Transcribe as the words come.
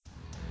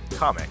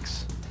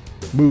Comics.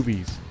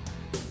 Movies.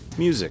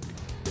 Music.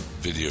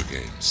 Video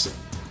games.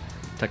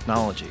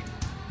 Technology.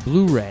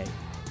 Blu-ray.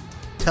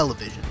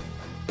 Television.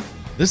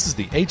 This is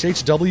the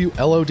HHW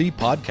LOD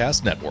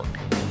Podcast Network.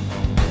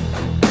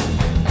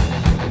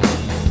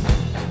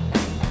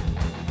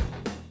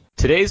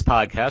 Today's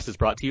podcast is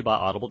brought to you by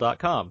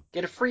Audible.com.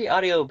 Get a free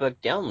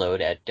audiobook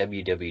download at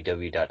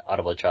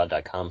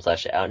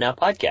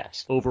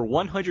www.audibletrial.com/outnowpodcast. Over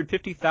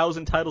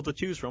 150,000 titles to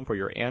choose from for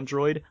your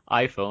Android,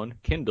 iPhone,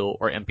 Kindle,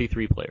 or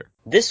MP3 player.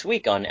 This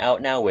week on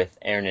Out Now with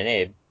Aaron and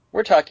Abe,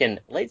 we're talking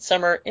late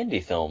summer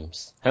indie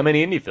films. How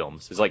many indie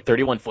films? Is it like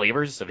 31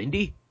 flavors of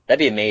indie? That'd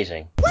be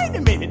amazing. Wait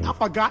a minute, I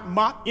forgot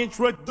my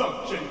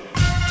introduction.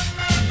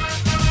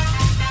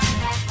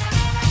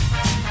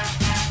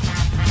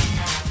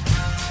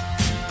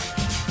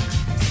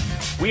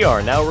 We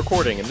are now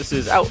recording, and this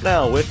is Out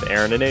Now with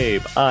Aaron and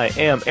Abe. I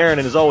am Aaron,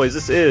 and as always,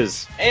 this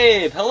is...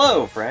 Abe,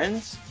 hello,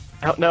 friends.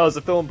 Out Now is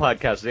a film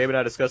podcast. Abe and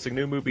I discussing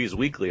new movies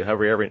weekly.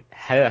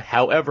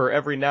 However,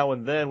 every now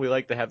and then we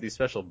like to have these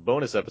special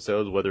bonus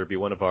episodes, whether it be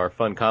one of our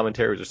fun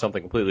commentaries or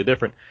something completely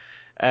different.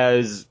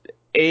 As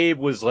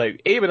Abe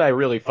and I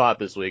really fought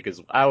this week,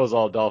 as I was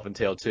all Dolphin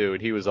Tale 2,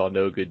 and he was all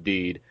No Good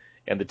Deed.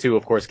 And the two,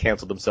 of course,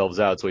 canceled themselves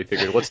out, so we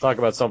figured, let's talk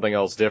about something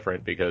else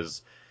different,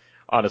 because...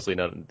 honestly,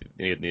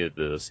 neither of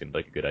those seemed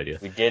like a good idea.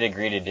 We did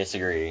agree to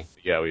disagree.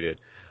 Yeah, we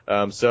did.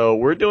 So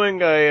we're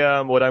doing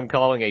a what I'm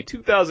calling a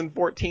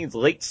 2014's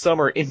late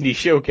summer indie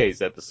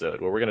showcase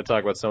episode, where we're going to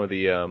talk about some of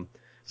the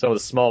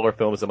smaller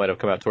films that might have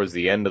come out towards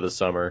the end of the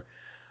summer,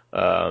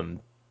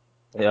 in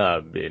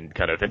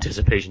kind of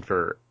anticipation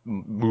for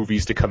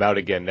movies to come out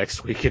again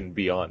next week and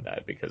beyond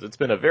that, because it's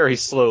been a very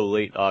slow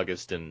late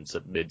August and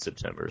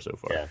mid-September so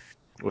far. Yeah.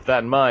 With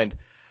that in mind.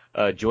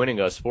 Joining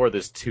us for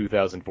this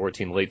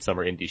 2014 Late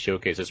Summer Indie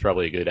Showcase is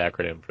probably a good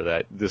acronym for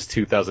that. This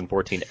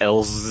 2014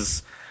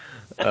 ELS.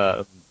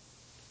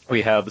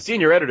 We have the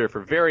senior editor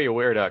for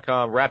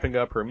VeryAware.com wrapping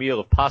up her meal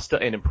of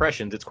pasta and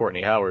impressions. It's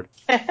Courtney Howard.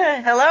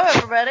 Hello,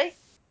 everybody.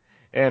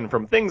 And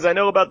from Things I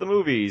Know About the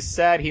Movies,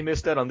 sad he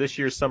missed out on this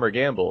year's summer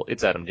gamble,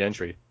 it's Adam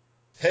Gentry.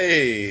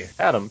 Hey.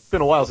 Adam, it's been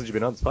a while since you've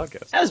been on this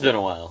podcast. Has been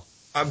a while.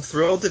 I'm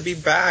thrilled to be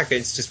back.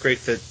 It's just great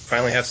to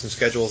finally have some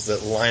schedules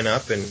that line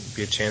up and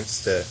be a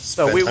chance to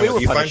spend time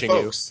with you fine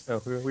folks.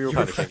 No, we were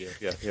punishing you.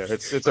 Yeah,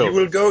 it's over. You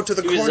will go to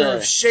the corner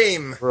of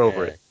shame. We're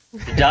over it.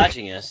 You're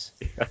dodging us.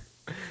 Yeah.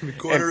 The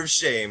corner of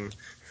shame.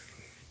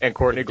 And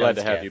Courtney, glad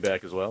to have you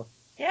back as well.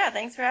 Yeah,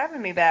 thanks for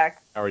having me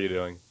back. How are you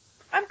doing?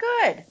 I'm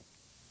good.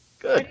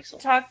 Good. Ready to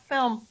talk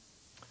film.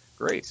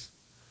 Great.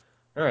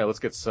 All right, let's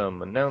get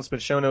some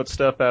announcement show note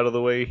stuff out of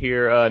the way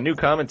here. New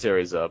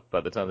commentary is up.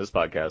 By the time this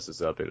podcast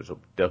is up, it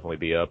will definitely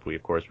be up. We,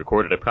 of course,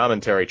 recorded a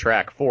commentary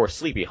track for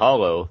Sleepy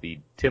Hollow, the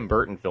Tim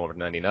Burton film from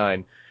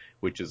 '99,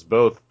 which is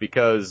both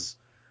because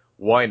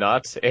why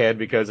not, and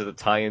because of the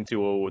tie-in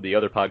to the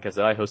other podcast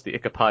that I host, the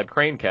Ichabod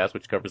Cranecast,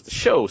 which covers the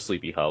show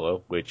Sleepy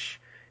Hollow,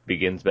 which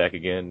begins back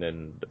again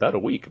in about a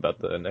week, about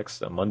the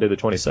next Monday the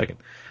 22nd.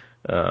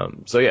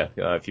 So yeah,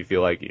 if you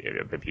feel like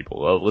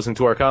people love listening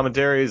to our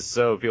commentaries,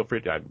 so feel free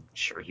to, I'm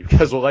sure you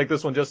guys will like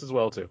this one just as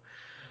well too.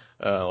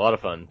 A lot of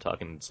fun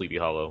talking Sleepy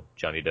Hollow,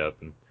 Johnny Depp,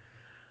 and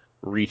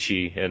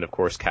Ricci, and of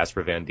course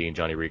Casper Van Dien,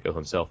 Johnny Rico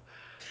himself.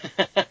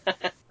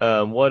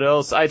 What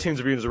else? iTunes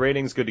reviews and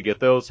ratings, good to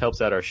get those.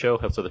 Helps out our show,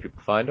 helps other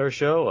people find our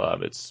show.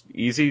 It's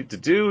easy to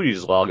do. You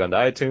just log on to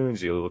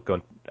iTunes, you look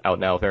on Out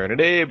Now with Aaron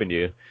and Abe, and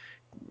you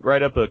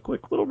write up a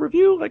quick little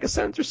review, like a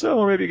sentence or so,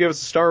 or maybe give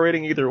us a star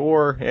rating, either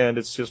or, and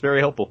it's just very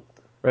helpful.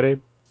 Right,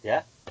 Abe?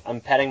 Yeah.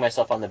 I'm patting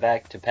myself on the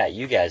back to pat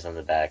you guys on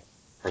the back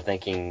for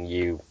thanking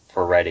you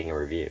for writing a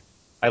review.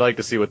 I like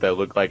to see what that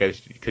looked like,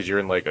 because you're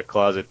in like a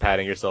closet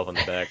patting yourself on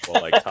the back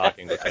while like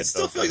talking. I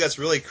still feel like that's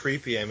really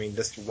creepy. I mean,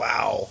 just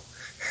wow.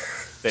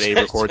 That Abe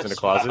records in a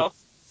closet? Wow.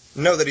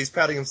 No, that he's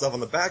patting himself on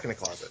the back in a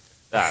closet.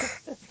 Ah,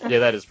 yeah,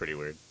 that is pretty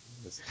weird.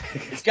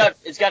 It's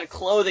got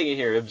clothing in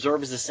here. It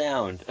absorbs the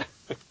sound.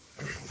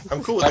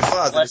 I'm cool with the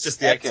closet. It's just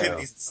the echo.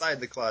 activities inside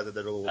the closet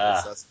that are a little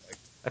bit suspect.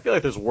 I feel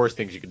like there's worse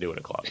things you can do in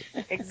a closet.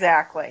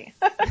 Exactly.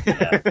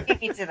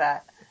 Key to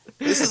that.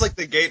 This is like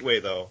the gateway,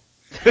 though.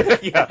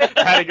 Yeah,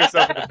 patting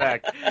yourself in the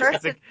back.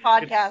 First it's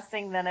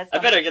podcasting, then it's... I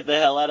better get the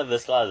hell out of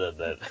this closet,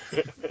 then.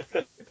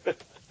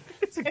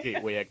 It's a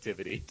gateway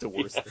activity to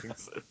worse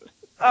things.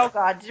 Oh,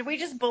 God. Did we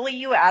just bully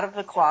you out of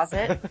the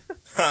closet?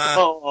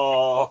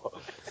 Oh,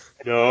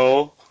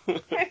 no.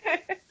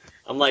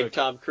 I'm like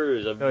Tom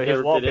Cruise. I've His never been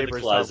in wallpaper the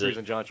is Tom closet. Cruise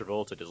and John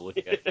Travolta just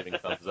looking at giving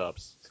thumbs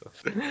ups. So.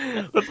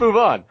 Let's move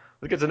on.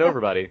 Let's get to know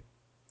everybody.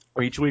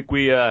 Each week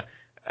we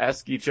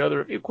ask each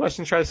other a few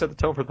questions, try to set the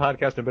tone for the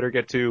podcast, and better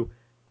get to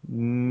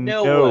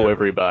know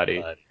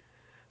everybody.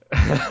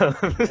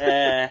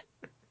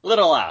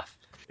 Little off.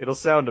 It'll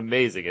sound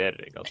amazing in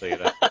editing, I'll tell you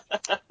that.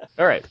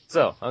 All right,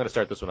 so I'm going to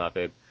start this one off,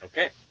 Abe.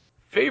 Okay.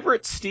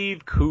 Favorite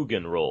Steve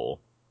Coogan role?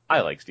 I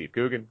like Steve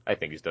Coogan. I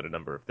think he's done a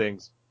number of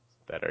things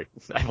that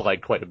I've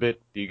liked quite a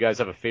bit. Do you guys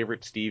have a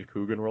favorite Steve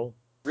Coogan role?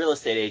 Real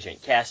estate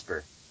agent,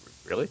 Casper.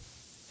 Really?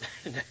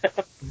 It's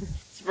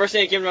the first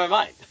thing that came to my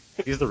mind.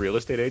 He's the real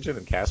estate agent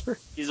in Casper?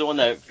 He's the one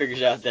that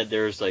figures out that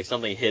there's like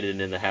something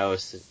hidden in the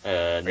house.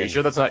 Are you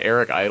sure that's not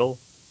Eric Idle?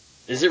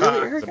 Is it really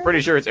Eric? I'm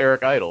pretty sure it's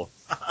Eric Idle.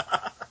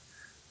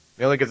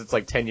 Mainly because it's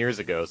like 10 years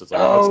ago, so it's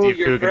like,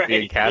 Steve Coogan right.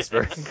 being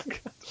Casper.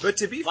 But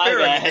to be fair,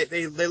 I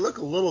mean, they look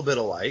a little bit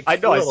alike. I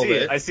know, I see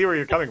it. I see where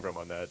you're coming from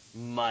on that.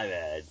 My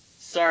bad.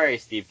 Sorry,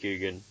 Steve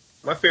Coogan.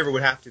 My favorite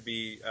would have to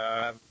be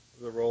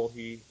the role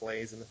he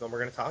plays in the film we're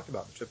going to talk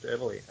about, The Trip to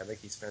Italy. I think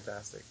he's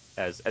fantastic.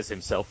 As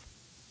himself.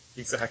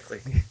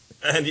 Exactly.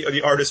 And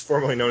the artist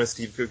formerly known as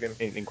Steve Coogan.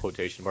 In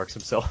quotation marks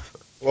himself.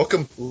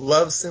 Welcome,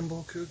 love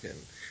symbol Coogan.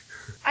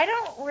 I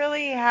don't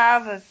really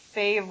have a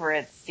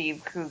favorite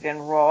Steve Coogan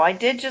role. I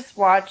did just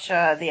watch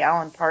the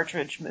Alan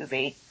Partridge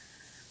movie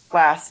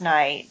last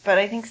night, but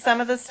I think some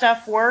of the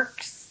stuff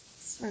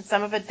works and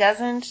some of it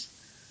doesn't.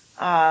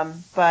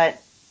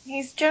 But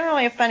he's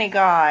generally a funny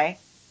guy.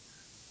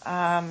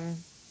 And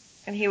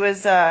he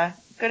was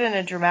good in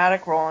a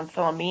dramatic role in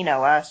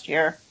Philomena last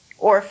year,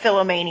 or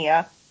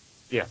Philomania.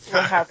 Yeah.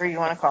 Or however you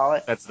want to call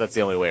it. That's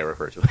the only way I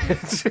refer to it.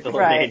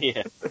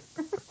 Philomania.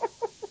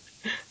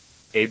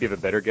 Abe, do you have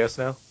a better guess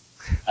now?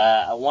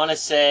 I want to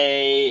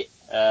say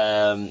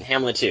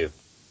Hamlet 2.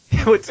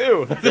 Hamlet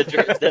 2!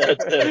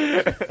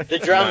 The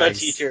drama Nice.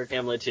 teacher of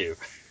Hamlet 2.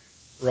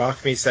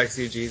 Rock me,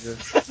 sexy Jesus.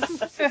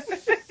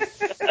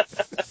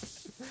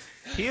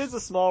 He has a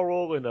small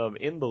role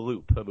in The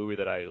Loop, a movie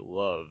that I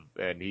love,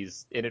 and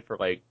he's in it for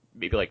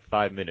maybe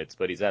 5 minutes,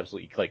 but he's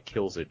absolutely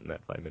kills it in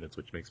that 5 minutes,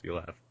 which makes me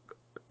laugh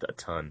a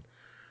ton.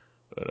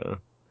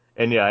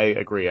 And yeah, I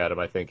agree, Adam.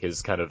 I think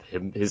his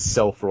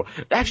self role.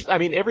 Actually, I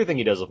mean, everything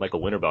he does with Michael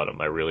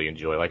Winterbottom, I really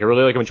enjoy. I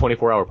really like him in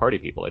 24-Hour Party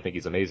People. I think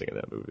he's amazing in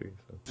that movie.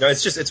 So. No,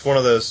 it's one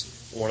of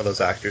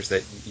those actors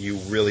that you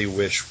really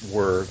wish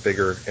were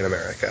bigger in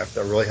America.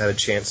 That really had a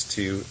chance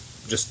to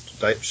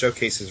just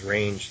showcase his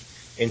range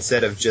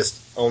instead of just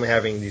only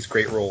having these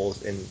great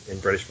roles in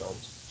British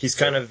films. He's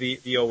kind of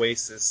the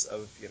oasis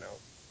of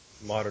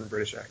modern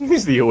British actors.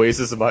 He's the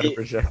oasis of modern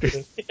British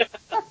actors.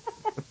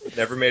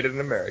 Never made it in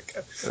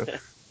America.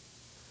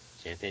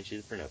 Champagne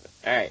Cheese for Nova.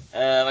 Alright,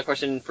 my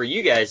question for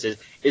you guys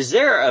is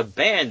there a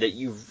band that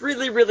you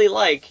really, really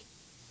like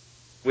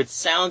with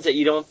sounds that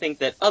you don't think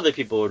that other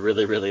people would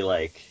really, really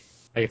like?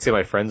 I could say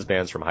my friends'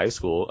 bands from high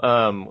school.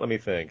 Let me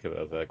think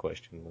about that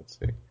question. Let's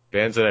see.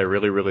 Bands that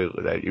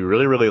that you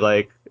really, really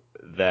like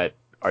that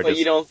are just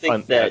you don't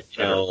think that,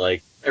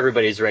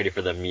 everybody's ready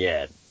for them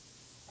yet.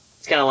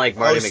 It's kind of like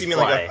Marty McFly. You mean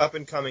like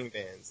up-and-coming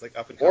bands?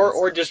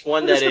 Or just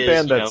one that is,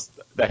 band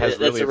that has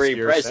really that's already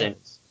present.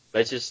 Sounds.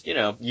 But it's just,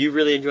 you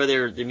really enjoy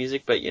their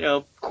music, but,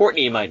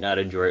 Courtney might not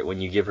enjoy it when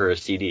you give her a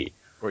CD.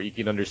 Or you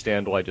can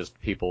understand why just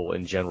people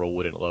in general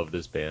wouldn't love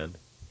this band.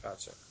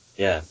 Gotcha.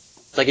 Yeah.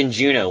 It's like in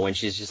Juno when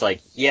she's just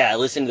like, yeah,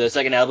 listen to the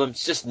second album,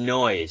 it's just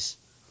noise.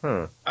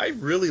 I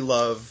really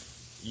love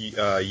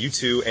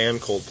U2 and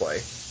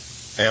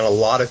Coldplay, and a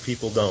lot of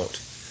people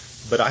don't.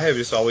 But I have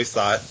just always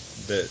thought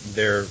that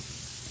their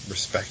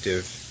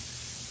respective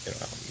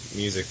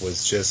music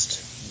was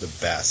just the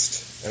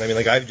best. And I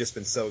mean, I've just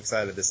been so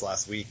excited this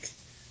last week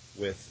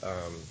with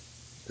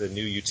the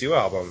new U2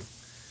 album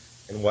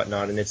and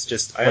whatnot, and it's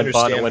just, I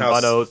understand when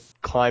Bono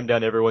climbed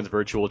down everyone's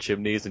virtual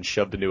chimneys and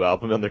shoved a new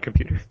album on their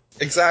computer.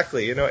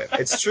 Exactly,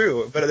 it's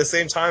true, but at the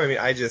same time, I mean,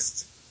 I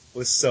just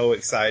was so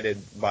excited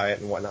by it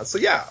and whatnot. So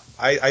yeah,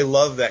 I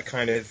love that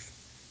kind of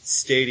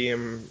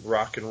stadium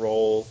rock and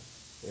roll,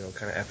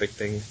 kind of epic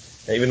thing,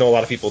 and even though a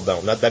lot of people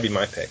don't. That'd be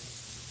my pick.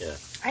 Yeah.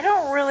 I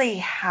don't really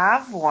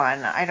have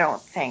one, I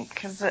don't think,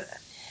 because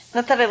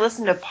not that I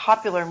listen to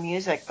popular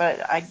music,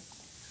 but I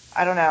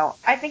don't know.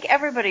 I think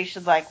everybody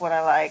should like what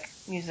I like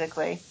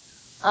musically.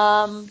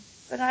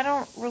 But I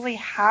don't really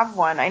have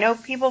one. I know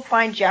people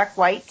find Jack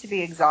White to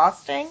be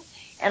exhausting,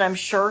 and I'm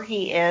sure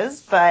he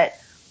is, but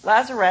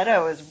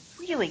Lazaretto is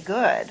really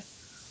good.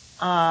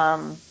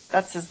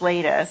 That's his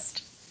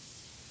latest.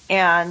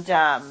 And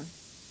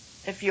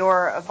if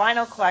you're a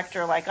vinyl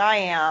collector like I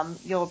am,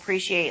 you'll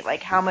appreciate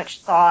how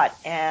much thought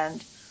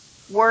and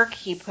work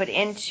he put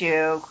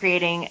into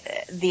creating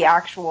the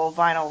actual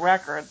vinyl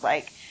record.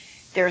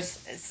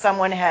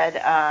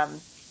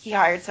 He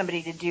hired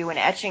somebody to do an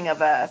etching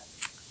of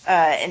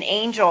an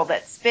angel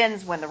that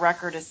spins when the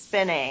record is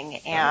spinning,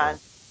 and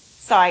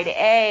side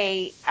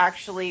A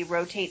actually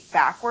rotates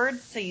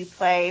backwards, so you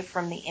play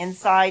from the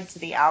inside to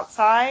the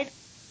outside.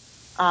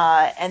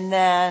 And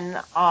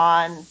then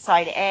on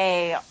side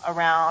A,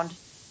 around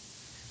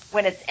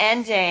when it's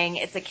ending,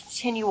 it's a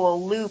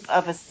continual loop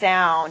of a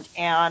sound,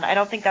 and I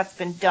don't think that's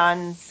been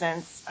done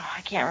since, I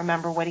can't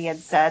remember what he had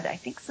said, I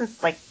think since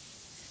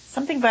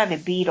something by the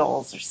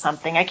Beatles or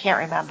something, I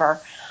can't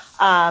remember.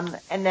 And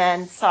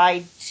then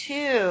side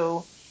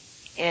 2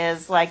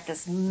 is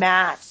this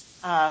matte,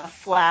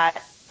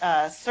 flat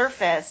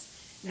surface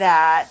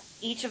that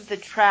each of the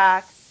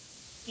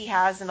tracks, he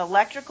has an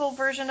electrical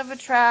version of a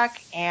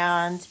track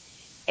and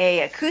a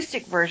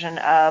acoustic version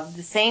of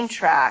the same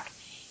track.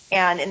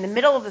 And in the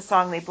middle of the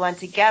song, they blend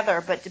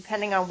together, but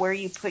depending on where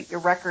you put your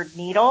record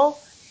needle,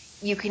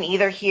 you can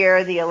either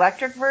hear the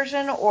electric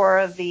version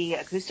or the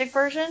acoustic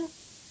version.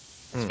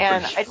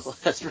 And I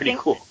just That's pretty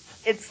think cool.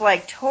 it's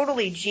like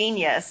totally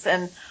genius.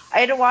 And I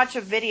had to watch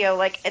a video,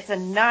 like it's a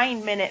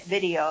 9-minute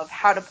video of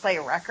how to play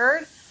a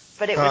record,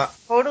 but it was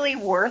totally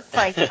worth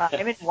my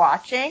time in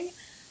watching.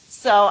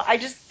 So I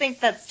just think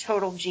that's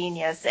total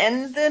genius.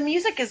 And the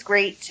music is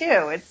great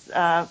too. It's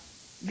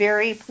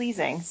very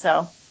pleasing.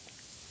 So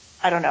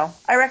I don't know.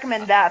 I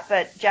recommend that,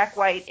 but Jack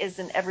White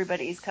isn't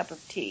everybody's cup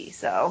of tea,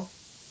 so.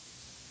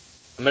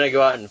 I'm gonna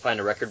go out and find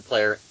a record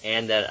player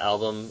and that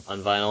album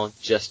on vinyl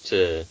just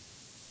to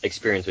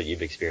experience what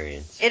you've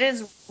experienced. It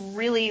is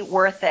really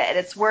worth it.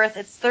 It's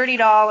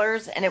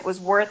 $30 and it was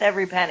worth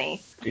every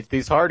penny. It's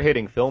these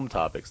hard-hitting film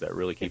topics that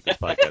really keep this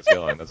podcast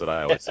going. That's what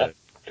I always say.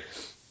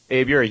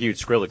 Abe, you're a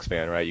huge Skrillex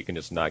fan, right? You can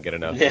just not get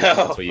enough.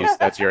 No.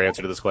 That's your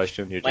answer to this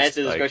question? You're My just,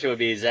 answer to this question would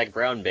be Zach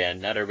Brown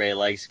Band. Not everybody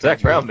likes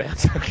Zach country. Brown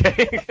Band,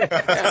 okay.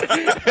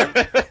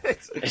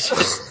 It's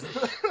just,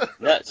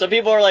 some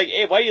people are like,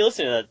 hey, why are you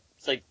listening to that?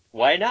 It's like,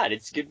 why not?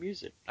 It's good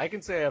music. I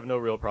can say I have no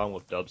real problem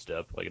with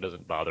dubstep. Like, it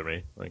doesn't bother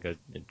me. Like, it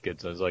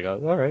gets, I was like, all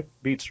right,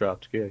 beats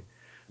dropped, yay.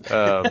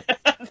 Everyone's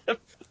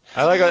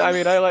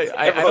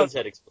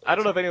head explodes. I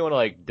don't know if anyone,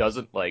 like,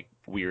 doesn't like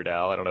Weird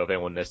Al. I don't know if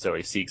anyone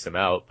necessarily seeks him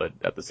out, but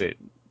at the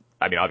same,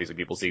 I mean, obviously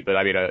people seek, but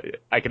I mean,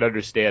 I can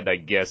understand, I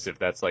guess, if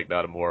that's, like,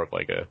 not a more of,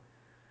 like,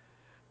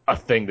 a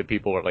thing that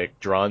people are, like,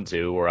 drawn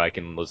to, where I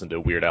can listen to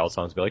Weird Al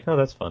songs and be like, oh,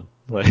 that's fun.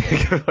 Like,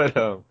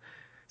 but,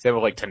 same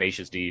with, like,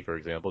 Tenacious D, for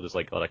example, just,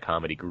 like, a lot of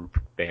comedy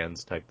group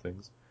bands type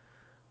things.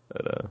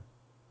 But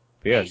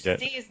yeah.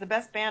 HC is the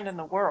best band in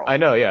the world. I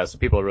know, yeah, so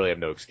people really have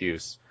no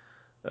excuse.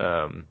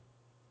 Yeah,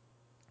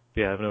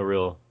 I have no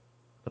real,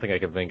 nothing I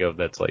can think of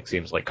that's, like,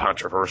 seems, like,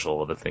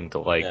 controversial of a thing to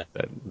like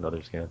that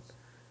others can't.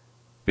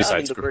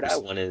 Besides the Weird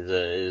Al one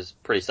is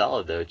pretty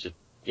solid, though. Just,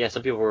 yeah,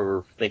 some people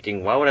were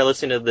thinking, why would I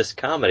listen to this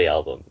comedy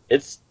album?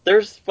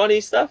 There's funny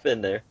stuff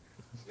in there.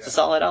 It's a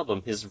solid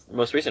album, his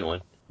most recent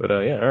one. But,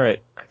 yeah,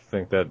 alright. I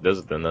think that does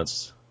it then.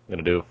 That's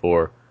gonna do it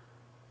for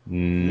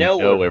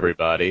No,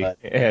 everybody.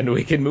 And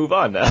we can move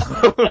on now.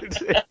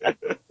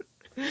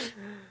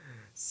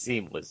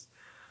 Seamless.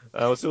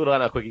 Let's do it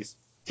on our quickies.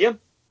 Jim?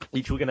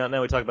 Each week and out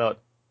now we talk about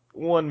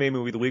one main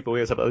movie of the week, but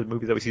we also have other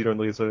movies that we see during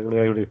the week, so what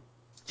do I do?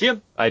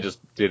 Jim? I just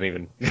didn't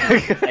even...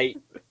 I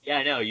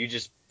know, you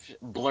just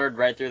blurred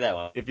right through that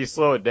one. If you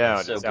slow it down,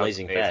 it's so it sounds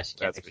blazing amazing, fast.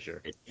 that's for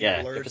sure.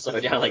 Yeah, if you slow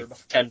it down like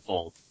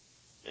tenfold.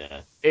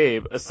 Yeah.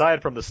 Abe,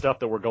 aside from the stuff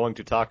that we're going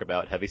to talk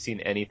about, have you seen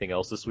anything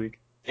else this week?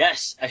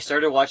 Yes, I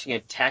started watching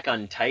Attack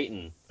on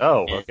Titan.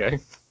 Oh, okay.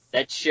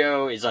 That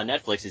show is on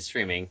Netflix. It's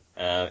streaming.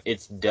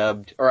 It's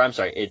dubbed, or I'm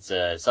sorry, it's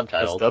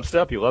subtitled. That's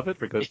dubstep? You love it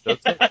because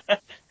dubstep?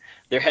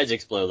 Their heads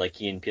explode like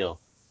Key and Peele.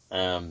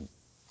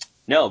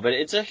 No, but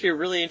it's actually a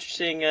really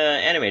interesting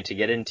anime to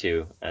get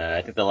into.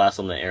 I think the last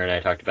one that Aaron and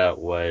I talked about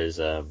was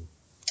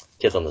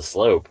Kids on the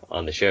Slope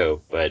on the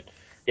show. But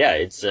yeah,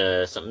 it's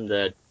something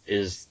that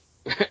is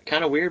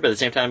kind of weird, but at the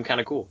same time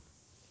kind of cool.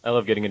 I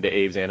love getting into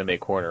Abe's anime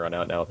corner on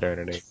Out Now with Aaron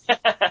and Abe.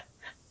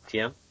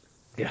 TM?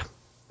 Yeah.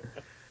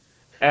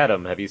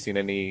 Adam, have you seen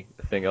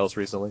anything else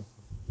recently?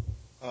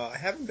 I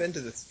haven't been to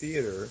the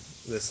theater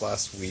this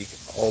last week,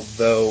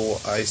 although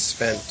I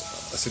spent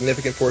a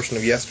significant portion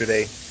of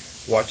yesterday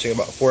watching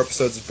about 4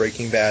 episodes of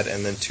Breaking Bad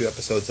and then 2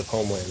 episodes of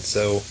Homeland.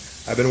 So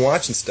I've been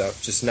watching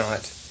stuff, just not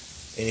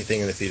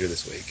anything in the theater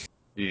this week.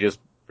 You just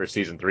for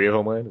season 3 of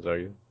Homeland? Is that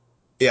you?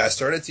 Yeah, I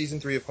started season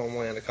 3 of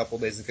Homeland a couple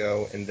days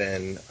ago, and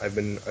then I'm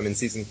in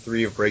season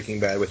 3 of Breaking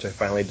Bad, which I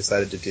finally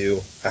decided to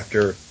do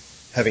after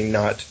having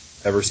not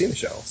ever seen the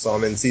show. So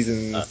I'm in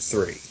season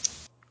 3.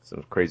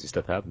 Some crazy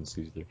stuff happens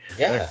in season 3.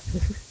 Yeah.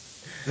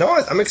 No,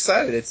 I'm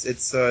excited.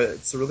 It's a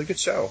really good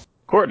show.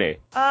 Courtney.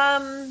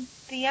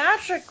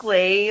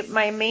 Theatrically,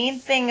 my main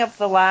thing of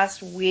the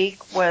last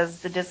week was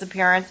the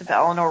disappearance of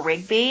Eleanor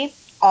Rigby.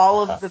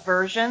 All of the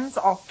versions,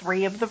 all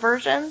 3 of the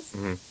versions.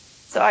 Mm-hmm.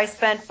 So I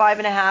spent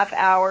 5.5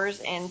 hours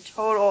in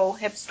total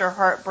hipster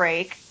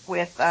heartbreak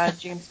with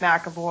James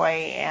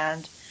McAvoy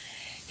and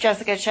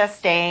Jessica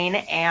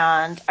Chastain.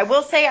 And I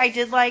will say I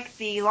did like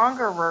the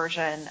longer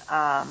version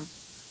of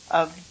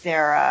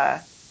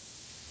their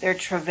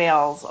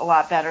travails a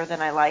lot better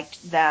than I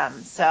liked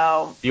them.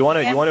 So you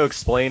want to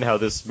explain how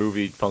this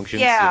movie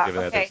functions? Yeah.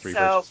 Given that Okay. there's 3 So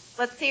versions?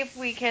 let's see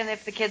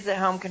if the kids at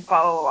home can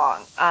follow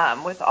along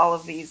with all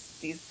of these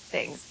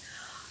things.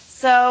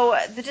 So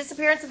the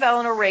disappearance of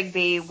Eleanor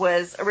Rigby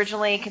was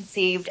originally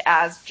conceived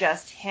as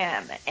just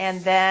him,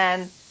 and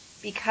then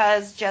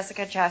because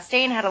Jessica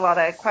Chastain had a lot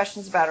of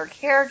questions about her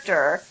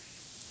character,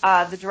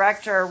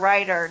 the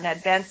writer,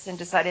 Ned Benson,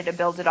 decided to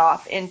build it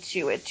off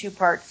into a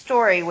 2-part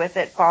story with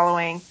it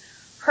following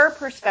her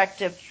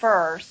perspective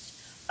first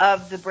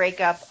of the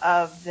breakup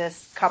of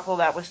this couple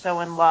that was so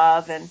in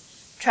love and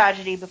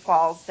tragedy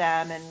befalls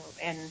them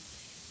and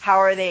how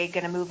are they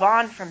going to move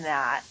on from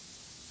that.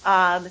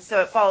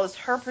 So it follows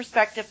her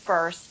perspective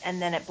first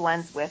and then it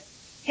blends with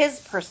his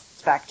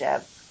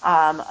perspective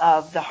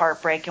of the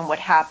heartbreak and what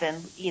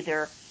happened,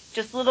 either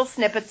just little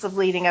snippets of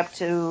leading up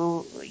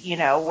to,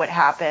 what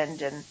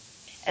happened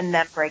and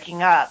them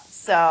breaking up.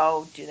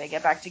 So do they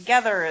get back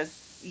together is,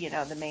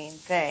 the main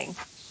thing.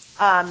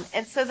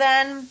 And so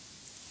then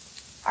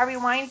Harvey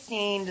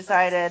Weinstein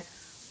decided,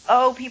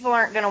 oh, people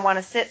aren't going to want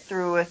to sit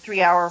through a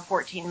 3-hour,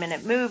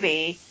 14-minute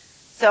movie,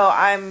 so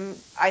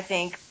I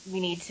think we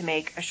need to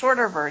make a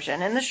shorter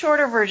version. And the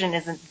shorter version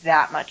isn't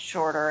that much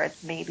shorter.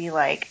 It's maybe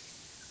like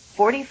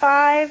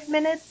 45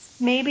 minutes,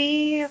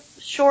 maybe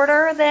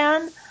shorter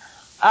than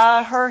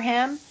Her,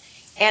 Him.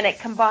 And it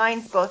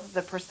combines both of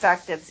the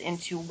perspectives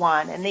into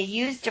one. And they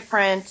use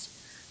different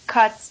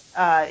cuts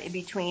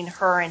between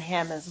Her and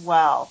Him as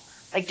well,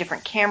 like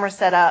different camera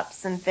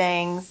setups and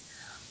things.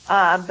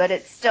 But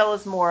it still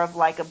is more of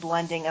like a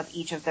blending of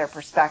each of their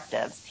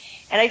perspectives.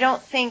 And I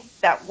don't think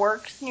that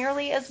works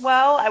nearly as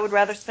well. I would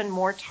rather spend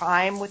more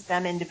time with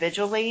them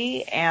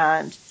individually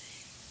and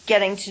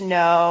getting to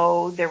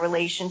know their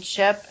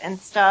relationship and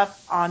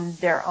stuff on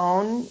their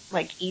own,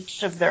 like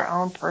each of their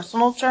own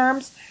personal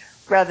terms,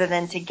 rather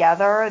than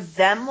together.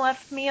 Them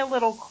left me a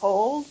little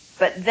cold,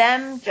 but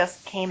Them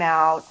just came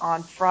out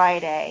on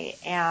Friday,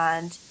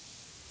 and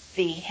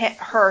the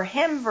Her,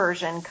 Him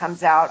version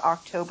comes out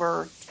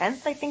October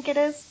 10th, I think it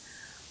is.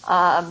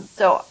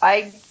 So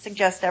I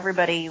suggest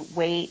everybody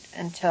wait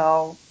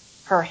until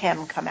Her,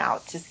 Him come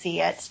out to see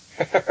it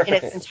in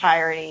its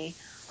entirety,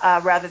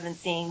 rather than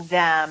seeing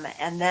Them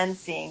and then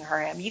seeing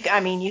Her, Him.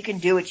 You can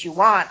do what you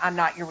want. I'm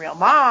not your real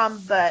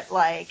mom, but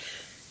I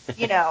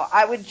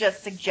would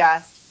just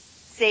suggest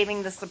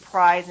saving the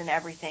surprise and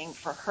everything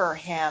for Her,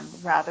 Him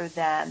rather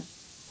than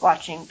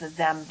watching the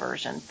Them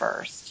version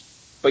first.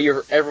 But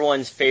you're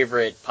everyone's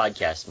favorite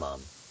podcast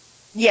mom.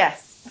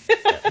 Yes.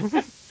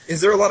 Is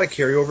there a lot of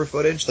carryover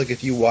footage? Like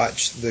if you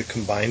watch the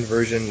combined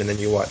version and then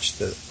you watch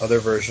the other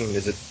version,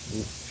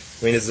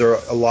 is there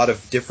a lot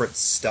of different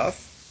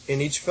stuff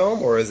in each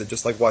film, or is it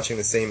just like watching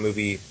the same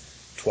movie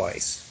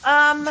twice?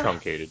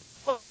 Truncated.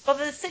 Well,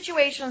 the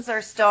situations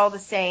are still the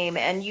same,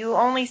 and you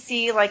only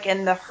see, like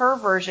in the Her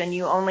version,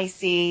 you only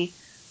see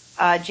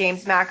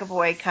James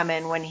McAvoy come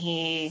in when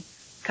he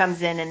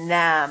comes in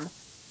Them.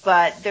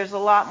 But there's a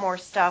lot more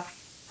stuff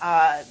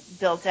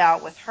built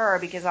out with Her,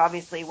 because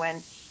obviously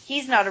when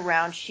he's not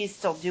around, she's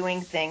still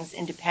doing things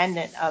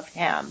independent of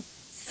him.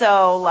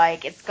 So,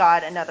 like, it's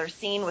got another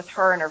scene with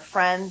her and her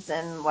friends,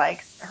 and,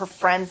 like, her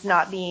friends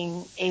not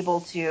being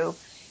able to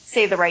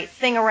say the right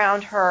thing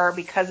around her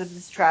because of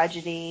this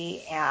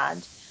tragedy.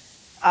 And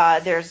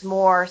there's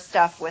more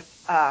stuff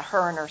with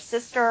her and her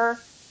sister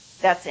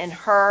that's in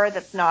Her,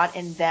 that's not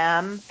in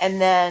Them.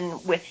 And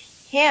then with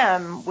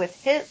him,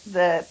 with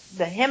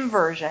the Him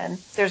version,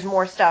 there's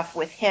more stuff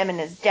with him and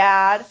his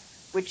dad,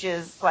 which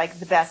is like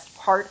the best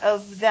part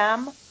of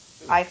Them,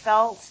 I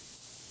felt.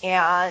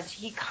 And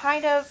he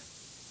kind of,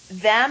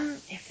 Them,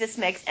 if this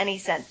makes any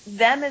sense,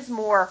 Them is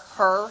more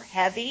Her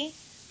heavy,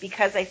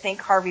 because I think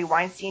Harvey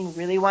Weinstein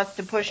really wants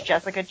to push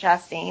Jessica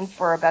Chastain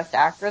for a Best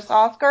Actress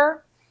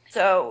Oscar.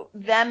 So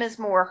Them is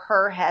more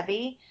Her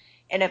heavy,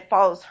 and it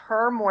follows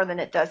Her more than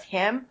it does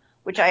him,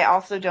 which I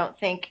also don't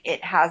think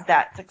it has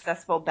that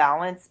successful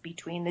balance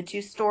between the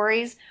two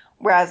stories.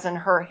 Whereas in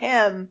Her,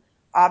 Him,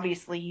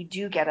 obviously you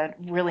do get a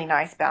really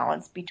nice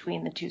balance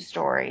between the two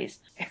stories.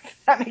 If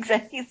that makes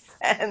any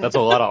sense. That's a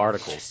lot of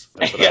articles.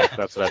 That's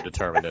what I've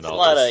determined in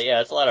all this.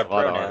 It's a lot of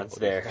pronouns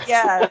there.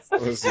 Yes.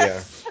 Yeah.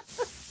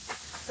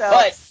 So,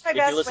 But it's my if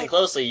you best listen way-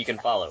 closely, you can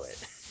follow it.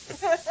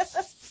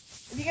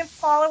 If you can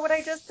follow what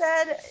I just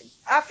said,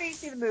 after you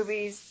see the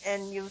movies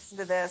and you listen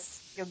to this,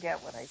 you'll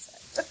get what I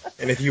said.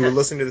 And if you were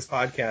listening to this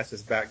podcast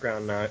as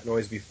background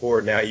noise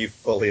before, now you've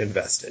fully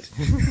invested.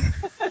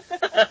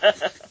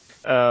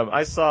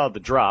 I saw The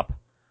Drop.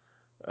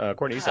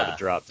 Courtney, you saw The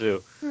Drop,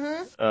 too.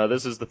 Mm-hmm.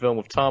 This is the film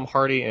with Tom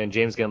Hardy and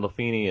James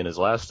Gandolfini in his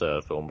last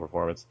film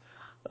performance,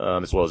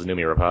 as well as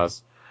Noomi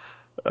Rapace.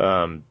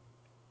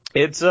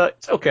 It's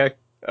okay.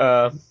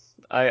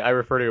 I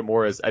refer to it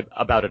more as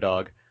About a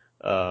Dog,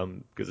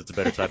 because it's a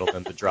better title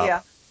than The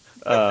Drop.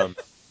 Yeah.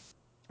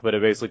 But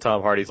basically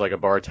Tom Hardy's like a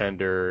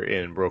bartender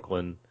in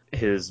Brooklyn.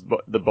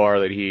 The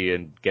bar that he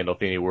and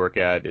Gandolfini work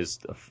at is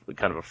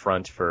kind of a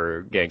front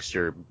for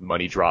gangster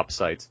money drop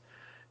sites.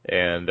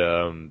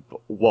 And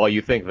while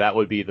you think that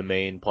would be the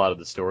main plot of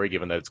the story,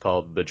 given that it's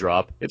called The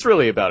Drop, it's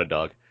really about a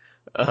dog.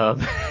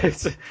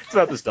 It's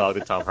about this dog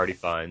that Tom Hardy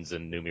finds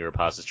in Noomi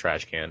Rapace's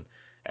trash can,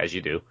 as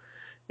you do.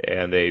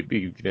 And he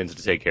begins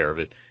to take care of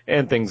it.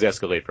 And things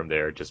escalate from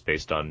there, just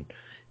based on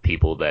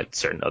people that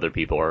certain other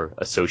people are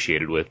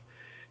associated with.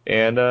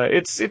 And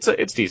it's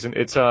decent.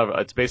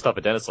 It's based off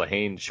a Dennis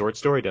Lehane short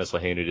story. Dennis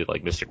Lehane, who did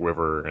like Mystic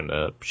River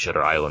and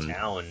Shutter Island.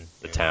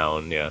 The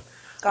Town, yeah.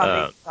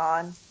 Gone, Baby,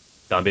 Gone.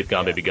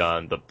 Gone, Baby,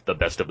 Gone. The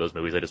best of those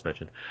movies I just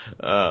mentioned.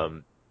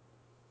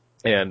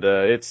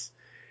 It's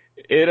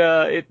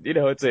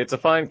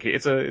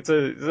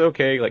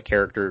okay like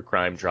character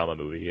crime drama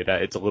movie.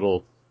 It's a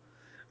little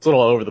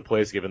all over the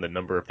place given the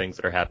number of things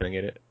that are happening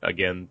in it.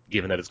 Again,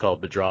 given that it's called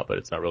The Drop, but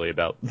it's not really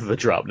about the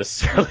drop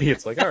necessarily.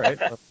 It's like, all right.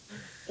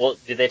 Well,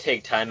 did they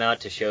take time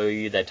out to show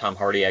you that Tom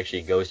Hardy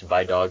actually goes to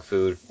buy dog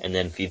food and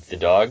then feeds the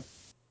dog?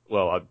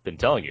 Well, I've been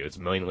telling you, it's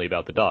mainly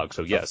about the dog,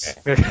 so yes.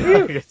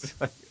 Okay.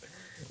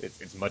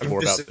 It's much more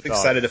about the dog. I'm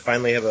excited to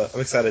finally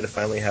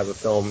have a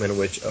film in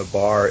which a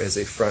bar is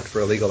a front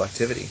for illegal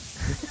activity.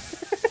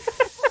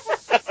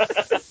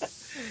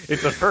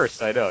 It's a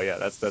first, I know. Yeah,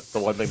 that's the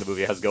one thing the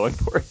movie has going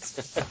for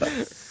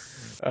it.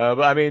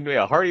 But I mean,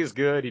 yeah, Hardy is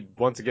good. He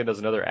once again does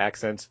another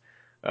accent.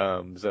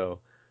 So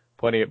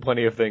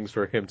plenty of things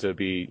for him to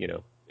be,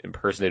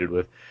 impersonated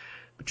with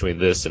between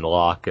this and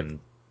Locke and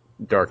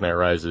Dark Knight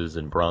Rises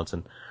and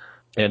Bronson.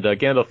 And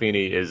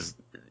Gandolfini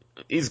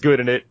he's good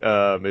in it.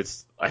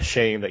 It's a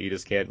shame that you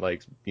just can't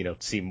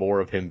see more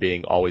of him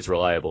being always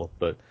reliable.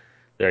 But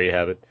there you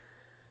have it.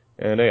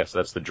 And so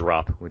that's The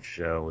Drop, which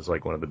was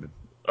like one of the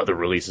other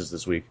releases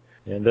this week.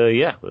 And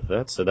with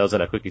that, so that was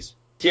on our quickies.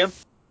 Jim?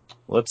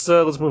 Let's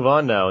move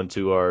on now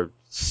into our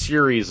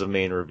series of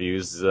main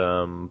reviews,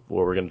 where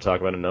we're going to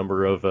talk about a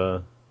number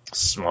of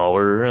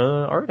smaller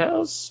art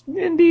house,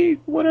 indie,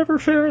 whatever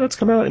fare that's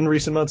come out in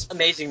recent months.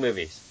 Amazing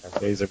movies.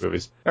 Amazing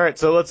movies. All right,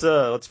 so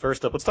let's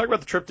first up, let's talk about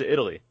the trip to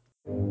Italy.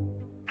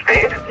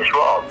 Steve, it's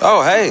Rob.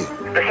 Oh, hey.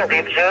 Listen, the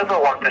Observer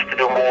wants us to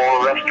do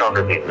more restaurant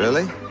reviews.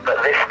 Really?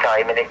 But this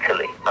time in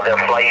Italy, and they'll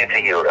fly you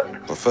to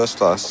Europe. Well, first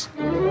class.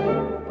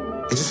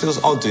 It just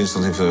feels odd doing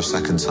something for a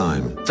second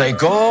time. They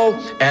go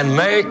and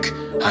make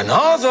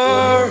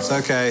another. It's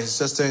okay, it's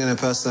just doing an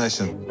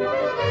impersonation.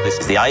 This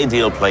is the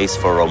ideal place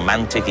for a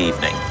romantic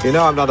evening. You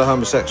know I'm not a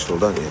homosexual,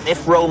 don't you?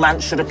 If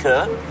romance should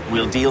occur,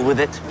 we'll deal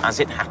with it as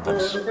it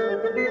happens.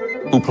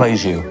 Who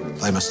plays you?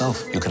 Play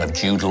myself. You could have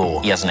Jude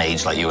Law. He hasn't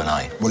aged like you and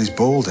I. Well, he's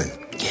balding.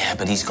 Yeah,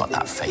 but he's got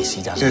that face,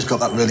 he doesn't. He's got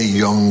that really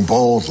young,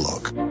 bald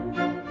look.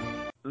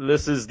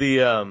 This is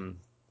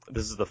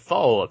the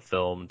follow-up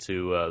film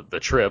to The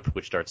Trip,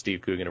 which stars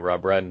Steve Coogan and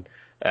Rob Brydon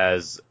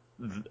as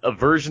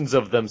versions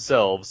of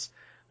themselves,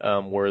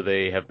 where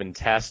they have been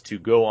tasked to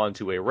go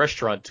onto a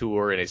restaurant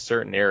tour in a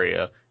certain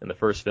area. In the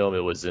first film, it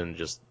was in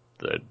just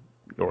the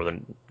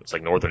northern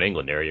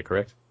England area,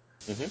 correct?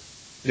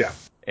 Mm-hmm. Yeah.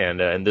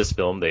 And in this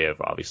film, they have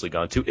obviously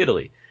gone to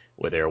Italy,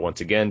 where they are once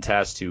again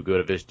tasked to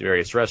go to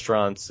various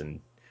restaurants and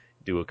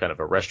do a kind of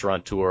a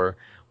restaurant tour,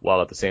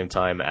 while at the same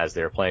time, as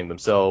they're playing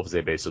themselves,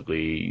 they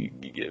basically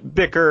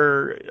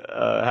bicker,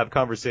 have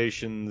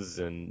conversations,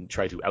 and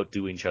try to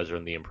outdo each other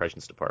in the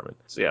impressions department.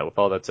 So yeah, with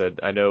all that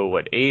said, I know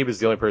Abe is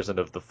the only person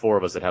of the four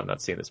of us that have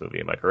not seen this movie.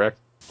 Am I correct?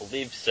 I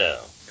believe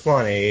so. Come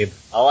on, Abe.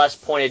 I'll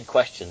ask pointed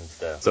questions,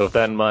 though. So with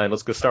that in mind,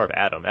 let's go start with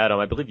Adam. Adam,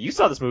 I believe you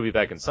saw this movie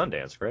back in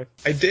Sundance, correct?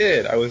 I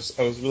did. I was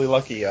really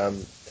lucky.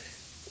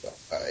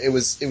 It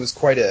was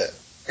quite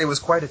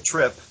a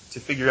trip to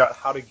figure out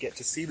how to get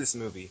to see this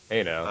movie.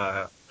 Hey,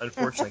 now.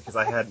 Unfortunately, because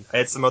I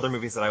had some other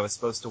movies that I was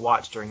supposed to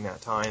watch during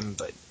that time,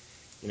 but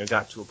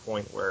got to a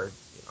point where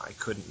I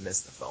couldn't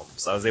miss the film.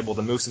 So I was able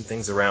to move some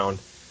things around.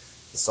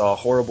 I saw a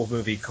horrible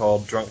movie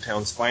called Drunk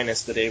Town's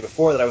Finest the day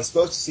before that I was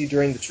supposed to see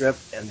during the trip,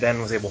 and then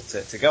was able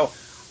to go.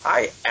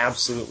 I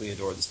absolutely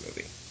adore this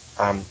movie.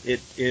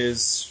 It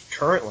is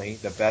currently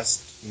the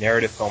best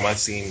narrative film I've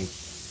seen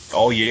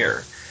all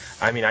year.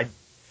 I mean,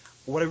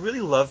 what I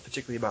really love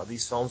particularly about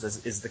these films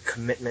is the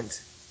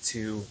commitment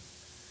to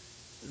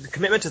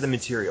the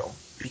material,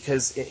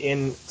 because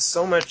in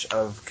so much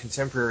of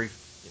contemporary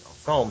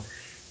film,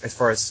 as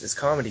far as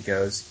comedy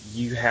goes,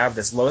 you have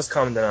this lowest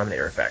common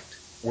denominator effect,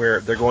 where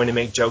they're going to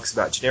make jokes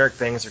about generic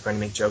things, they're going to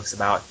make jokes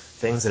about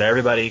things that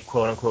everybody,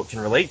 quote unquote, can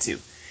relate to.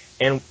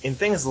 And in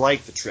things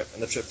like The Trip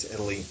and The Trip to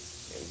Italy,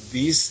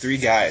 these three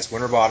guys,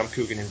 Winterbottom,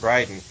 Coogan, and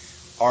Brydon,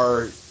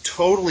 are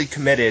totally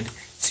committed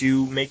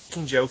to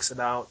making jokes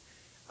about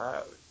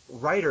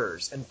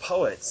writers and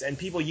poets and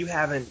people you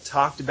haven't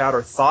talked about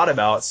or thought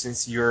about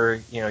since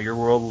your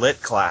world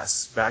lit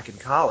class back in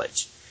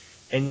college.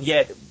 And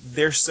yet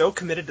they're so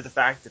committed to the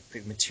fact that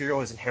the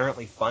material is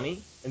inherently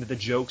funny and that the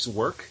jokes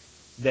work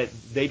that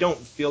they don't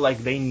feel like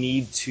they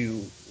need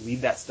to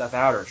leave that stuff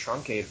out or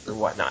truncate it or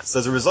whatnot. So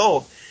as a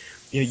result,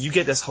 you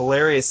get this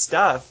hilarious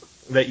stuff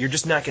that you're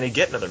just not going to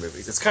get in other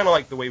movies. It's kind of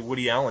like the way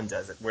Woody Allen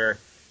does it, where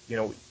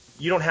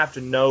you don't have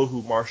to know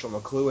who Marshall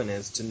McLuhan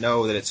is to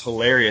know that it's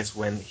hilarious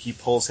when he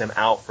pulls him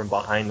out from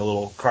behind the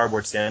little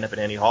cardboard stand up at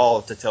Annie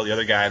Hall to tell the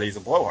other guy that he's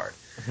a blowhard.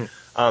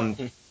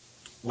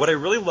 What I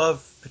really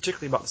love,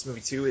 particularly about this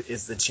movie too,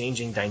 is the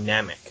changing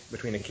dynamic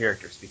between the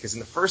characters. Because in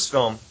the first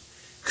film,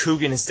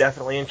 Coogan is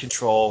definitely in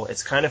control.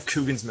 It's kind of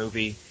Coogan's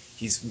movie.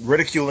 He's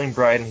ridiculing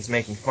Brydon. He's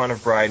making fun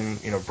of Brydon.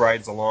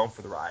 Brydon's along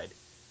for the ride.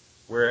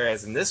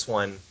 Whereas in this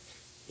one,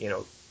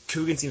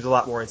 Coogan seems a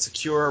lot more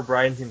insecure.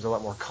 Brydon seems a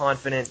lot more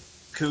confident.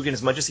 Coogan,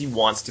 as much as he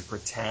wants to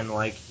pretend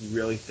like he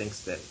really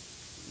thinks that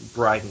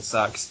Brydon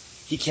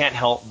sucks, he can't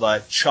help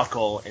but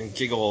chuckle and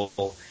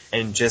giggle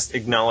and just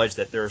acknowledge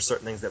that there are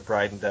certain things that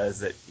Brydon does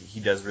that he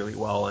does really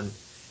well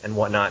and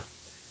whatnot.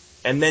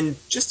 And then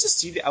just to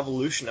see the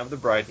evolution of the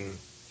Brydon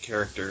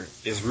character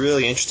is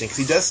really interesting, because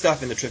he does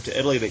stuff in The Trip to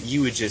Italy that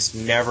you would just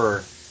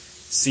never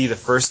see the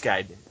first guy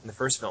in the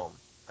first film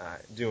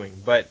doing.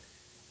 But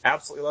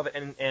absolutely love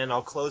it, and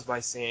I'll close by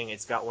saying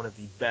it's got one of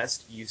the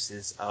best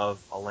uses of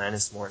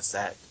Alanis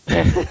Morissette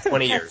in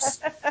 20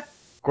 years.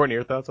 Courtney,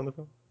 your thoughts on the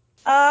film?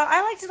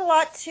 I liked it a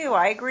lot too.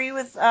 I agree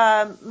with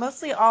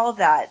mostly all of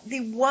that.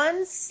 The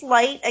one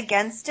slight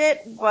against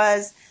it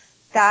was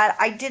that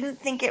I didn't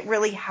think it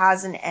really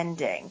has an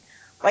ending.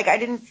 Like, I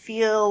didn't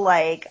feel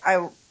like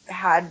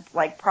had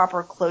like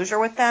proper closure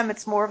with them.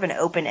 It's more of an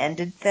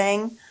open-ended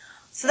thing.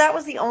 So that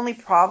was the only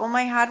problem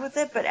I had with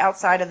it, but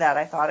outside of that,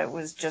 I thought it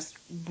was just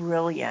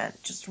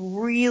brilliant, just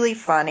really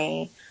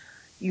funny.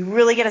 You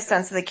really get a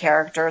sense of the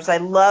characters. I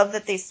love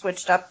that they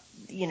switched up,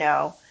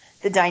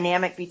 the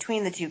dynamic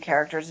between the two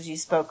characters, as you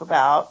spoke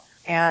about.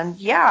 And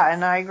yeah,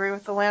 and I agree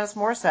with Alanis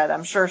Morissette.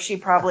 I'm sure she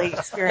probably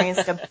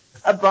experienced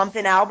a bump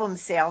in album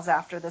sales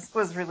after this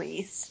was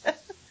released.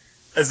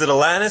 Is it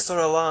Alanis or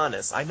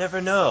Alanis? I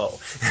never know.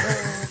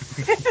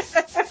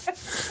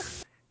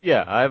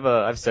 Yeah,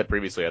 I've said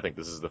previously, I think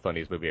this is the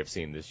funniest movie I've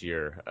seen this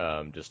year,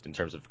 just in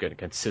terms of getting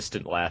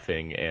consistent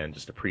laughing and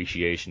just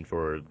appreciation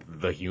for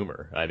the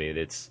humor. I mean,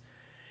 it's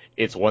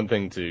one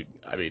thing to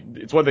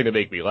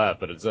make me laugh,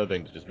 but it's another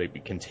thing to just make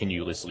me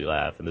continuously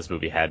laugh, and this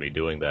movie had me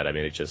doing that. I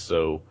mean, it's just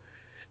so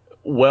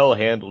well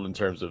handled in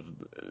terms of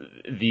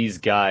these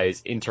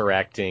guys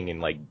interacting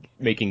and like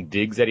making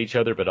digs at each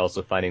other, but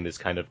also finding this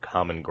kind of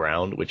common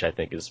ground, which I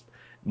think is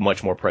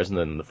much more present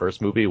than in the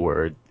first movie,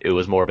 where it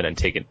was more of an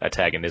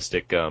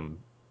antagonistic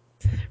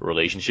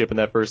relationship in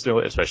that first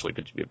film, especially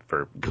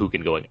for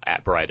Coogan going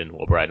at Bryden,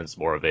 while Bryden's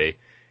more of a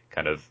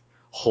kind of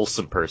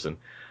wholesome person.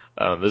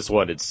 This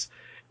one, it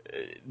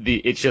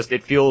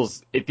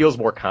feels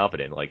more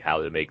confident, like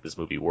how to make this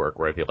movie work.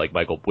 Where I feel like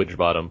Michael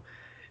Winterbottom,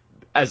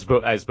 as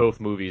both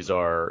movies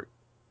are,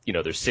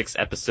 there's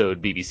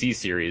 6-episode BBC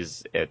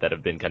series that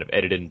have been kind of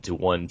edited into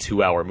one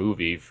 2-hour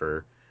movie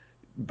for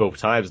both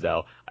times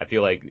now. I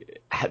feel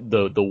like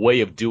the way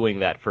of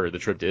doing that for The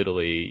Trip to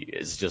Italy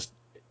is just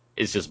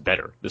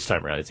better this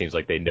time around. It seems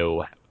like they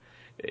know.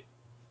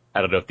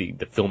 I don't know if the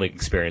filming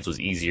experience was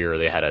easier, or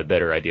they had a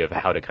better idea of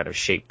how to kind of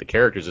shape the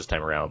characters this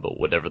time around. But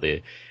whatever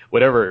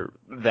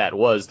that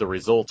was, the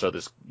results are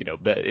this.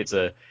 It's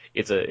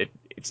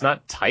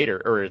not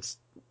tighter, or it's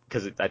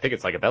because I think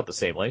it's like about the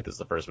same length as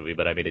the first movie.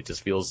 But I mean, it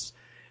just feels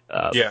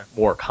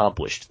more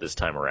accomplished this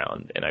time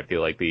around. And I feel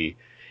like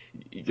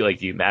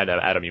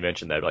Adam, you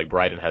mentioned that like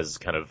Bryden has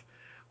kind of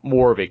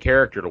more of a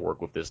character to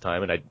work with this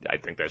time, and I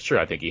think that's true.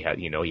 I think he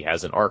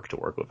has an arc to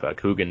work with.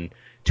 Coogan,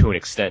 to an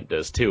extent,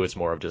 does too. It's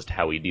more of just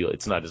how he deals.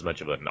 It's not as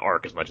much of an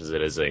arc as much as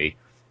it is a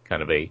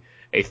kind of a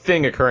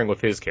thing occurring with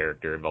his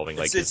character involving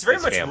like it's very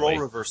his much family.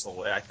 role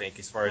reversal, I think,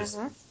 as far as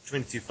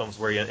between the two films.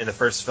 Where in the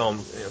first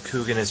film,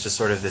 Coogan is just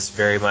sort of this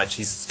very much,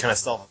 he's kind of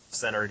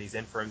self-centered. He's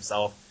in for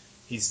himself.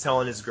 He's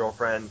telling his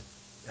girlfriend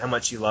how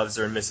much he loves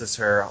her and misses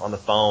her on the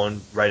phone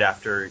right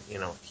after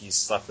he's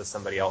slept with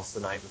somebody else the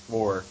night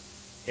before.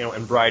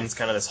 And Bryden's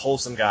kind of this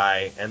wholesome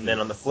guy, and then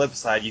on the flip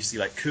side, you see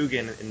like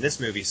Coogan in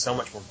this movie is so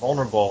much more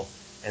vulnerable,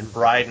 and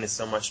Bryden is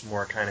so much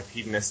more kind of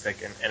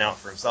hedonistic and out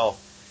for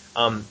himself.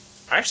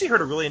 I actually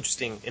heard a really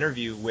interesting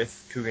interview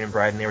with Coogan and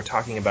Bryden. They were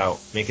talking about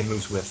making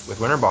movies with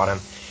Winterbottom,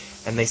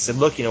 and they said,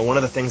 look, one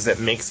of the things that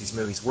makes these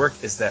movies work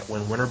is that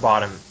when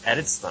Winterbottom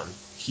edits them,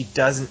 he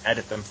doesn't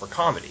edit them for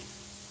comedy.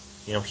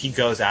 He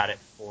goes at it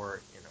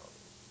for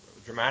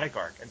a dramatic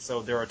arc, and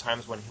so there are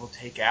times when he'll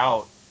take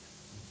out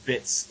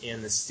bits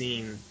in the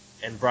scene,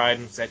 and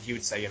Bryden said he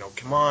would say,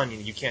 come on,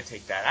 you can't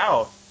take that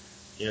out.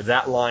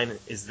 That line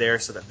is there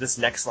so that this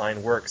next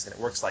line works, and it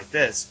works like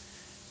this.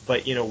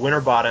 But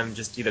Winterbottom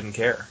he doesn't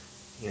care.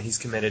 He's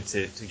committed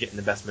to getting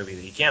the best movie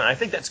that he can. And I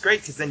think that's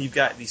great, because then you've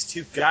got these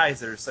two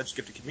guys that are such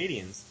gifted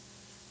comedians,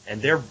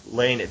 and they're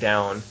laying it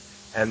down,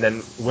 and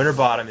then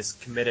Winterbottom is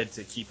committed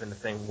to keeping the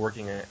thing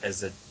working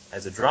as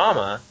a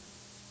drama.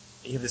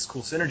 You have this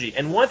cool synergy.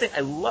 And one thing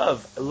I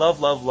love,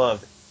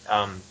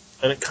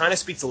 and it kind of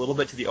speaks a little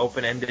bit to the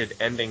open-ended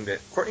ending that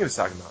Courtney was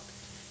talking about,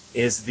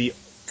 is the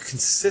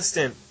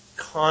consistent,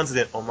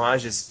 constant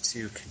homages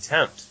to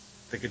Contempt,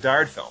 the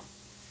Godard film.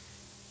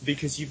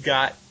 Because you've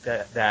got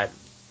that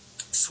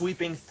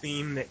sweeping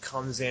theme that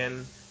comes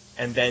in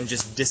and then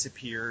just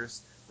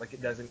disappears like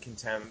it does in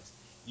Contempt.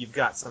 You've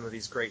got some of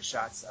these great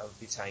shots of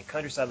the Italian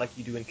countryside like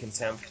you do in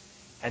Contempt.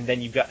 And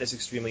then you've got this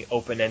extremely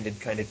open-ended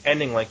kind of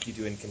ending like you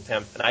do in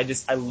Contempt. And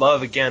I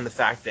love, again, the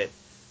fact that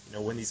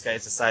when these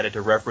guys decided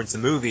to reference a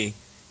movie,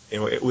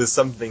 it was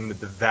something that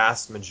the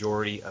vast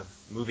majority of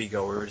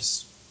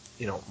moviegoers,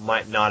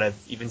 might not have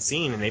even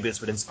seen, and maybe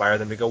this would inspire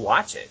them to go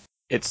watch it.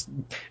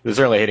 They're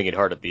certainly hitting it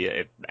hard at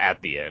the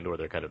end, where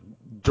they're kind of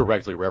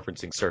directly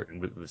referencing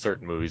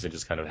certain movies and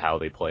just kind of how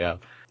they play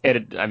out.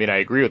 And I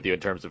agree with you in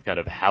terms of kind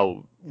of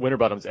how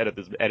Winterbottom's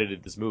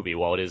edited this movie.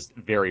 While it is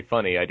very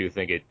funny, I do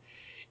think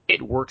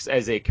it works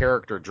as a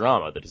character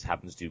drama that just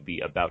happens to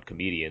be about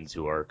comedians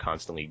who are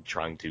constantly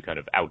trying to kind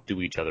of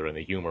outdo each other in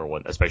the humor,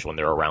 especially when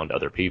they're around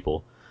other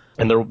people.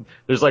 And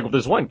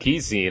there's one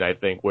key scene, I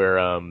think, where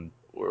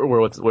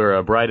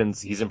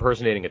Bryden's he's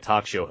impersonating a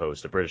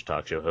British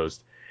talk show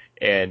host,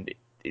 and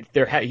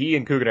he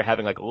and Coogan are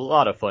having like a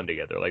lot of fun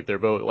together. Like they're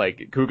both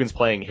like Coogan's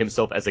playing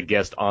himself as a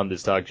guest on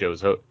this talk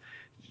show's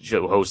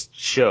host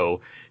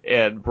show,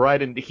 and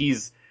Bryden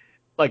he's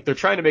like they're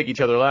trying to make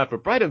each other laugh,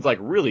 but Bryden's like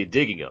really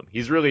digging him.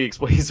 He's really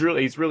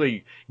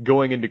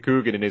going into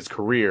Coogan and his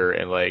career,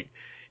 and like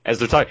as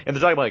they're talking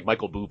about like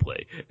Michael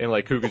Bublé, and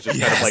like Coogan's just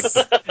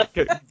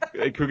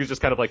Coogan's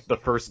just kind of like the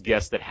first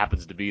guest that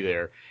happens to be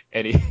there,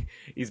 and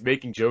he's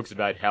making jokes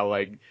about how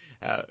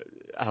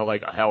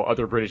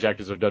other British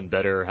actors have done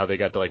better, how they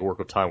got to like work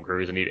with Tom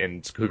Cruise,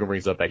 and Coogan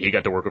brings up that he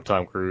got to work with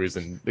Tom Cruise,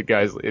 and the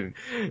guys, and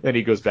then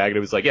he goes back and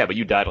it was like, yeah, but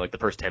you died in like the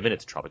first 10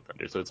 minutes of Tropic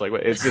Thunder, so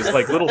it's just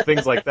like little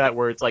things like that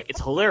where it's like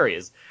it's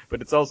hilarious,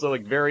 but it's also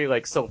like very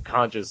like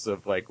self-conscious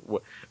of like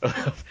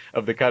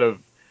of the kind of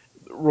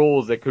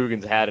roles that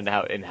Coogan's had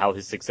and how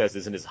his success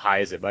isn't as high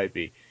as it might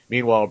be.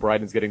 Meanwhile,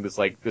 Bryden's getting this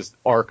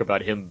arc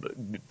about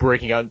him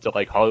breaking out into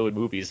like Hollywood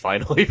movies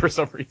finally for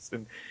some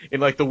reason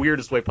in like the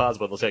weirdest way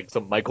possible. It's like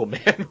some Michael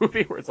Mann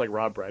movie where it's like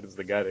Rob Brydon's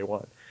the guy they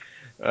want.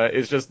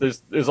 It's just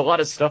there's a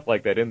lot of stuff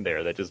like that in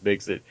there that just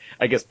makes it,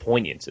 I guess,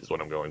 poignant is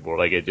what I'm going for.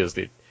 Like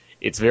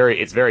it's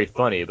very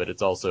funny, but it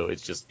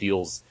just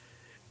feels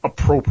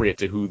appropriate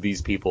to who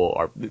these people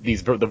are,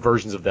 the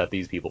versions of that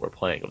these people are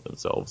playing of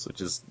themselves. It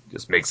just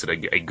makes it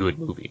a good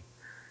movie.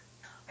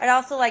 I'd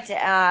also like to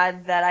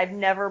add that I've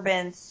never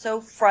been so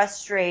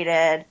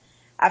frustrated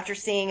after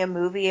seeing a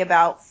movie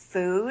about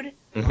food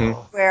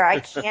where I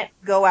can't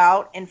go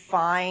out and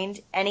find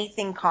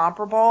anything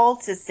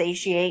comparable to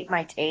satiate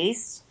my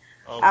taste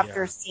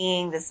after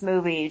seeing this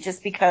movie,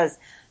 just because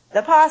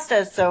the pasta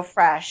is so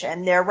fresh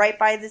and they're right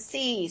by the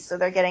sea, so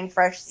they're getting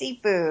fresh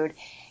seafood.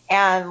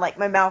 And like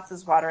my mouth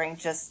is watering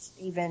just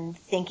even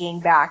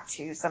thinking back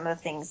to some of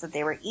the things that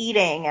they were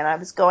eating. And I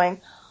was going,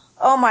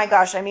 oh my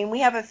gosh, I mean, we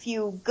have a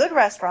few good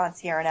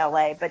restaurants here in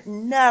LA, but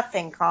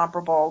nothing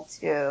comparable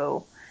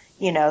to,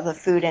 the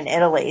food in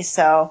Italy.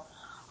 So,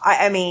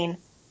 I mean,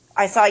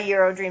 I saw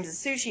Euro Dreams of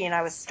Sushi and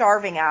I was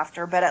starving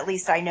after, but at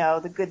least I know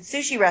the good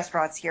sushi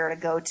restaurants here to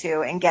go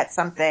to and get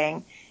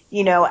something,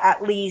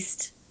 at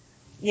least,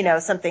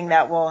 something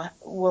that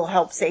will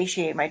help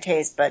satiate my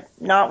taste, but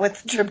not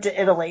with the trip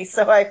to Italy.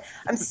 So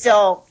I'm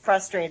still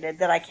frustrated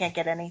that I can't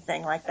get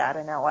anything like that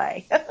in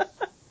LA.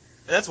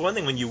 That's one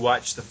thing when you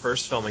watch the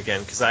first film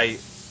again, because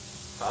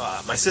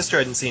my sister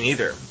hadn't seen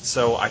either,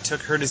 so I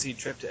took her to see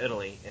Trip to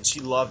Italy, and she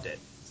loved it.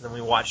 So then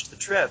we watched the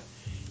trip,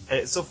 and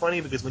it's so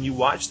funny because when you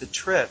watch the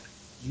trip,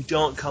 you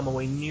don't come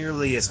away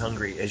nearly as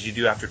hungry as you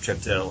do after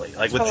Trip to Italy.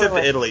 Like with Trip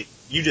to Italy,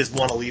 you just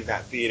want to leave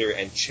that theater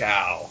and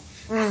chow.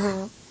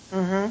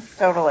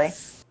 Totally.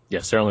 Yeah,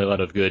 certainly a lot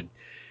of good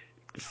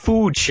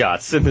food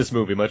shots in this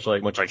movie, much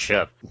like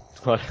Chef.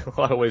 A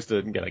lot of ways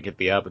to get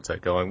the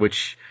appetite going,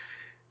 which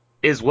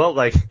is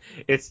I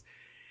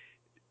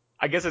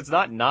guess it's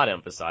not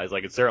emphasized,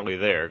 like it's certainly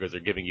there because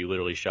they're giving you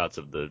literally shots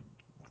of the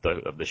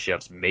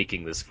chefs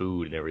making this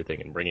food and everything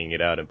and bringing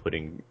it out and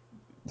putting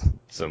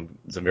some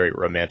very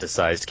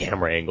romanticized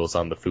camera angles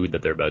on the food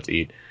that they're about to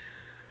eat.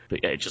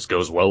 But yeah, it just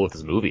goes well with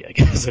this movie, I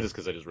guess, just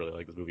because I just really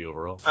like this movie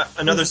overall.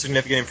 Another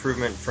significant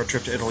improvement for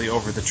Trip to Italy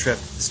over the trip,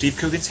 Steve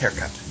Coogan's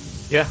haircut.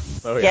 Yeah.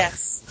 Oh yeah.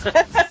 Yes.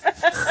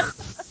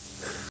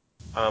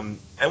 And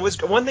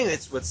one thing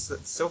what's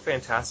so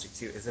fantastic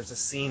too is there's a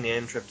scene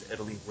in Trip to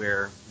Italy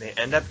where they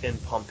end up in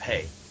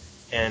Pompeii,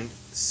 and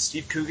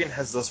Steve Coogan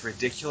has those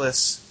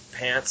ridiculous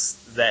pants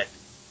that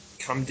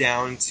come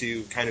down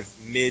to kind of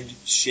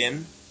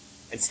mid-shin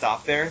and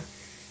stop there.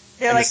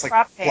 They're like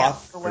crop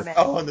pants for women.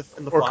 Oh, and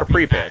the or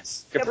capri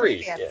pants.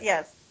 Capri pants,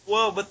 yes.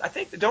 Well, but I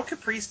think don't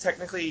capris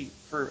technically,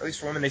 at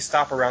least for women, they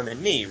stop around the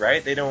knee,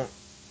 right? They don't,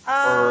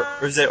 or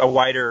is it a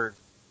wider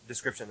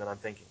description than I'm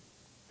thinking?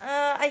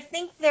 I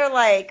think they're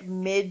like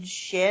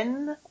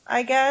mid-shin,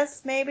 I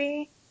guess,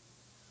 maybe.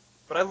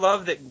 But I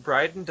love that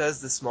Bryden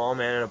does the small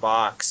man in a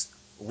box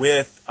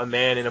with a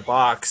man in a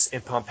box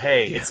in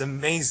Pompeii. Yeah. It's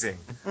amazing.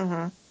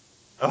 Mm-hmm.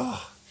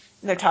 Oh.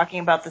 They're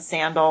talking about the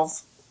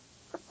sandals.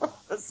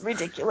 Those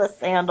ridiculous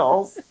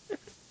sandals.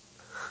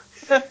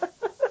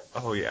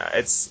 Oh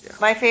yeah,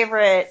 My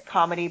favorite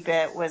comedy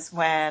bit was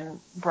when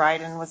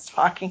Bryden was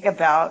talking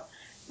about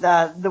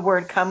the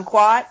word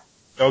kumquat.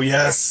 Oh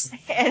yes.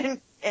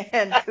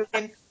 And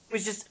Coogan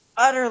was just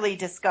utterly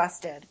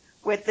disgusted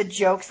with the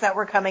jokes that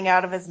were coming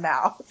out of his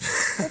mouth.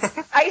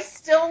 I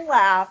still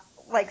laugh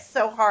like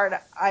so hard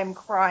I'm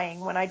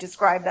crying when I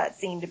describe that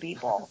scene to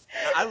people.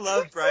 I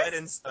love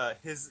Bryden's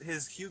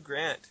his Hugh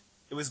Grant.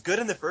 It was good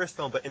in the first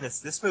film, but in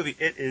this movie,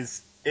 it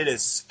is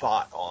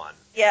spot on.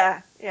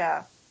 Yeah.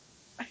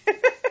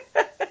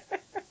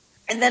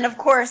 And then, of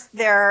course,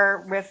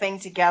 they're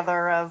riffing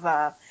together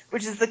of,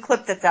 which is the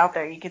clip that's out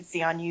there. You can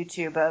see on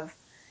YouTube of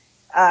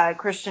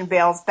Christian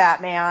Bale's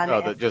Batman.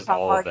 Oh, just Tom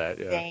all of Hardy's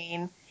that, yeah.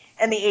 Bane,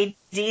 and the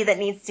AD that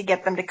needs to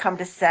get them to come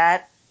to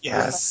set.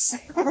 Yes.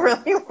 I'm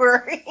really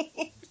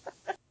worried.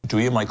 Do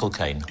you, Michael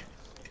Caine?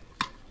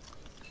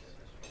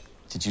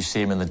 Did you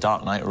see him in The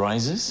Dark Knight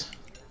Rises?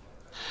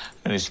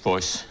 And his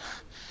voice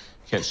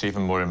gets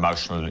even more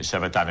emotional than it's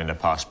ever done in the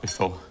past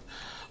before.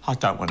 I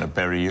don't want to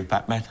bury you,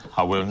 Batman.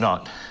 I will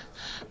not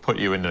put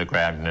you into the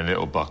ground in a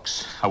little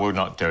box. I will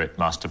not do it,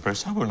 Master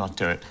Bruce. I will not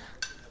do it.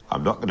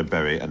 I'm not going to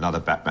bury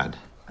another Batman.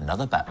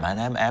 Another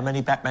Batman? How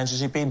many Batmans has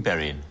he been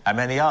burying? How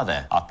many are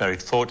there? I've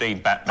buried 14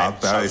 Batmen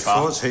I've buried so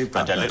far, 14 Batmen.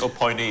 And their little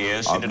pointy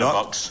ears into the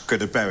box. I'm not going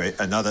to bury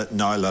another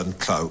nylon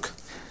cloak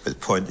with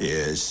pointy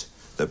ears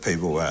that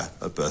people wear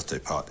at birthday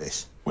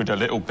parties. With a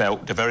little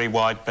belt, a very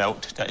wide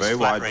belt that Very is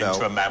wide flattering belt.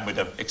 to a man with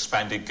an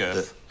expanded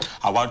girth.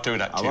 I won't do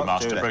that to you,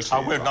 Master Bruce.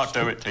 I will not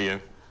do it to you.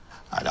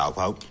 And I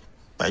won't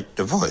make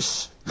the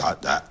voice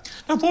like that.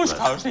 The voice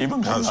can't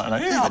even come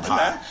like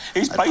that.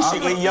 He's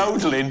basically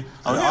yodeling.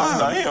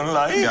 And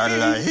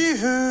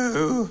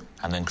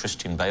then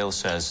Christian Bale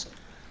says,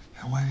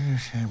 "What do you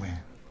say, man?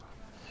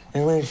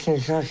 The way she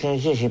says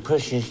this, he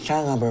puts his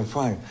tongue up her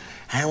front.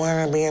 I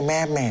want to be a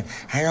Batman.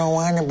 I don't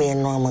want to be a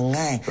normal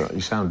guy." But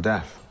you sound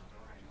deaf.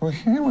 Well,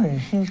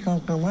 she's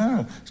going to come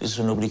out. just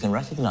so nobody can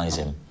recognise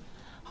him.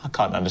 I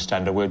can't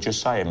understand a word you're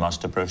saying,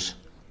 Master Bruce.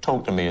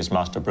 Talk to me as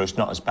Master Bruce,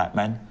 not as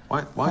Batman.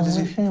 Why does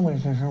he...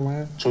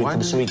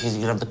 So he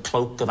can have the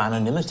cloak of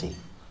anonymity.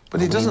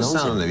 But he doesn't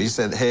sound him. He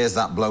said, here's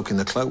that bloke in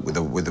the cloak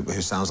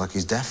who sounds like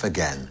he's deaf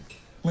again.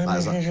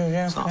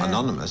 It's not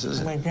anonymous, is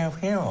it?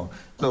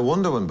 No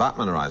wonder when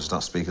Batman arrives,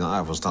 starts speaking like that,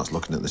 everyone starts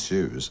looking at the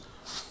shoes.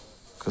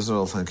 Because they're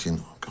all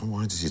thinking, oh, God,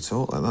 why does he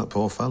talk like that?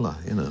 Poor fella,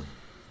 you know.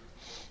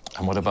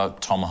 And what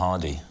about Tom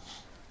Hardy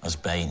as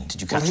Bane?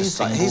 Did you catch a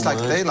single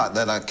word?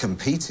 They're like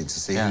competing to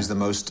see who's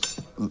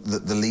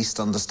the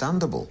least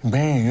understandable.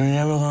 Bane, you're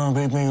never going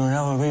to beat me. You'll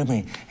never beat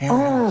me.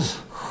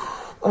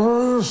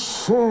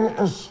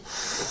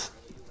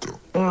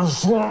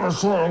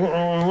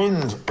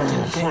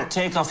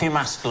 Take off your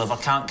mask, love. I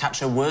can't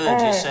catch a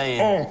word you're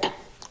saying.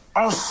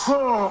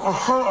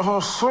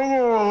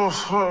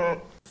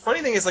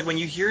 Funny thing is, like, when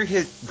you hear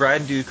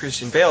Brad do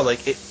Christian Bale,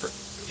 like,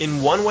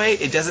 in one way,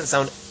 it doesn't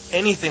sound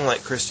anything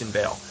like Christian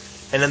Bale.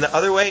 And in the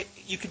other way,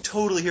 you can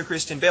totally hear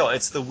Christian Bale.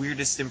 It's the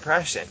weirdest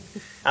impression.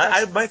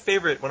 One of my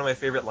favorite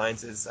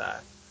lines is,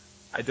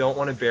 I don't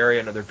want to bury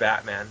another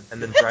Batman. And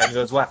then Brian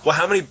goes, well,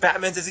 how many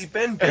Batmans has he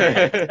been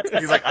buried?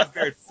 He's like, I've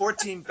buried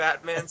 14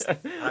 Batmans, and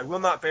I will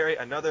not bury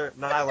another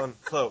nylon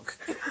cloak.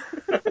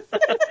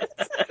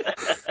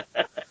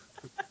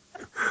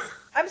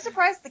 I'm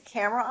surprised the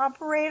camera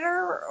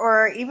operator,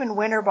 or even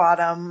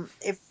Winterbottom,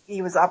 if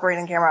he was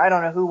operating camera, I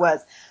don't know who was,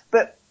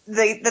 but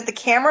that the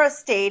camera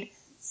stayed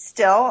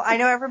still. I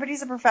know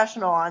everybody's a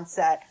professional on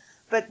set,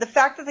 but the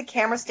fact that the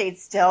camera stayed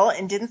still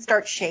and didn't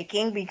start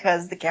shaking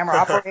because the camera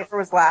operator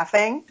was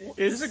laughing.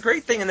 There's a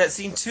great thing in that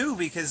scene, too,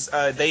 because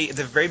at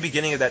the very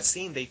beginning of that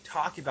scene, they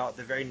talk about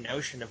the very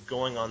notion of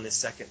going on this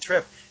second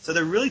trip. So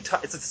they're really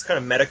it's this kind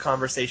of meta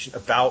conversation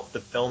about the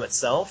film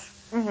itself,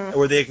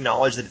 where they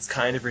acknowledge that it's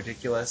kind of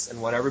ridiculous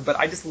and whatever. But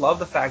I just love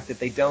the fact that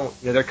they don't.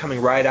 They're coming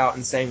right out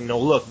and saying,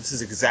 look, this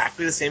is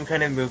exactly the same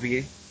kind of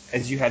movie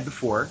as you had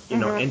before,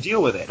 and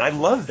deal with it. And I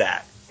love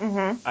that.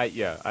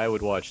 I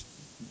would watch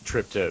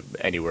Trip to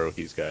anywhere with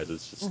these guys.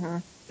 It's just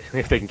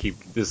if they can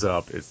keep this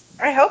up.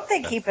 I hope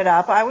they keep it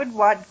up. I would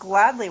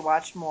gladly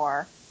watch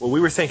more. Well, we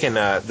were thinking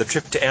the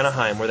trip to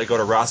Anaheim where they go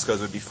to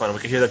Roscoe's would be fun. We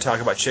could hear them talk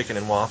about chicken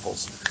and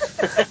waffles.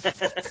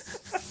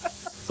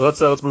 So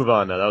let's move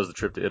on now. That was the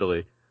trip to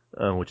Italy,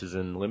 which is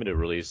in limited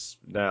release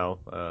now.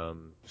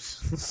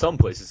 Some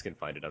places can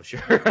find it, I'm sure.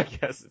 I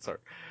guess it's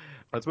hard.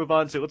 Let's move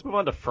on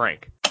to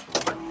Frank.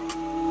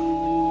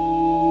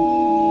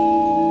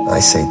 I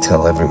say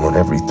tell everyone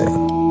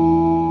everything.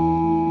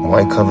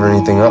 Why cover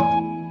anything up?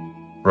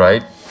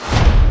 Right?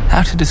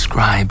 How to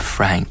describe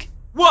Frank?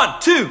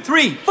 1, 2,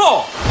 3, 4!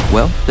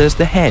 Well, there's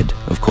the head,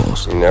 of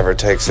course. He never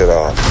takes it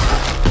off.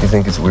 You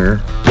think it's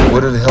weird?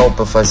 Would it help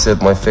if I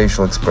said my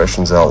facial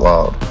expressions out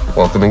loud?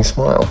 Welcoming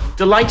smile.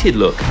 Delighted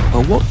look.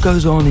 Well, what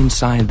goes on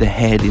inside the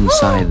head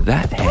inside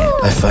that head?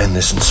 I find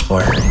this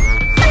inspiring.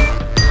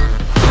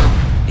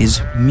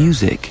 Is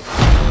music.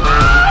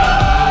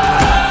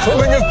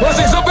 Something is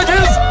pressing something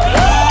is!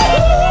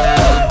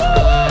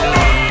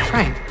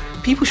 Frank,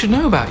 people should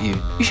know about you.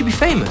 You should be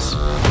famous.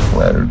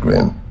 Flattered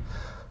grin,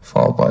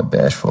 followed by a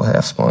bashful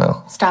half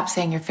smile. Stop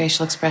saying your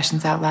facial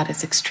expressions out loud.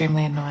 It's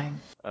extremely annoying.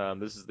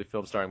 This is the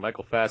film starring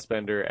Michael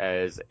Fassbender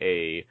as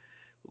a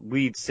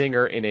lead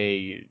singer in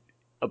a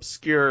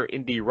obscure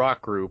indie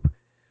rock group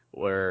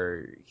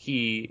where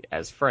he,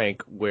 as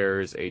Frank,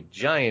 wears a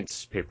giant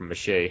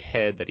papier-mâché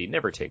head that he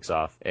never takes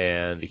off,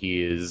 and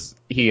he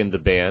and the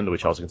band,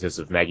 which also consists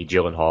of Maggie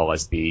Gyllenhaal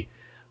as the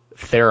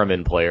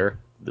theremin player,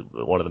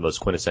 one of the most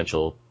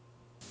quintessential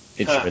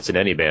instruments in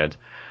any band.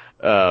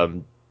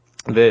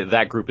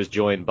 That group is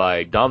joined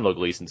by Domhnall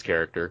Gleeson's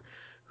character,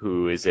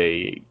 who is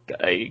a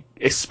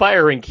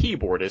aspiring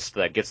keyboardist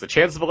that gets the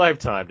chance of a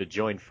lifetime to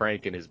join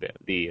Frank and his band.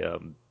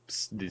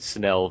 The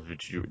Snell,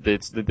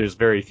 there's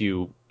very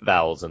few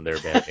vowels in their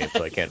band name,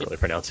 so I can't really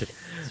pronounce it.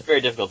 It's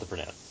very difficult to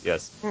pronounce.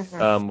 Yes.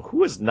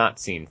 Who has not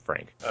seen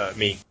Frank?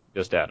 Me.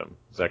 Just Adam.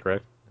 Is that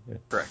correct? Yeah.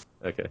 Correct.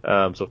 Okay.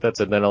 So if that's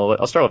it, then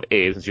I'll start with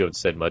Abe, since you haven't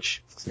said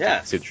much.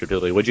 Yeah.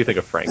 What do you think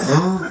of Frank?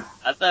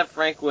 I thought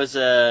Frank was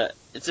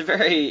it's a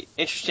very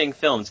interesting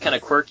film. It's kind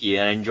of quirky,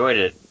 and I enjoyed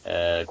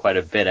it quite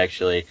a bit,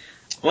 actually.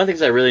 One of the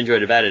things I really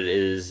enjoyed about it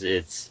is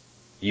its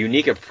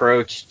unique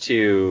approach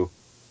to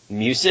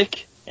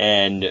music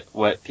and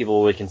what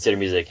people would consider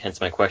music,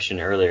 hence my question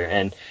earlier.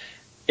 And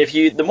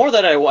the more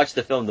that I watched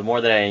the film, the more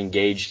that I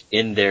engaged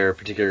in their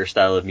particular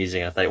style of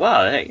music. I thought,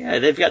 wow,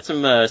 they've got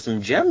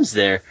some gems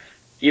there.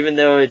 even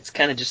though it's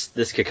kind of just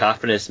this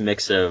cacophonous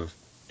mix of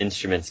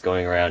instruments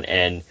going around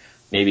and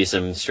maybe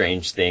some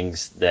strange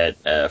things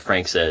that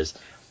Frank says.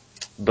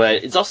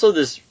 But it's also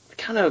this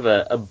kind of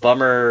a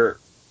bummer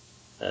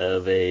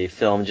of a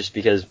film, just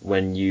because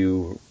when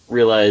you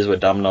realize what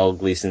Domhnall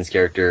Gleeson's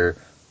character,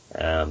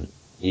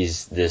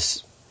 he's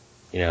this,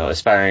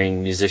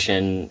 aspiring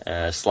musician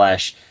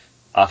slash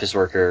office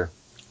worker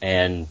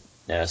and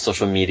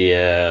social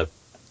media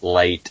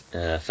light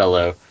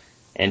fellow,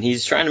 and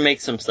he's trying to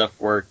make some stuff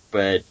work,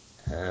 but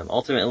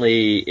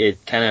ultimately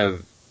it kind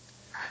of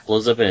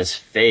blows up in his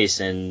face,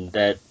 and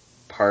that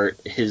part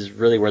is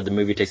really where the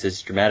movie takes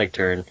this dramatic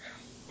turn,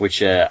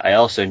 which I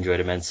also enjoyed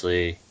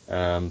immensely,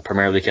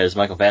 primarily because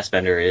Michael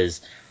Fassbender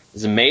is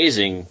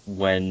amazing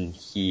when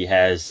he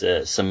has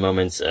some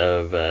moments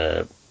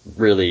of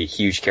really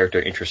huge character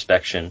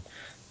introspection.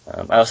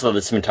 I also thought the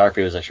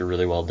cinematography was actually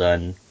really well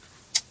done.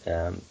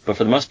 But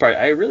for the most part,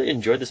 I really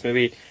enjoyed this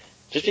movie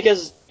just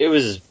because it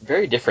was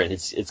very different.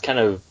 It's kind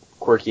of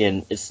quirky,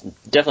 and it's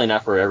definitely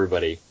not for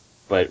everybody.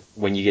 But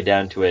when you get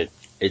down to it,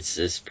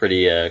 it's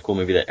pretty cool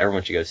movie that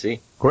everyone should go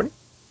see. Courtney?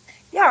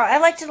 Yeah, I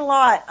liked it a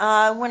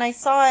lot. When I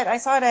saw it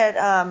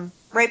at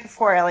right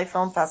before LA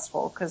Film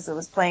Festival because it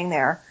was playing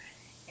there,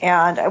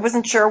 and I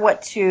wasn't sure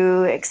what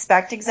to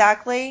expect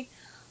exactly.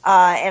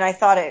 And I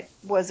thought it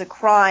was a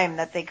crime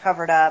that they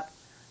covered up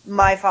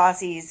my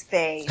Fosse's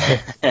face,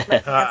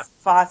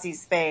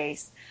 Fosse's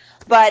face.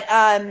 But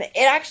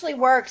it actually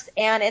works,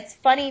 and it's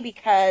funny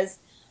because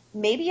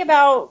maybe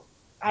about,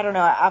 I don't know,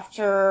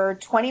 after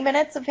 20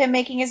 minutes of him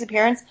making his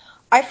appearance,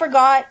 I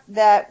forgot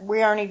that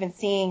we aren't even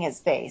seeing his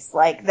face.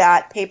 Like,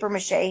 that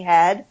papier-mâché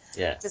head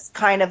just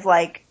kind of,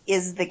 like,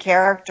 is the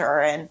character.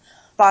 And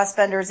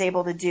Fassbender is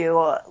able to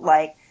do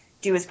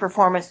his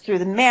performance through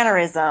the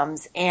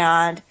mannerisms.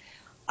 And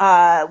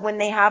when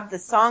they have the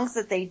songs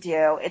that they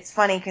do, it's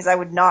funny because I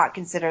would not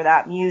consider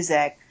that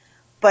music.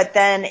 But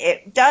then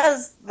it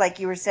does, like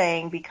you were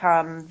saying,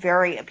 become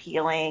very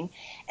appealing.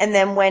 And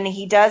then when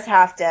he does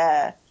have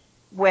to...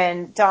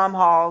 when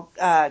Domhnall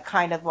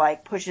kind of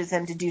like pushes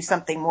him to do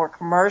something more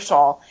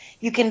commercial,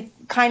 you can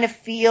kind of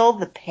feel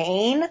the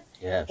pain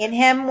in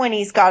him when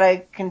he's got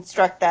to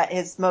construct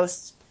his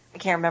most, I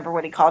can't remember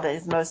what he called it,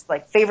 his most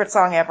like favorite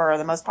song ever, or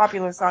the most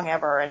popular song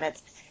ever, and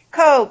it's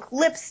Coke,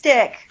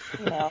 lipstick,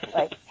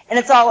 and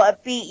it's all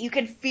upbeat. You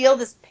can feel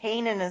this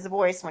pain in his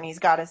voice when he's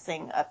got to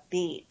sing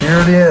upbeat.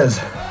 Here it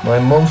is, my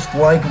most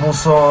likable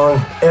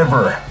song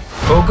ever.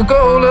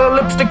 Coca-Cola,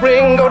 lipstick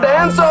ring, go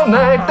dance all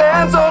night,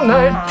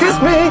 kiss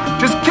me,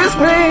 just kiss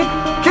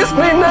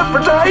me,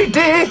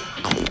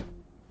 Nefertiti.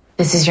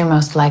 This is your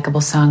most likable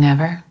song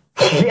ever?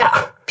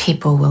 Yeah.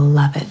 People will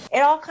love it.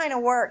 It all kind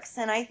of works,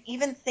 and I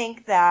even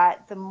think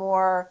that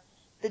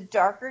the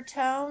darker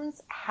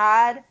tones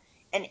had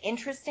an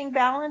interesting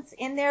balance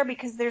in there,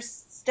 because there's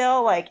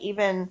still, like,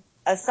 even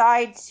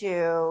aside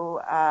to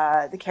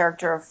the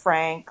character of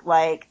Frank,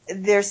 like,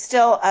 there's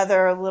still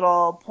other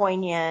little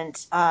poignant,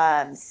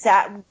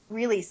 sad,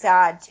 really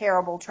sad,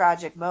 terrible,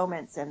 tragic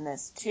moments in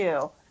this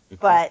too.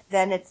 But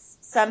then it's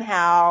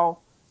somehow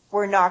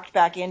we're knocked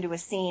back into a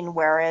scene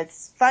where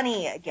it's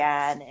funny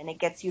again and it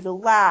gets you to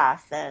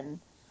laugh, and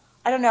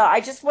I don't know, I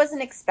just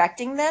wasn't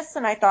expecting this,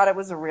 and I thought it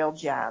was a real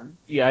gem.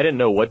 Yeah, I didn't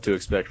know what to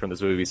expect from this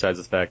movie besides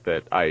the fact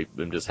that I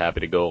am just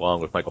happy to go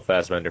along with Michael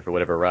Fassbender for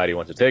whatever ride he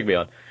wants to take me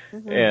on.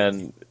 Mm-hmm.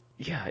 And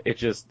yeah,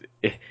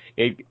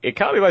 it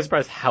caught me by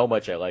surprise how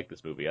much I liked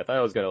this movie. I thought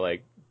I was gonna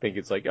think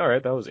it's all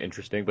right, that was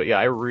interesting, but yeah,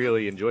 I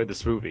really enjoyed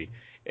this movie,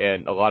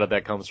 and a lot of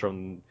that comes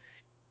from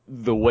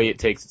the way it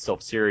takes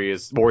itself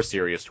more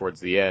serious towards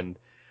the end,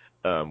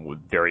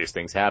 with various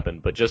things happen.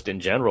 But just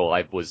in general,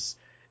 I was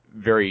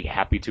very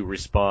happy to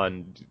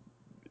respond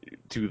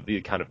to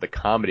the kind of the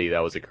comedy that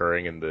was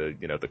occurring and the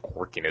the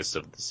quirkiness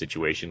of the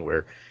situation,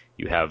 where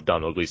you have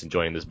Domhnall Gleeson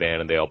joining this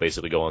band and they all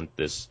basically go on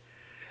this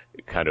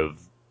kind of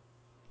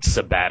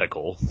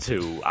sabbatical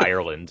to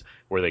Ireland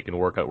where they can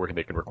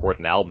they can record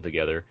an album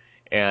together.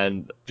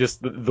 And just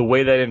the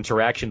way that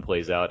interaction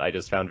plays out, I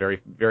just found very,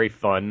 very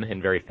fun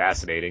and very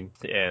fascinating.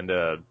 And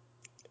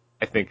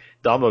I think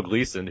Domhnall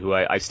Gleeson, who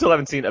I still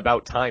haven't seen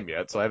About Time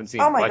yet, so I haven't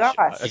seen much.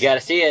 You gotta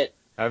see it.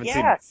 I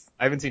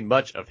haven't seen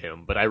much of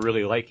him, but I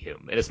really like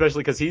him. And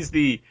especially because he's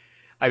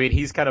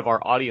kind of our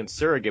audience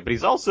surrogate, but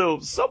he's also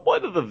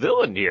somewhat of the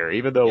villain here,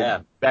 even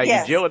though Maggie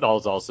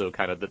Gyllenhaal's also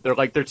kind of,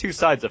 they're two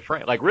sides of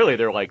Frank. Like, really,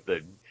 they're like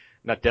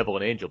not devil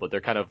and angel, but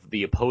they're kind of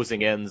the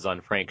opposing ends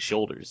on Frank's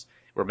shoulders,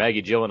 where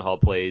Maggie Gyllenhaal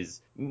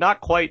plays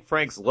not quite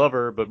Frank's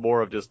lover, but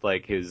more of just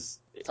like his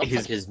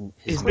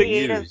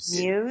creative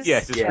muse.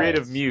 Yes, his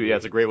creative muse. Yeah,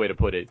 that's a great way to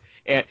put it.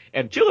 And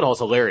Gyllenhaal's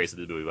hilarious in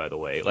this movie, by the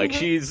way. Like,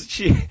 she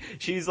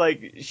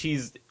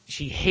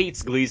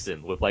hates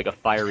Gleeson with like a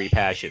fiery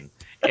passion.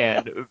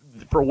 And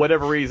for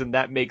whatever reason,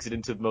 that makes it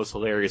into the most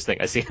hilarious thing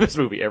I see in this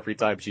movie. Every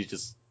time she's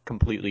just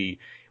completely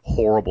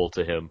horrible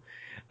to him.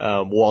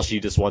 While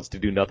she just wants to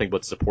do nothing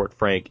but support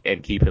Frank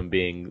and keep him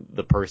being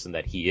the person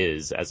that he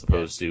is, as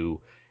opposed to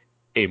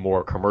a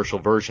more commercial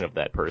version of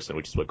that person,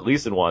 which is what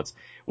Gleeson wants,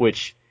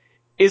 which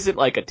isn't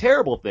like a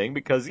terrible thing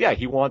because, yeah,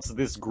 he wants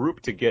this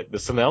group to get the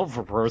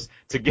Cineververse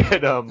to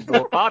get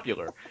more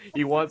popular.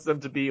 He wants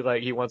them to be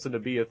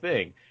a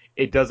thing.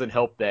 It doesn't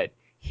help that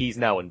he's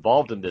now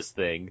involved in this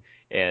thing,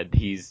 and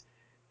he's,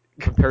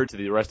 compared to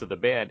the rest of the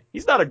band,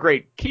 he's not a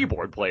great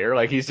keyboard player.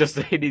 Like, he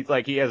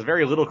has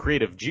very little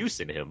creative juice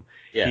in him.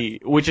 Yeah.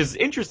 Which is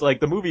interesting. Like,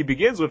 the movie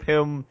begins with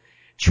him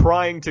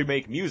trying to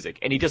make music,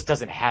 and he just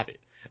doesn't have it.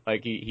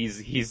 Like,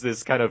 he's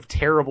this kind of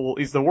terrible,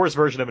 he's the worst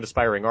version of an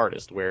aspiring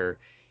artist, where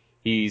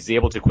he's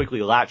able to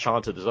quickly latch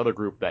onto this other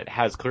group that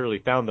has clearly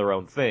found their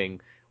own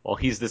thing, while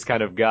he's this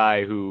kind of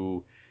guy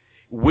who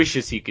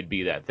wishes he could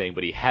be that thing,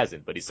 but he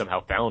hasn't, but he's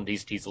somehow found,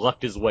 he's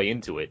lucked his way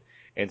into it.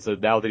 And so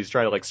now that he's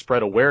trying to, like,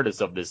 spread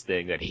awareness of this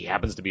thing that he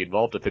happens to be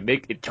involved with,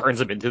 it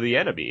turns him into the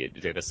enemy,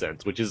 in a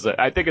sense, which is,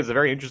 I think, is a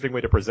very interesting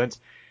way to present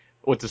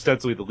what's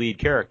ostensibly the lead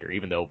character,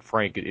 even though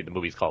Frank, in the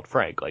movie's called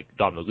Frank. Like,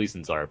 Domhnall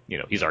Gleeson's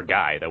he's our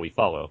guy that we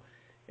follow.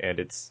 And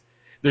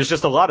there's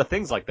just a lot of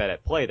things like that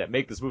at play that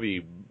make this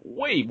movie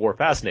way more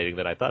fascinating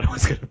than I thought it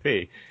was going to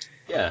be.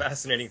 Yeah.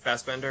 Fascinating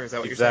Fassbender, is that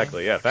what you're saying?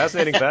 Exactly, yeah.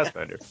 Fascinating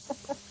Fassbender.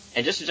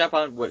 And just to jump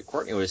on what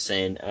Courtney was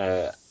saying,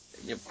 I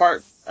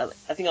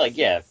think,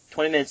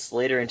 20 minutes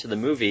later into the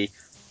movie,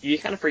 you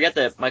kind of forget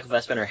that Michael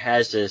Fassbender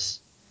has this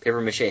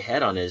papier-mâché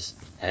head on his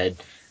head,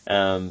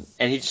 and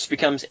he just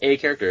becomes a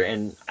character.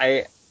 And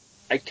I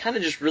kind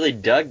of just really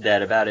dug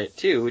that about it,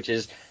 too, which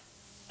is,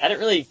 I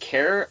didn't really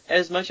care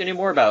as much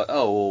anymore about,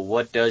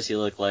 what does he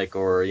look like,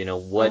 or,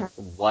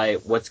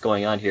 what's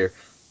going on here.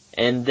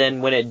 And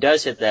then when it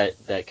does hit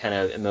that kind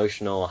of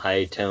emotional,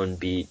 high-tone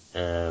beat,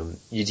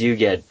 you do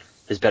get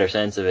this better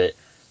sense of it.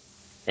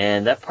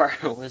 And that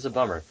part was a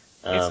bummer.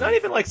 It's not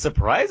even, like,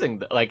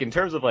 surprising, like, in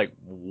terms of, like,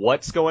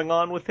 what's going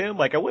on with him.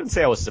 Like, I wouldn't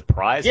say I was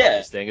surprised by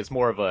this thing. It's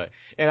more of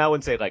and I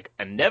wouldn't say, like,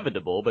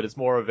 inevitable, but it's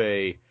more of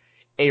a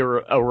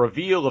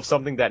reveal of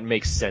something that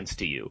makes sense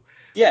to you.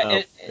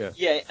 Yeah,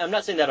 I'm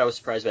not saying that I was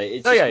surprised by it.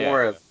 It's just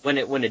more of,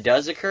 when it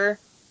does occur,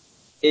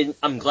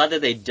 I'm glad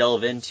that they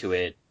delve into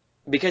it,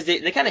 because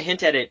they kind of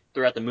hint at it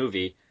throughout the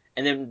movie,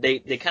 and then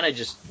they kind of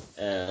just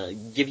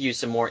give you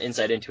some more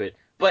insight into it.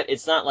 But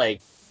it's not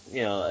like,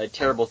 a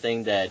terrible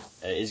thing that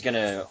is going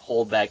to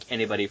hold back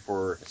anybody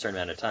for a certain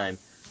amount of time.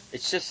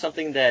 It's just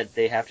something that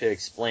they have to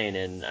explain,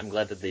 and I'm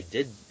glad that they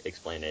did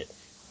explain it.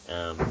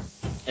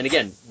 And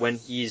again, when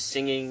he's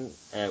singing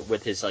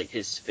with his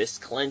fists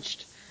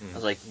clenched, I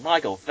was like,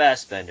 Michael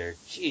Fassbender,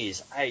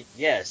 jeez,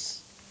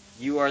 yes,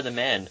 you are the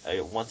man.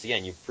 Once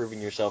again, you've proven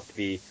yourself to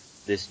be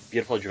this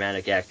beautiful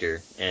dramatic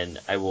actor, and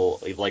I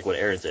will, like what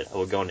Aaron said, I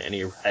will go on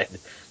any ride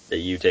that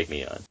you take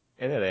me on.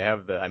 And then they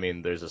have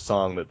there's a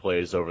song that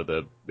plays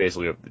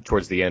basically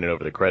towards the end and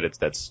over the credits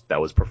that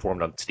was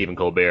performed on Stephen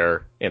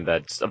Colbert, and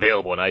that's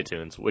available on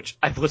iTunes, which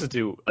I've listened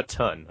to a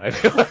ton. I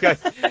feel like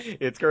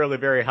it's currently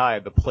very high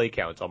in the play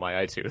count on my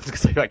iTunes,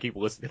 because I keep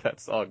listening to that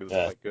song. It's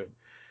quite good.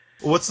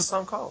 What's the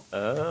song called?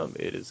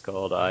 It is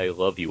called I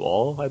Love You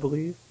All, I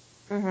believe.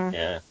 Mm-hmm.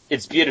 Yeah.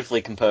 It's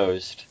beautifully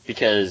composed,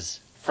 because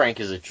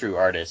Frank is a true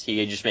artist.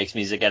 He just makes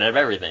music out of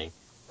everything.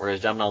 Whereas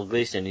Domhnall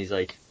Gleeson, he's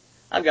like,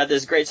 I've got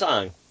this great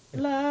song.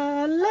 La,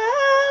 la, la,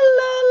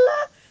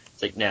 la.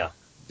 It's like, no.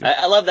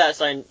 I love that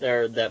sign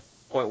there, that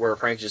point where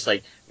Frank's just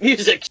like,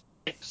 music!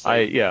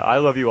 I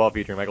Love You All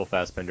featuring Michael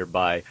Fassbender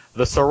by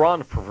the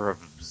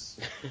Cineververse.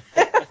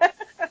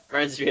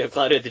 Reminds me of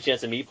Cloudy with the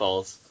Chance of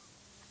Meatballs.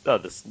 Oh,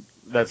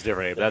 that's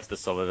different. That's the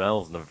someone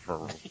else.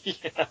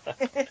 Yeah.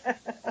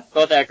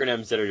 Both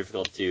acronyms that are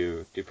difficult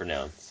to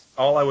pronounce.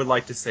 All I would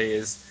like to say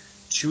is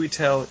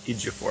Chiwetel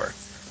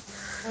Ejiofor.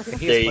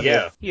 There you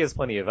go. He has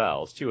plenty of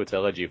vowels.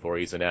 Chiwetel Ejiofor,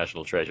 he's a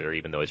national treasure,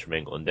 even though he's from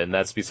England, and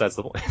that's besides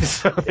the point.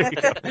 So, there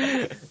you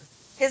go.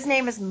 His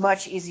name is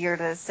much easier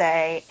to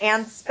say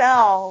and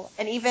spell,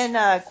 and even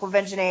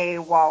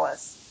Quvenzhané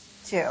Wallis,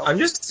 too. I'm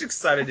just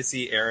excited to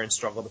see Aaron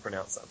struggle to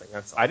pronounce something.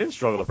 That's all. I didn't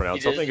struggle to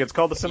pronounce something. It's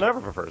called the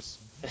Cineververse.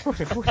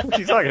 What are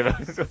you talking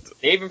about?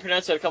 They even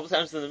pronounced it a couple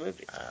times in the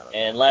movie.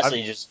 And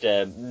lastly,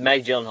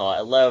 Maggie Gyllenhaal. I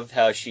love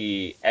how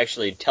she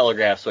actually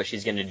telegraphs what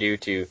she's going to do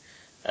to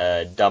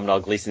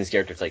Domhnall Gleeson's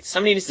character. It's like,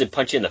 somebody needs to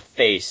punch you in the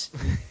face.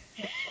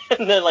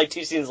 And then,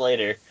 2 scenes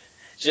later,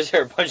 it's just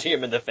her punching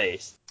him in the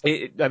face.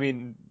 I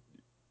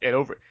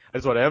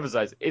just want to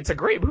emphasize, it's a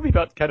great movie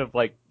about kind of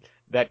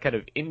that kind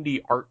of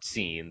indie art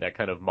scene, that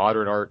kind of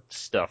modern art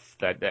stuff.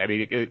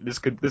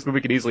 This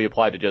movie could easily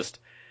apply to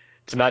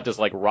not just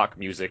like rock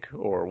music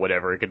or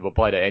whatever. It could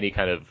apply to any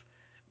kind of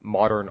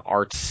modern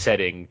art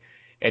setting,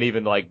 and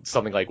even like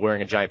something like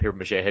wearing a giant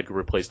papier-mâché head could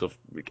replace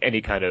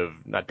any kind of,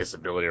 not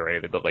disability or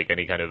anything, but like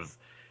any kind of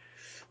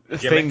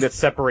thing that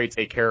separates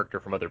a character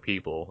from other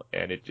people,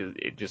 and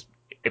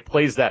it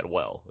plays that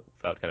well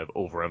without kind of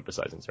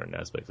overemphasizing certain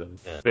aspects of it.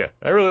 Yeah. But yeah,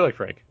 I really like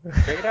Frank.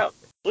 Check it out.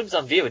 It's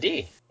on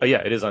VOD. Oh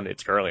yeah, it is on.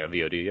 It's currently on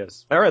VOD.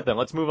 Yes. All right then,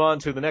 let's move on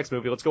to the next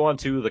movie. Let's go on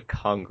to The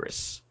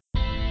Congress.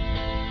 You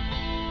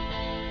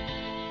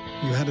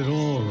had it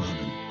all,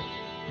 Robin.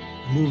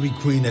 A movie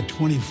queen at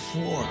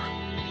 24.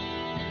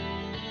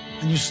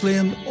 And you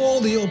slammed all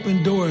the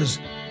open doors,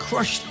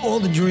 crushed all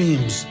the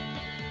dreams.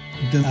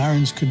 But then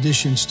Aaron's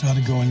condition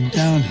started going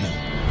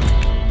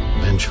downhill.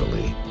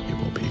 eventually he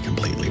will be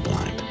completely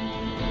blind.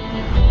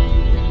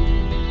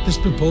 This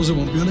proposal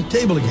won't be on the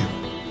table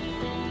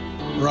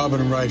again.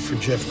 Robin Wright for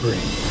Jeff Green.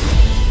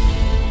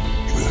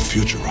 You were the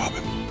future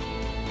Robin.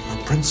 You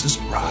were Princess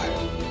Bride.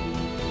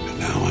 And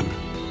now I'm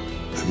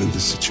in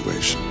this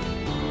situation.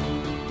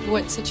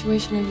 What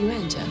situation are you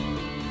in, Jeff?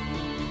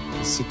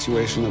 The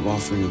situation of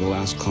offering you the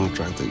last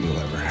contract that you'll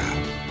ever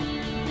have.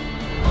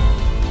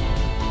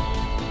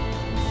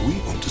 We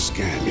want to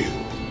scan you.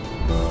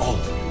 All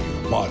of you.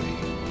 Your body,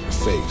 your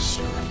face,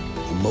 your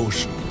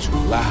emotions, your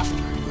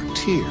laughter, your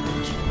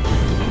tears.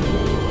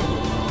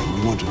 And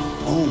we want to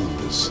own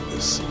this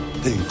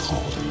thing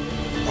called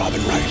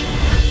Robin Wright.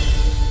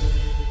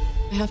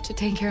 I have to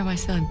take care of my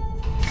son.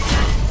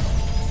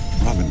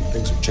 Robin,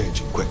 things are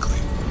changing quickly.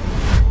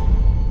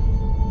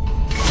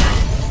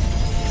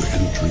 We're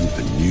entering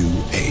a new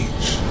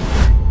age.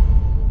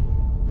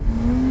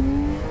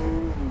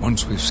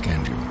 Once we've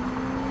scanned you,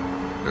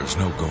 there's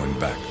no going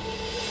back.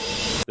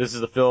 This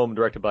is a film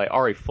directed by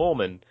Ari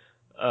Folman,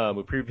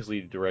 who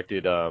previously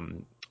directed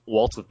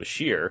Waltz with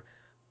Bashir,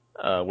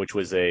 which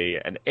was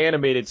an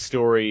animated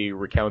story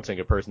recounting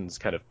a person's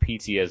kind of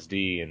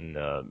PTSD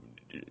and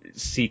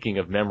seeking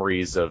of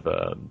memories of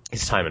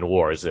his time in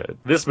wars.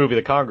 This movie,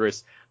 The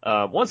Congress,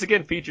 once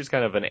again features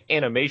kind of an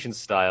animation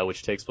style,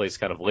 which takes place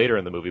kind of later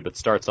in the movie, but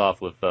starts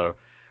off with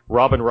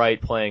Robin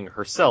Wright playing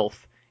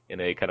herself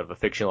in a kind of a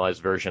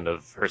fictionalized version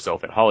of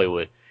herself in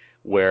Hollywood,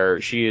 where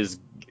she is,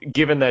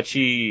 given that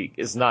she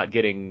is not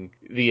getting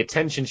the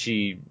attention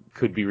she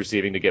could be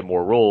receiving to get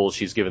more roles,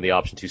 she's given the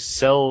option to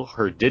sell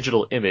her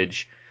digital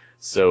image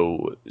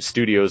so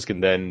studios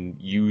can then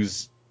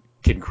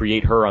can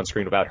create her on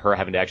screen without her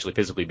having to actually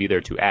physically be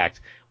there to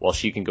act, while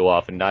she can go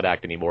off and not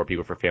act anymore.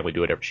 People for family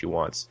do whatever she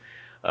wants.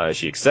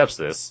 She accepts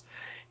this,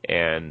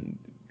 and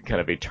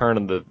kind of a turn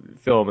in the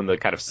film in the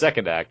kind of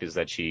second act is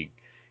that she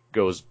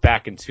goes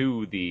back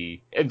into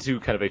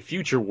kind of a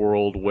future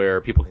world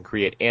where people can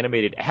create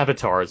animated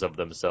avatars of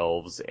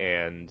themselves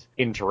and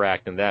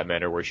interact in that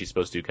manner, where she's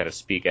supposed to kind of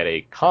speak at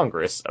a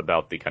Congress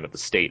about the kind of the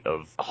state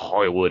of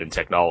Hollywood and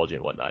technology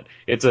and whatnot.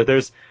 There's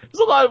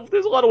a lot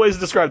of ways to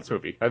describe this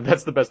movie, and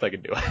that's the best I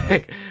can do.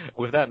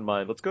 With that in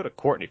mind, let's go to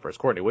Courtney first.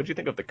 Courtney, what did you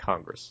think of The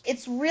Congress?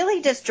 It's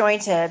really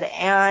disjointed,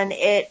 and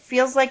it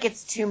feels like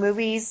it's two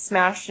movies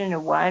smashed into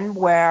one,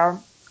 where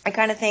I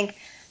kind of think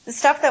the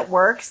stuff that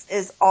works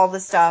is all the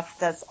stuff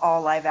that's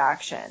all live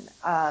action.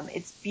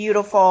 It's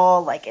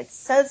beautiful, like it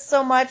says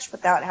so much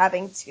without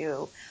having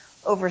to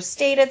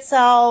overstate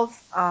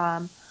itself.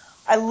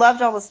 I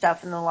loved all the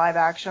stuff in the live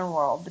action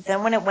world, but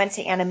then when it went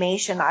to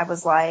animation, I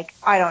was like,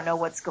 I don't know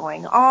what's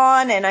going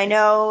on, and I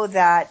know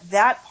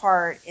that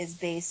part is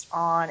based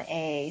on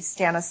a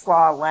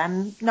Stanislaw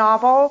Lem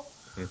novel,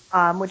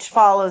 which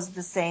follows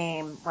the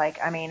same,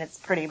 it's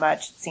pretty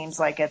much, it seems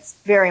like it's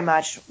very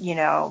much,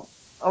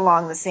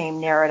 along the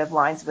same narrative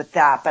lines with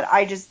that, but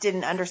I just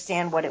didn't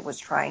understand what it was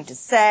trying to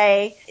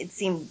say. It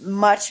seemed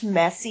much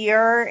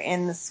messier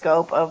in the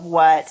scope of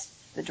what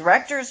the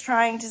director's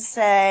trying to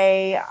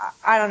say.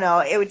 I don't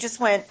know. It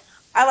just went,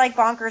 I like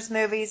bonkers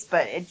movies,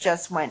 but it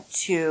just went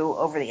too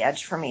over the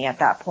edge for me at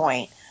that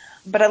point.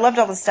 But I loved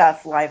all the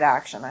stuff live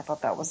action. I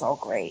thought that was all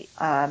great.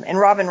 And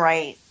Robin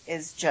Wright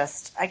is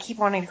just, I keep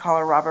wanting to call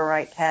her Robin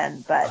Wright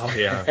Penn, but oh,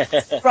 yeah.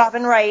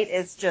 Robin Wright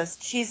is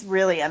just, she's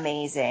really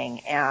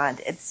amazing,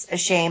 and it's a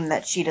shame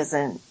that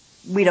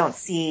we don't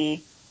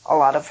see a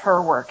lot of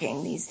her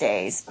working these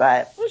days,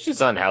 but... Well,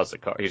 she's on House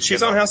of Cards.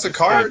 She's on House of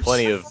Cards.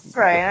 Plenty of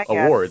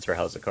awards for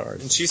House of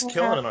Cards. And she's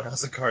killing it on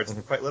House of Cards,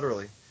 quite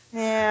literally.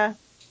 Yeah.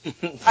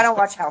 I don't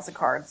watch House of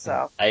Cards,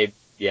 so... I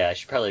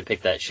should probably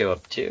pick that show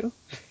up, too.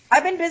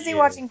 I've been busy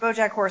watching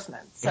BoJack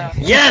Horseman, so...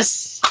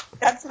 Yes!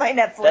 That's my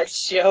Netflix. That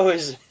show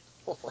is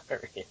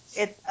hilarious.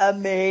 It's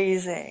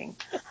amazing.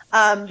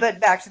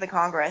 But back to the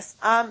Congress.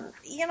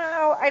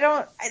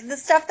 The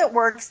stuff that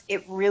works,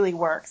 it really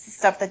works. The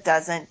stuff that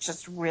doesn't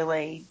just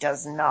really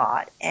does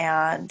not.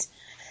 And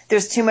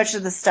there's too much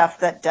of the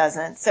stuff that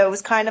doesn't. So it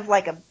was kind of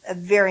like a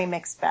very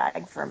mixed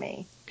bag for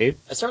me. Gabe?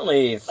 I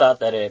certainly thought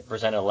that it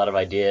presented a lot of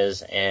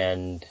ideas,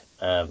 and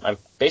I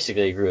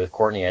basically agree with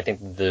Courtney. I think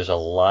there's a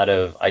lot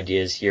of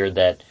ideas here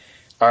that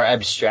are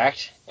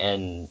abstract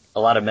and a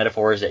lot of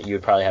metaphors that you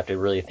would probably have to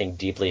really think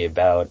deeply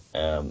about.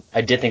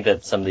 I did think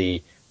that some of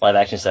the live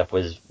action stuff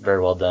was very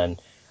well done.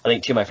 I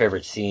think two of my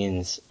favorite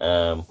scenes, one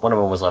of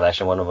them was live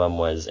action, one of them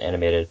was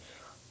animated,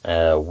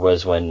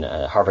 was when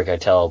Harvey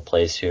Keitel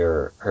plays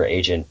her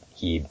agent.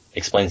 He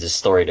explains his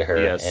story to her,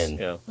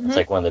 it's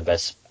like one of the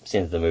best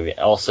scenes of the movie.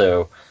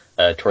 Also,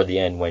 toward the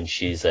end when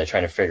she's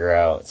trying to figure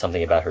out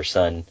something about her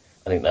son,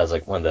 I think that was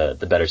like one of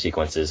the better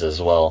sequences as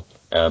well.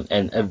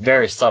 And a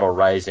very subtle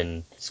rise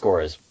in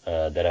scores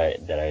that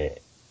I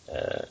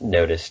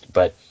noticed.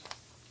 But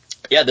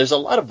yeah, there's a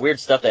lot of weird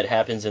stuff that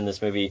happens in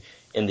this movie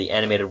in the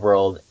animated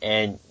world,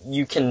 and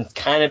you can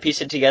kind of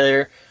piece it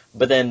together,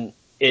 but then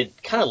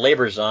it kind of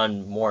labors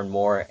on more and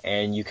more,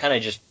 and you kind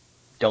of just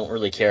don't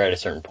really care at a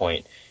certain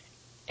point.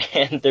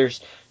 And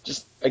there's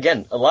just,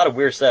 again, a lot of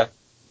weird stuff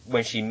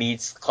when she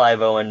meets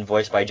Clive Owen,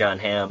 voiced by John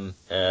Hamm,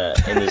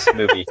 in this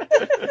movie.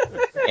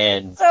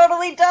 And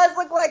totally does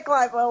look like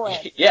Clive Owen.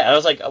 Yeah, I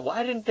was like,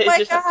 why didn't they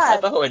just have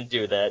Clive Owen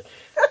do that?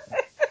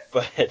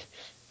 But,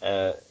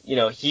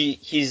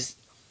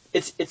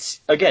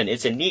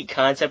 it's a neat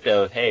concept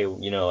of, hey,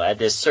 at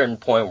this certain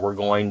point we're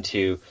going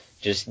to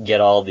just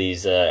get all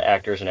these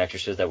actors and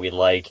actresses that we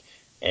like,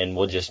 and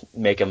we'll just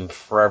make them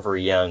forever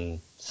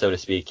young, so to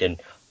speak,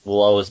 and you'll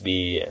always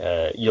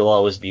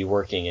be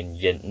working and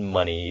getting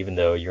money, even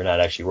though you're not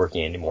actually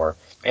working anymore.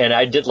 And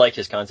I did like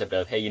his concept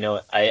of, hey,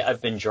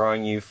 I've been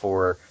drawing you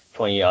for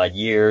 20 odd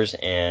years,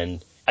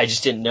 and I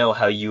just didn't know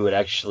how you would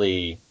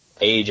actually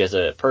age as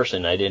a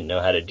person. I didn't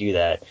know how to do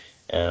that.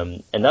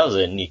 And that was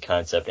a neat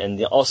concept.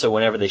 And also,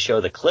 whenever they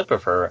show the clip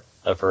of her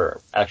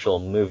actual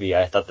movie,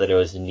 I thought that it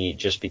was neat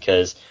just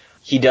because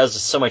he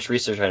does so much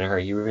research on her.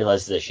 He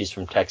realizes that she's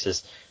from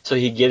Texas, so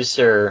he gives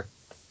her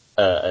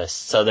a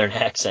southern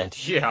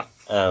accent. Yeah.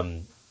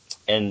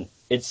 And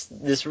it's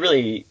this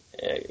really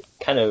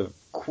kind of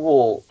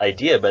cool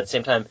idea, but at the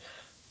same time,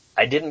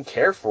 I didn't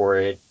care for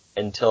it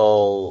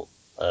until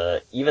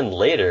even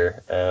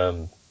later.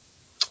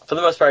 For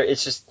the most part,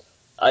 it's just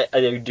I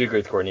do agree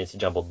with Courtney. It's a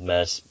jumbled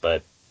mess,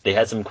 but they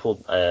had some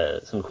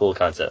cool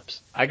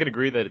concepts. I could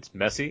agree that it's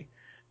messy,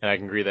 and I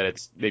can agree that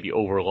it's maybe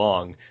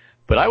overlong.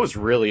 But I was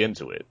really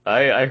into it.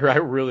 I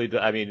really,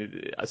 I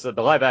mean, so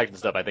the live action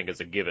stuff I think is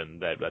a given.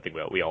 That I think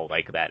we all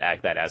like that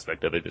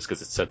aspect of it, just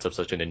because it sets up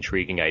such an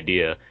intriguing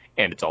idea,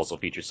 and it also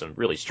features some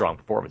really strong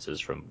performances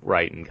from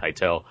Wright and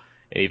Keitel,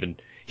 and even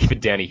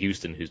Danny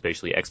Huston, who's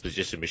basically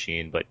exposition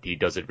machine, but he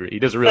does it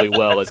really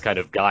well as kind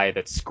of guy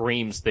that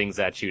screams things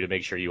at you to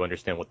make sure you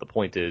understand what the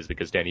point is,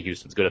 because Danny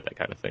Huston's good at that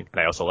kind of thing. And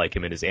I also like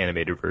him in his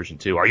animated version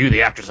too. Are you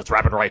the actress that's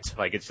rapping right?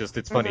 Like it's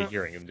funny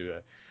hearing him do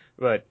that,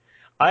 but.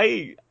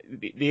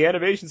 The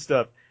animation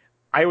stuff,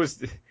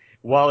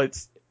 while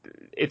it's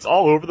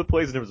all over the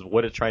place in terms of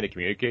what it's trying to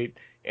communicate,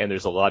 and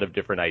there's a lot of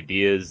different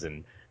ideas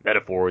and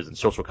metaphors and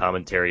social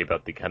commentary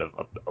about the kind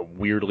of a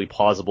weirdly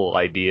plausible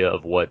idea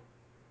of what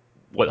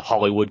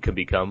Hollywood can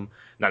become,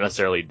 not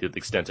necessarily to the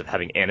extent of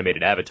having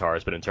animated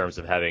avatars, but in terms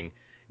of having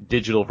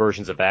digital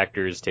versions of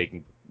actors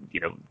taking,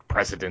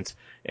 precedent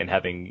and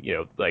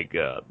having,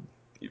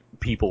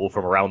 people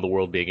from around the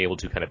world being able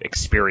to kind of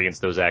experience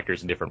those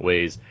actors in different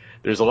ways.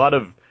 There's a lot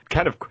of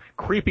kind of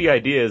creepy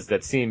ideas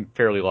that seem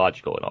fairly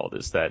logical in all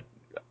this that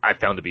I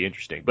found to be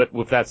interesting. But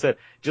with that said,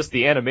 just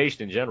the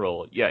animation in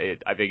general,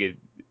 I think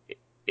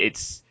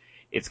it's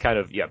kind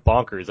of,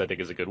 bonkers, I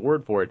think is a good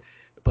word for it.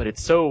 But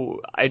it's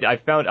so, I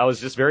found I was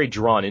just very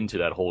drawn into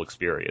that whole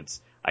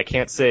experience. I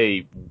can't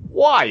say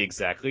why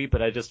exactly,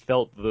 but I just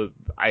felt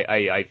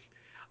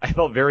I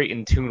felt very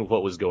in tune with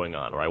what was going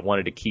on, or I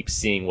wanted to keep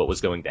seeing what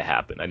was going to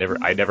happen. I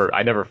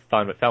never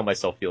found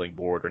myself feeling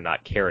bored or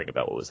not caring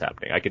about what was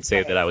happening. I could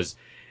say that I was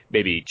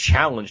maybe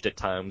challenged at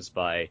times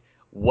by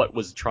what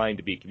was trying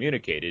to be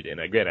communicated. And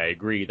again, I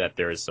agree that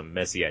there is some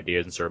messy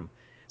ideas and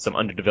some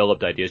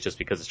underdeveloped ideas just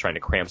because it's trying to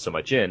cram so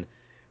much in.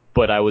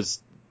 But I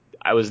was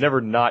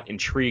never not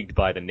intrigued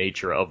by the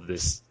nature of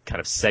this kind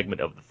of segment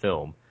of the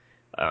film.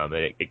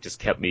 It just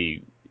kept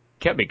me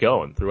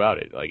going throughout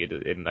it.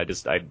 And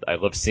I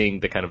love seeing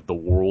the kind of the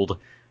world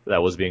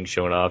that was being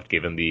shown off,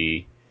 given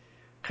the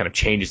kind of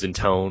changes in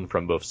tone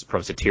from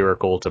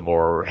satirical to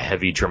more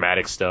heavy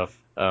dramatic stuff,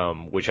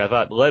 which I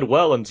thought led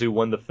well into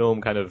when the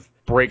film kind of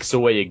breaks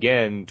away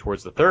again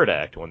towards the third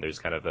act, when there's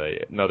kind of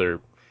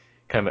another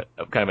kind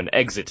of an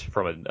exit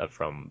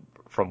from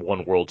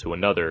one world to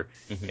another,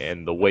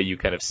 and the way you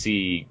kind of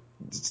see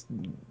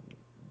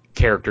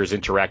characters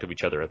interact with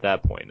each other at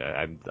that point.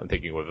 I'm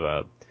thinking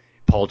of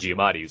Paul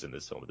Giamatti, who's in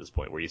this film at this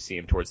point, where you see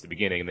him towards the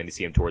beginning and then you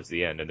see him towards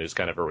the end, and there's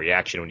kind of a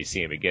reaction when you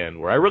see him again,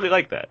 where I really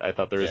like that. I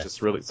thought there was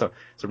just really some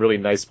really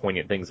nice,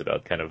 poignant things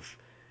about kind of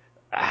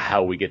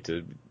how we get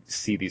to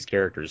see these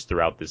characters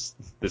throughout this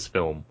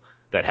film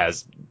that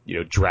has,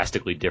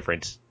 drastically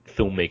different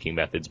filmmaking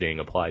methods being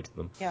applied to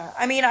them. Yeah,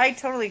 I mean, I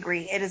totally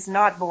agree. It is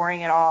not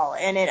boring at all,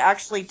 and it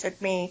actually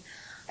took me,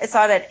 I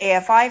saw it at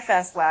AFI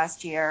Fest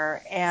last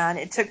year, and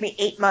it took me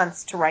 8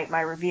 months to write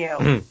my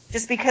review,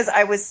 just because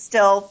I was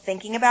still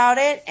thinking about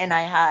it, and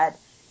I had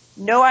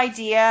no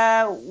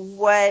idea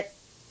what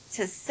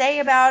to say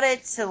about it.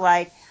 It's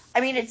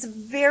a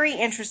very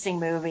interesting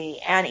movie,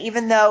 and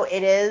even though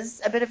it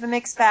is a bit of a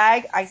mixed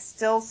bag, I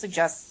still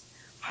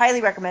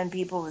highly recommend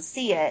people to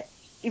see it,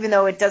 even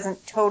though it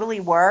doesn't totally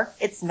work.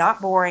 It's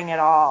not boring at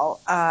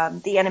all.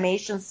 The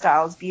animation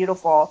style is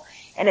beautiful.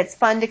 And it's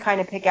fun to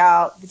kind of pick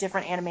out the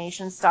different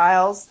animation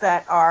styles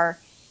that are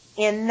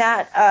in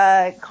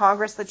that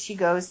Congress that she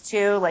goes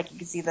to. Like, you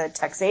can see the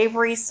Tex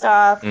Avery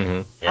stuff.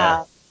 Mm-hmm.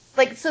 Yeah.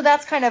 So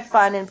that's kind of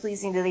fun and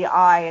pleasing to the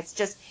eye. It's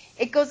just,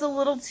 it goes a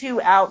little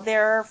too out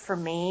there for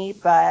me,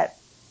 but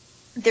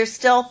there's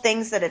still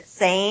things that it's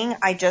saying.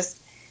 I just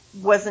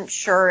wasn't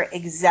sure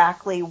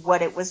exactly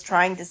what it was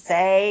trying to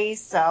say.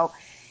 So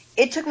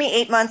it took me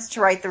 8 months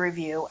to write the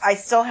review. I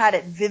still had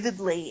it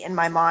vividly in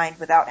my mind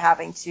without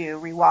having to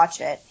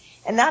rewatch it.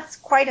 And that's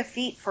quite a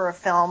feat for a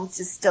film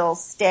to still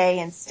stay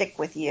and stick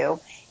with you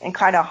and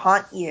kind of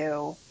haunt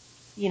you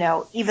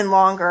even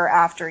longer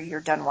after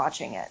you're done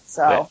watching it.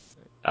 So. Yeah.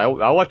 I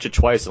watched it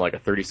twice in like a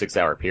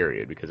 36-hour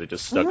period because it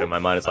just stuck in my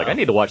mind. It's like, I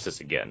need to watch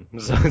this again.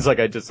 So it's like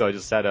I just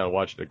sat down and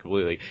watched it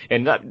completely.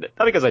 And not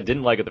because I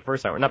didn't like it the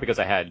first time, or not because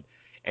I had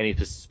any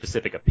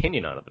specific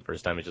opinion on it the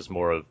first time. It's just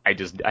more of,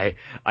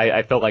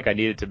 I felt like I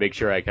needed to make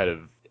sure I kind of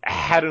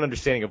had an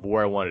understanding of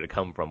where I wanted to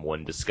come from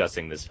when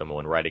discussing this film and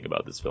when writing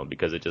about this film,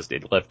 because it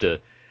did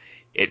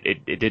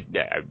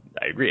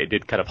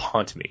kind of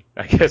haunt me,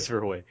 I guess, for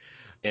a way.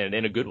 And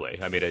in a good way.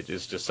 I mean,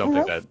 it's just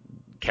something that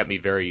kept me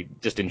very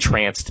just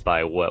entranced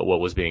by what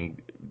was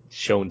being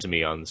shown to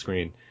me on the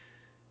screen.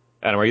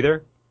 Adam, are you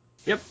there?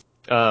 Yep.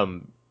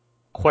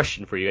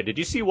 Question for you. Did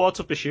you see Waltz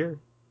with Bashir?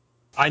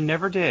 I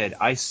never did.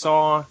 I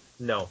saw...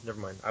 No, never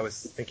mind. I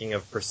was thinking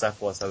of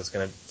Persepolis. I was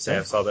going to say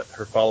I saw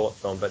her follow-up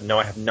film, but no,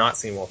 I have not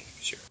seen Waltz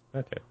with Bashir.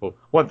 Okay, well,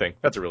 one thing.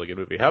 That's a really good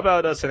movie. How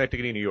about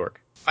Synecdoche, New York?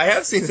 I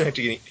have seen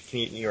Synecdoche,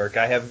 New York.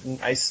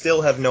 I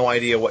still have no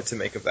idea what to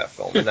make of that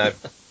film, and I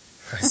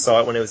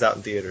saw it when it was out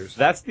in theaters.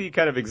 That's the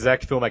kind of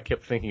exact film I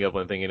kept thinking of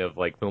when thinking of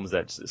like films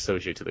that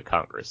associate to the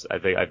Congress. I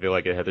feel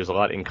like there's a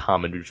lot in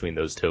common between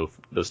those two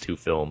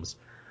films.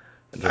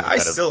 I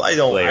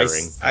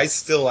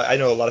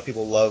know a lot of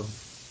people love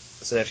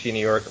Synecdoche, New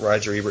York.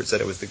 Roger Ebert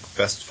said it was the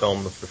best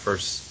film of the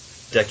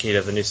first decade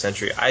of the new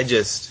century.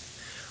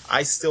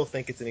 I still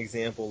think it's an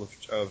example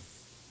of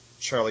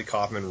Charlie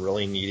Kaufman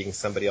really needing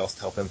somebody else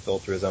to help him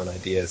filter his own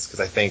ideas,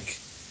 because I think,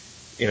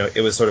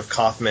 it was sort of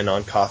Kaufman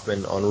on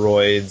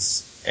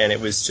roids, and it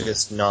was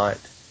just not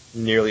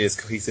nearly as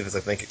cohesive as I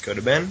think it could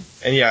have been.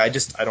 And yeah, I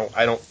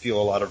don't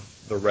feel a lot of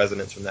the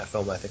resonance from that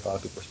film that I think a lot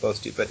of people are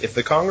supposed to. But if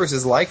the Congress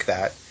is like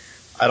that,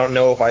 I don't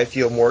know if I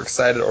feel more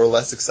excited or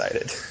less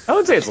excited. I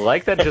wouldn't say it's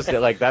like that, just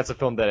like that's a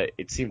film that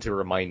it seemed to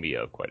remind me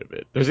of quite a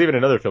bit. There's even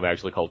another film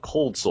actually called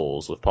Cold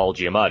Souls with Paul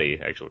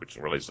Giamatti, actually, which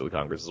relates to the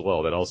Congress as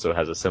well, that also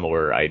has a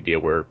similar idea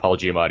where Paul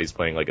Giamatti's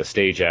playing like a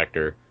stage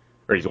actor,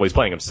 or he's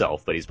playing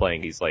himself, but he's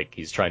trying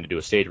to do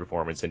a stage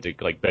performance, and to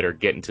like better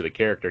get into the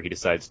character, he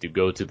decides to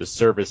go to the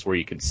service where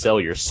you can sell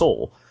your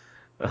soul,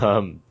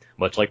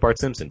 much like Bart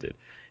Simpson did.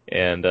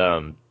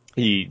 And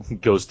he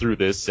goes through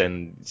this,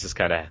 and it's just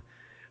kind of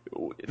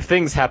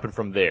things happen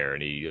from there,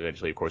 and he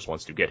eventually, of course,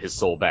 wants to get his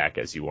soul back,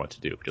 as you want to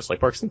do, just like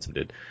Bart Simpson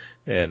did.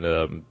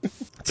 And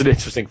it's an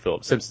interesting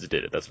film. Simpsons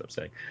did it. That's what I'm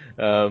saying.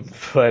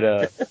 But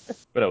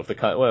no,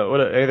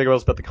 anything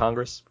else about the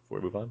Congress before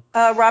we move on?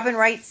 Robin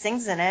Wright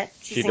sings in it.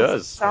 She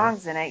sings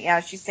songs in it.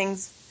 Yeah, she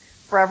sings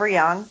 "Forever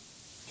Young."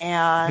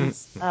 And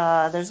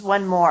there's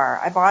one more.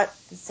 I bought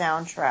the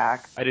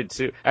soundtrack. I did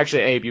too.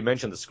 Actually, Abe, you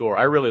mentioned the score.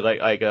 I really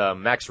like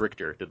Max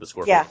Richter did the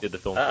score. Yeah. Did the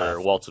film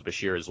for Waltz with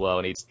Bashir as well,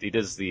 and he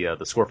does the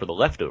score for The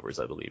Leftovers,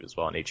 I believe, as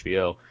well on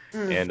HBO.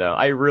 And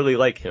I really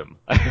like him,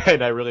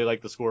 and I really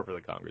like the score for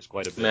the Congress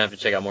quite a bit. I'm gonna have to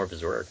check out more of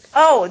his work.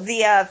 Oh,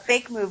 the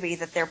fake movie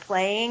that they're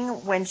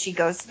playing when she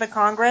goes to the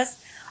Congress.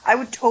 I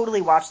would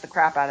totally watch the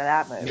crap out of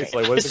that movie. It's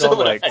like, what is it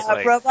called?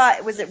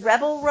 Robot, was it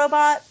Rebel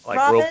Robot like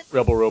Robin?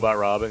 Rebel Robot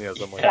Robin, yeah,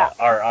 something like that.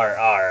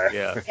 RRR.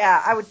 Yeah.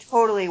 Yeah, I would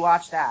totally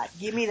watch that.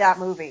 Give me that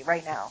movie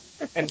right now.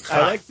 And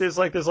I like, there's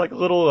like a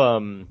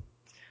little,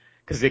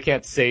 because they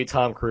can't say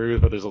Tom Cruise,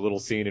 but there's a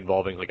little scene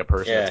involving like a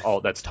person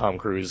that's Tom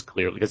Cruise,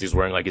 clearly, because he's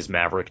wearing like his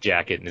Maverick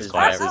jacket and his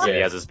glasses, and he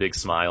has this big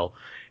smile.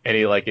 And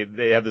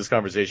they have this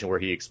conversation where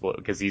he explodes,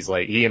 because he's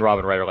like, he and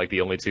Robin Wright are like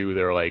the only two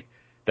that are like,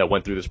 that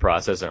went through this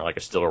process and are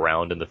still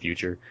around in the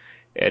future.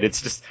 And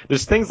it's just,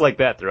 there's things like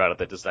that throughout it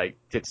that just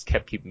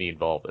kept keeping me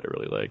involved, that I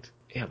really liked.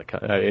 Yeah,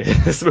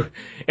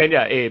 and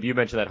yeah, Abe, you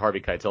mentioned that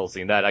Harvey Keitel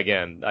scene. That,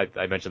 again,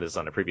 I mentioned this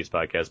on a previous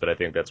podcast, but I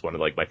think that's one of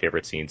like my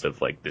favorite scenes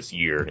of like this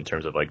year in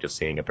terms of like just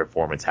seeing a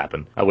performance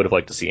happen. I would have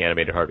liked to see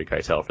animated Harvey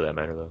Keitel for that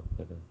matter, though.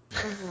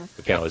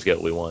 We can't always get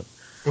what we want.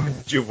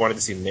 Would you have wanted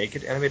to see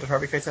naked animated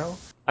Harvey Keitel?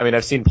 I mean,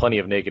 I've seen plenty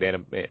of naked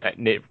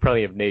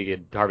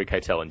Harvey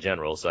Keitel in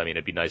general, so I mean,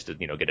 it'd be nice to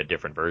get a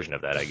different version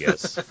of that, I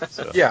guess.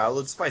 So. Yeah,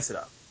 let's spice it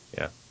up.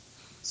 Yeah.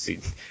 See,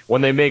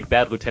 when they make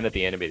Bad Lieutenant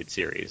the animated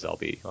series, I'll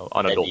be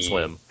on Adult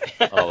Swim.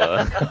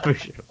 I'll be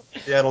sure.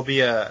 Yeah, it'll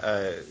be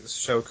a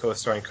show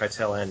co-starring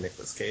Keitel and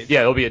Nicolas Cage.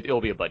 Yeah,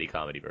 it'll be a buddy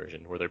comedy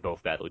version where they're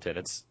both bad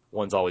lieutenants.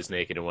 One's always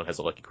naked and one has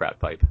a lucky crack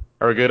pipe.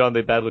 Are we good on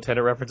the Bad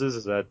Lieutenant references?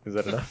 Is that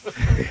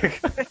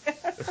enough?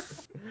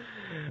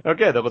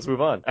 Okay, then let's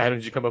move on. Adam,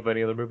 did you come up with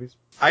any other movies?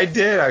 I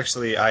did,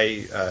 actually.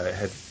 I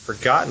had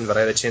forgotten, but I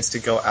had a chance to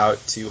go out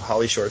to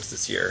Holly Shorts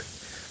this year,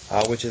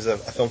 which is a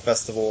film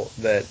festival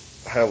that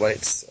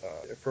highlights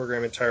a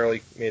program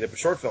entirely made up of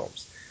short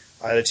films.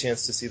 I had a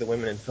chance to see the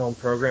Women in Film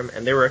program,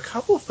 and there were a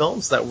couple of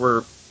films that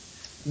were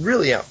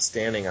really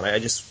outstanding, and I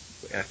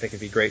think it'd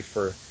be great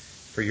for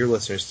your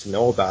listeners to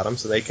know about them,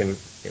 so they can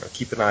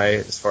keep an eye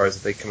as far as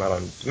if they come out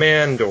on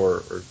demand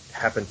or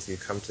happen to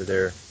come to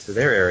their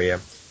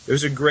area.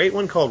 There's a great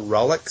one called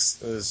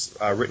Relics. It was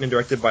written and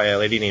directed by a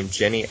lady named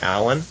Jenny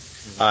Allen.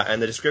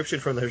 And the description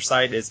from her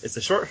site is, it's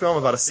a short film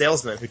about a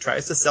salesman who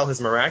tries to sell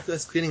his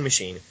miraculous cleaning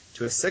machine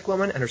to a sick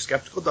woman and her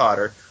skeptical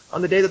daughter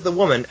on the day that the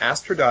woman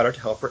asked her daughter to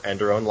help her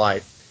end her own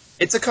life.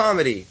 It's a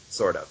comedy,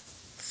 sort of.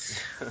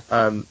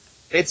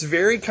 It's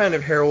very kind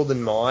of Harold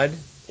and Maude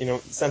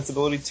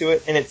sensibility to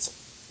it, and it's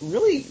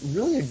really,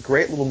 really a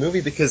great little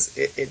movie because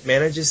it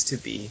manages to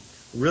be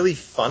really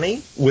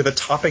funny with a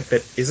topic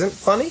that isn't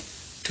funny,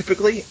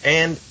 typically,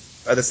 and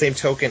by the same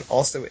token,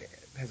 also it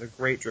has a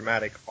great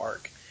dramatic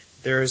arc.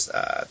 There's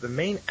the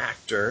main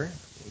actor,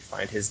 let me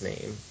find his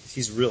name,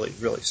 he's really,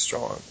 really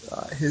strong.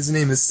 His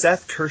name is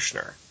Seth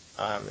Kirshner.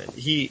 And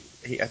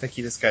I think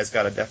this guy's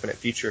got a definite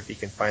future if he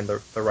can find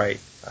the right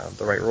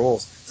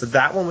roles. So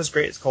that one was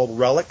great. It's called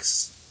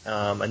Relics.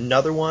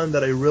 Another one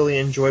that I really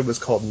enjoyed was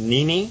called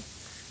Nini,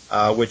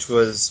 which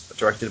was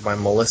directed by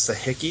Melissa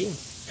Hickey,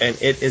 and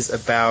it is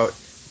about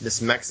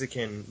this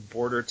Mexican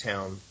border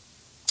town,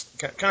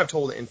 kind of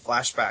told in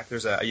flashback.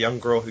 There's a young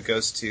girl who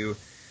goes to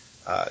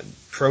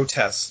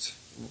protest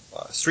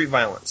street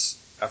violence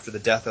after the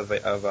death of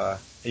a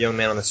young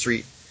man on the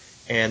street.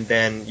 And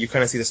then you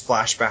kind of see this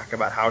flashback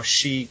about how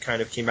she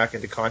kind of came back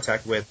into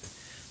contact with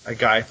a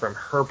guy from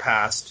her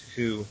past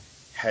who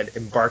had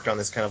embarked on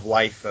this kind of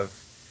life of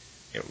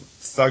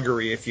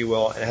thuggery, if you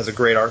will, and it has a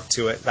great arc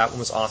to it. That one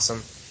was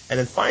awesome. And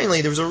then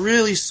finally, there was a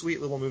really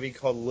sweet little movie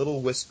called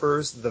Little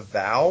Whispers, The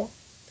Vow,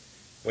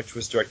 which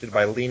was directed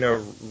by Lena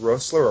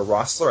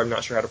Rossler. I'm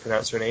not sure how to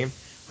pronounce her name.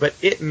 But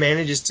it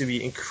manages to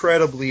be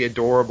incredibly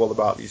adorable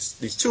about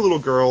these two little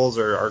girls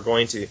are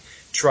going to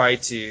try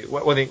to,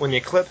 when the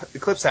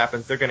eclipse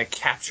happens, they're going to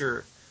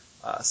capture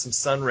some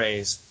sun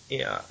rays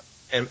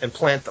and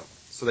plant them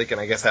so they can,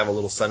 I guess, have a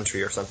little sun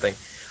tree or something.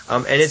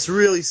 And it's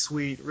really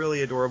sweet,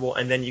 really adorable,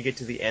 and then you get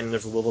to the end,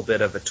 there's a little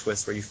bit of a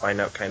twist where you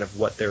find out kind of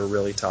what they're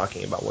really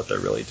talking about, what they're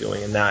really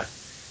doing, and that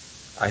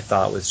I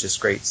thought was just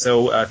great.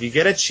 So if you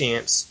get a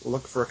chance,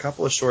 look for a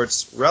couple of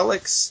shorts,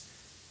 Relics,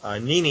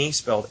 Nini,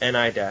 spelled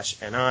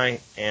N-I-N-I,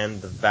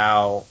 and The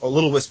Vow, or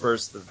Little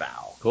Whispers, The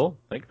Vow. Cool,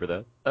 thank you for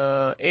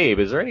that. Abe,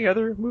 is there any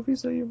other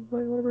movies that you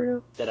might want to bring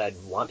up? That I'd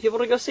want people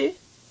to go see?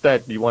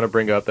 That you want to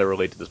bring up that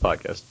relate to this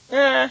podcast?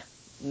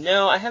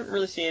 No, I haven't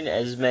really seen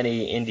as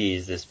many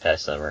indies this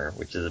past summer,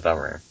 which is a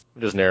bummer.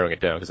 I'm just narrowing it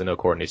down because I know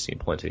Courtney's seen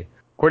plenty.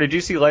 Courtney, did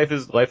you see Life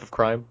of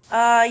Crime?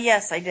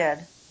 Yes, I did.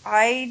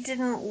 I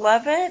didn't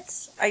love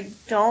it. I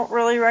don't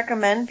really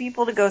recommend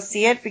people to go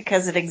see it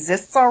because it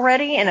exists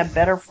already in a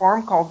better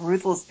form called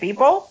Ruthless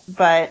People.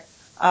 But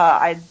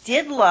I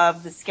did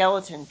love The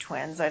Skeleton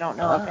Twins. I don't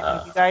know if any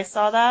of you guys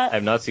saw that. I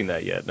have not seen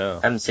that yet, no.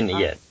 I haven't seen it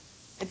yet.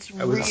 It's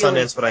I was really at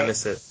Sundance, but great. I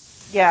missed it.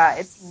 Yeah,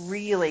 it's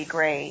really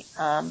great.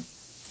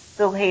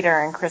 Bill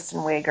Hader and Kristen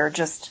Wiig are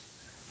just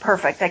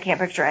perfect. I can't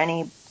picture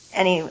any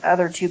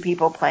other two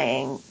people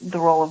playing the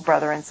role of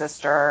brother and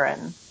sister,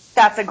 and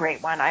that's a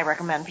great one. I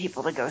recommend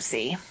people to go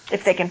see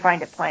if they can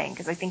find it playing,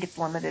 because I think it's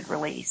limited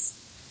release.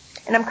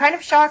 And I'm kind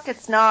of shocked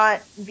it's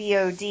not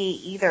VOD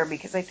either,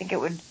 because I think it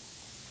would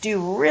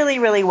do really,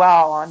 really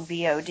well on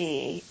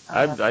VOD.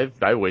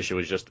 I wish it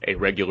was just a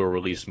regular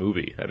release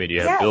movie. I mean,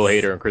 you have Bill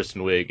Hader and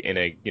Kristen Wiig in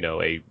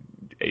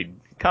a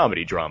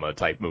comedy drama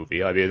type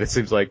movie. I mean, it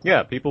seems like,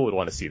 people would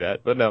want to see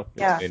that, but no,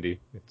 it's indie.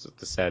 It's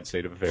a sad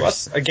state of affairs.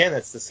 Plus, again,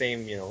 it's the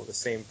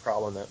same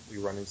problem that we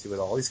run into with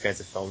all these kinds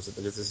of films. That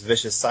there's this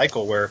vicious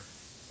cycle where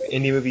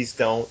indie movies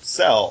don't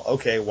sell.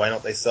 Okay, why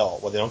don't they sell?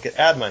 Well, they don't get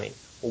ad money.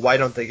 Well, why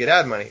don't they get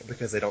ad money?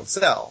 Because they don't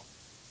sell.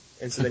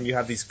 And so then you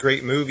have these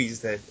great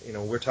movies that,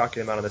 we're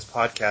talking about on this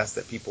podcast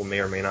that people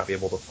may or may not be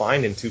able to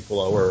find in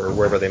Tupelo or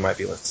wherever they might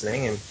be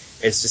listening. And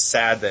it's just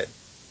sad that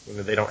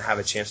they don't have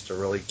a chance to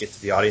really get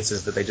to the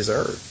audiences that they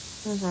deserve.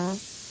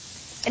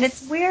 Mm-hmm. And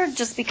it's weird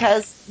just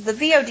because the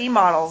VOD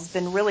model has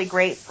been really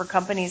great for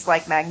companies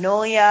like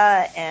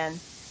Magnolia and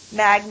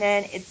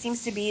Magnet. It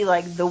seems to be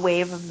like the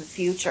wave of the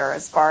future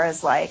as far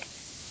as like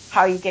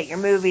how you get your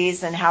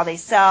movies and how they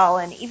sell.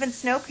 And even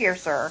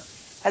Snowpiercer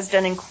has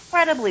done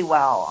incredibly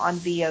well on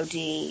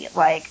VOD.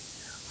 Like,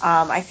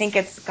 I think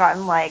it's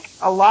gotten like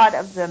a lot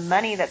of the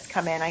money that's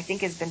come in, I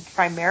think has been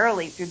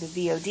primarily through the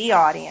VOD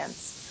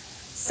audience.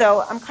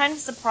 So I'm kind of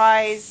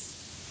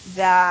surprised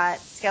that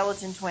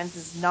Skeleton Twins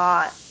is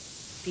not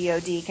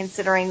VOD,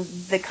 considering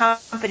the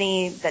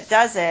company that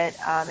does it,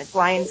 it's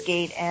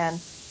Lionsgate and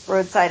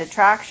Roadside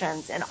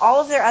Attractions, and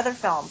all of their other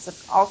films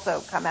have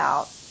also come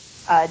out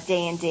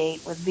day and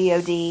date with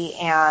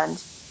VOD and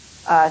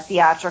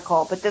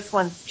theatrical, but this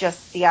one's just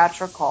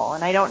theatrical,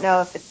 and I don't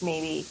know if it's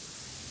maybe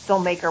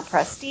filmmaker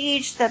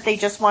prestige that they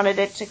just wanted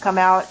it to come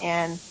out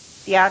in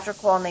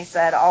theatrical, and they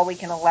said all we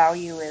can allow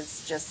you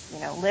is just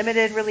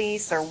limited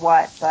release or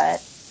what, but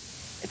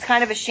it's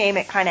kind of a shame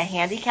it kind of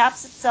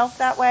handicaps itself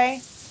that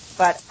way.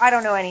 But I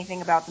don't know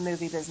anything about the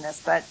movie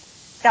business, but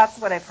that's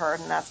what I've heard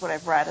and that's what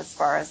I've read as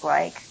far as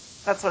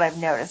that's what I've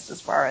noticed as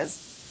far as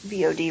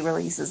VOD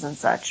releases and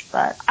such.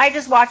 But I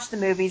just watch the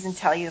movies and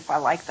tell you if I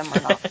like them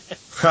or not.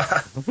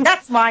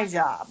 That's my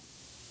job.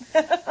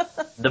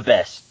 The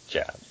best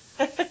job.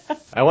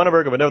 I want to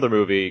bring up another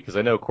movie, because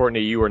I know,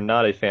 Courtney, you are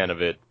not a fan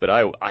of it, but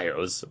I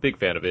was a big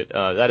fan of it.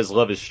 That is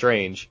Love is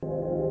Strange.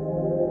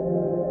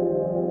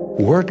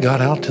 Word got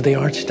out to the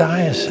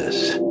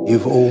Archdiocese.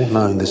 You've all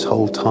known this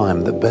whole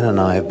time that Ben and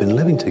I have been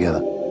living together.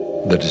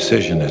 The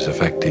decision is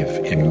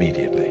effective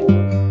immediately.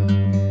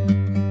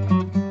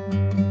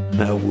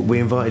 Now, we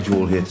invited you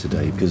all here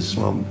today because,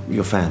 well,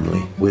 you're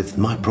family. With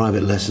my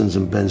private lessons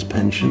and Ben's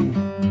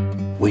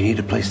pension, we need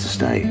a place to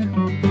stay.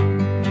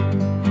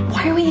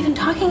 Why are we even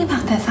talking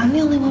about this? I'm the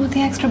only one with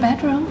the extra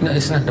bedroom. No,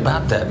 it's not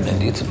about that,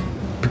 Mindy. It's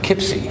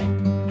Poughkeepsie.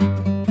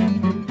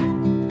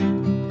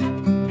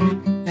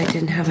 I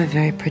didn't have a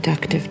very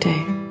productive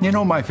day. You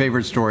know my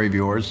favorite story of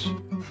yours?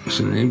 It's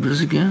the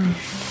neighbors again?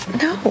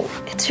 No,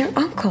 it's your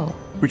uncle.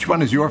 Which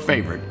one is your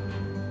favorite?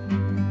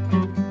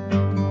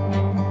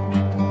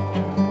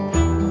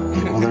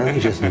 Well, they're only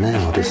just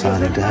now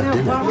deciding to have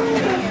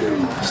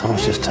dinner.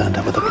 Someone's just turned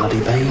up with a bloody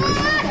baby.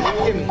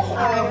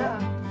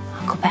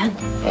 Uncle Ben?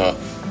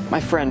 My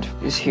friend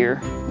is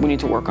here. We need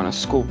to work on a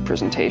school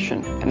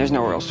presentation, and there's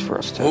nowhere else for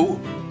us to. Who?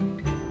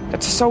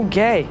 That's so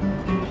gay.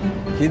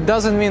 He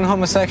doesn't mean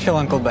homosexual,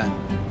 Uncle Ben.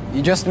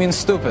 He just means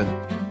stupid.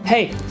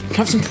 Hey, can I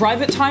have some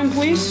private time,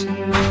 please?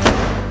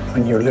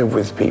 When you live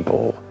with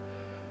people,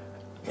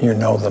 you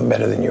know them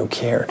better than you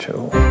care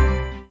to.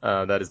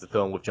 That is the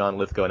film with John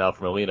Lithgow and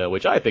Alfred Molina,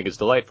 which I think is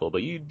delightful,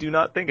 but you do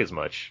not think as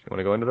much. You want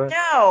to go into that?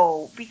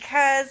 No,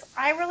 because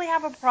I really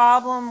have a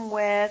problem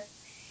with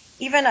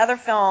even other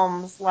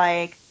films.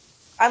 Like,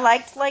 I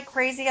liked Like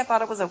Crazy. I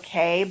thought it was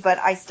okay, but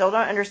I still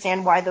don't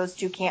understand why those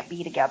two can't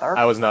be together.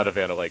 I was not a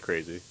fan of Like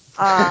Crazy.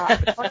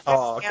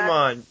 Oh, come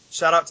on.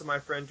 Shout out to my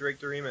friend Drake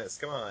Doremus.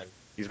 Come on.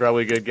 He's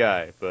probably a good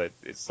guy, but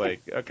it's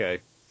like, okay.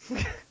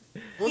 Well,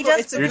 He no,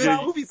 does it's a good good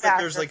job movie, as but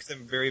there's actor. like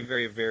some very,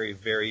 very, very,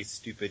 very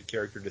stupid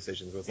character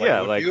decisions. With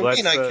Yeah, what like, do you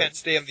mean let's, I can't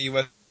stay in the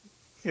U.S.?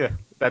 Yeah,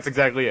 that's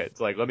exactly it. It's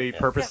like, let me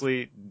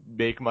purposely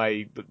make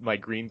my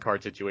green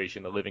card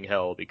situation a living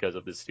hell because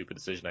of this stupid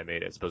decision I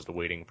made, as opposed to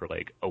waiting for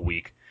like a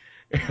week.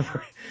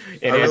 I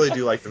really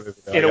do like the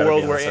movie, though. In a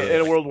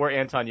world where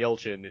Anton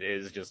Yelchin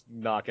is just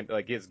knocking,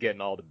 like, he's getting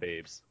all the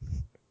babes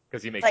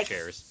because he makes Like,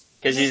 chairs.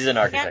 Because he's an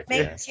architect.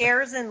 Can't make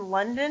chairs in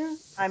London?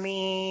 I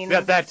mean...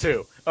 Yeah, that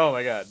too. Oh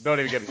my god, don't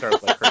even get me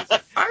started with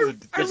Like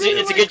Crazy.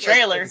 It's a good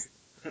trailer.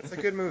 It's a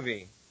good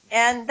movie.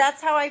 And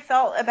that's how I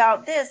felt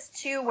about this,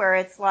 too, where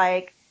it's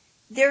like,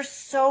 they're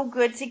so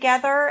good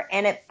together,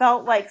 and it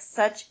felt like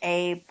such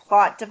a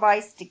plot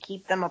device to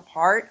keep them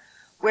apart,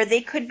 where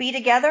they could be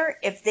together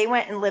if they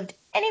went and lived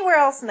anywhere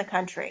else in the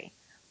country.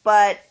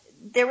 But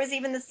there was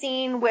even the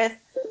scene with,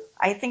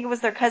 I think it was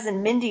their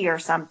cousin Mindy or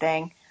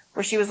something,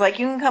 where she was like,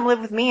 you can come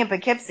live with me in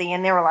Poughkeepsie,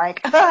 and they were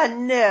like,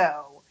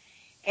 no.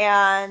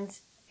 And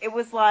it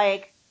was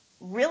like,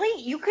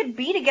 really? You could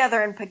be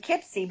together in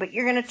Poughkeepsie, but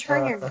you're going to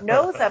turn your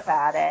nose up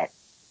at it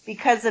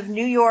because of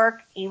New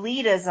York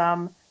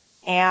elitism,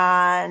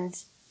 and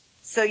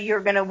so you're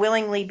going to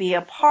willingly be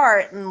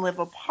apart and live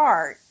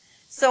apart.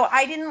 So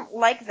I didn't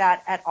like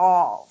that at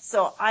all.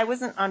 So I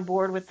wasn't on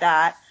board with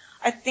that.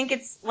 I think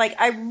it's like,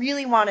 I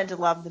really wanted to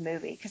love the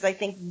movie because I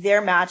think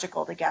they're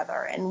magical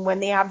together. And when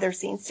they have their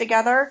scenes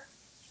together,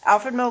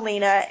 Alfred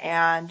Molina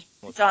and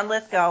John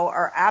Lithgow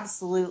are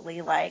absolutely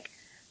like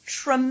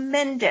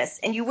tremendous.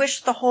 And you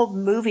wish the whole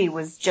movie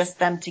was just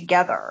them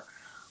together,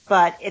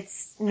 but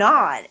it's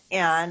not.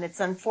 And it's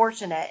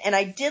unfortunate. And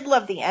I did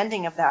love the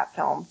ending of that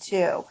film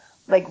too.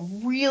 Like,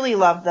 really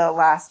loved the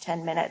last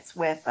 10 minutes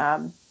with,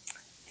 oh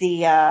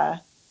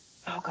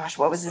gosh,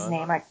 what was his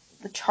name? Like,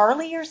 the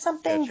Charlie or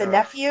something? The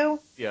nephew?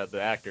 Yeah,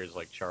 the actor's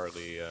like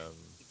Charlie.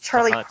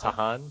 Charlie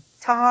Tahan.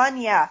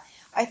 Tahan, yeah.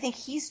 I think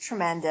he's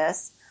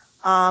tremendous.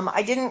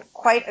 I didn't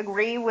quite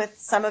agree with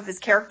some of his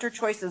character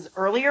choices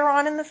earlier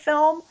on in the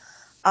film,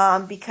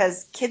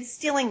 because kids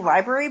stealing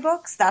library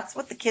books, that's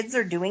what the kids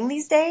are doing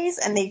these days,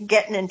 and they're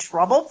getting in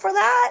trouble for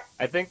that.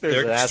 I think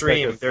there's an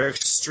aspect of... They're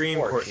extreme,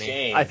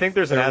 Courtney. I think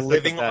there's an aspect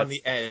living of that, on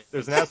the edge.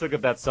 There's an aspect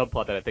of that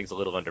subplot that I think is a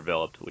little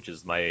underdeveloped, which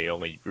is my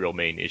only real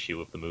main issue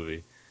with the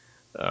movie.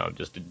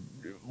 Just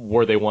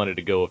where they wanted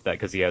to go with that,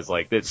 because he has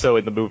like... So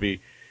in the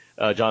movie...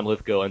 John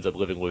Lithgow ends up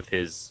living with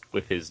his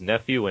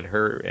nephew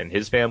and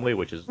his family,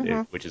 which is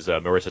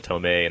Marissa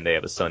Tomei, and they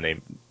have a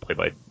son played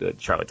by the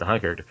Charlie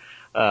Tahan character.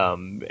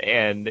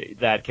 And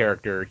that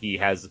character, he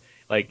has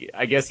like,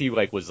 I guess he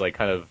like was like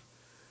kind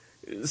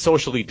of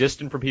socially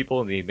distant from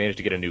people, and he managed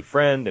to get a new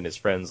friend, and his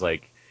friend's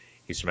like,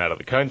 he's from out of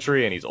the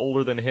country, and he's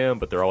older than him,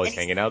 but they're always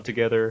hanging out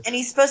together. And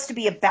he's supposed to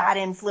be a bad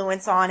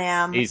influence on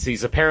him.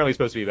 He's apparently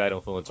supposed to be a bad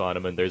influence on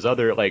him, and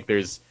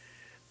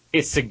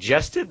it's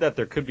suggested that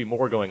there could be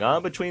more going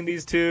on between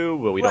these two,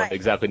 but we don't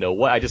exactly know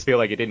what. I just feel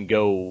like it didn't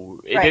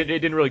go. It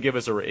didn't really give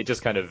us it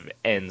just kind of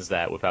ends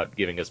that without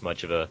giving us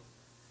much of a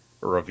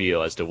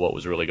reveal as to what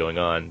was really going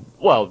on.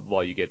 Well,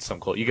 while you get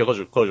some closure with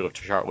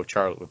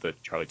the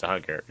Charlie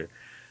Tahan character.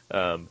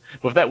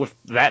 With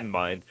that in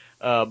mind,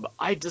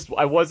 I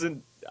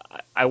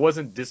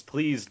wasn't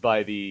displeased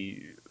by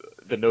the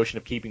notion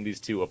of keeping these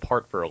two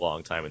apart for a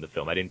long time in the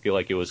film. I didn't feel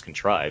like it was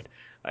contrived.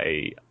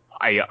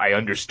 I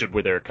understood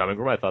where they were coming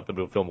from. I thought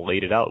the film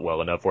laid it out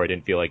well enough where I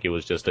didn't feel like it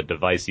was just a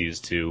device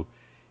used to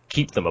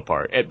keep them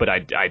apart. But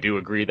I do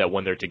agree that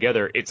when they're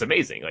together, it's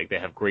amazing. Like, they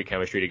have great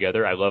chemistry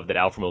together. I love that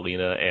Alfred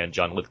Molina and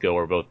John Lithgow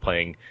are both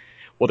playing,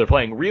 well, they're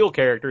playing real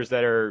characters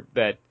that are,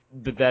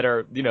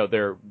 you know,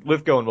 they're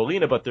Lithgow and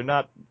Molina, but they're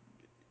not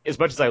as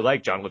much as I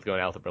like John Lithgow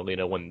and Alfred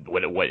Molina when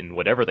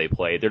whatever they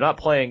play, they're not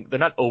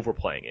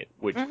overplaying it,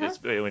 which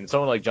is, when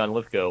someone like John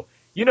Lithgow,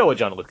 you know what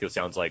John Lithgow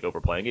sounds like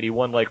overplaying it. He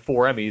won like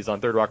 4 Emmys on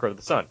Third Rock Under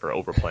the Sun for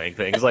overplaying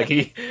things. Like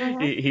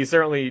he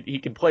certainly, he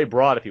can play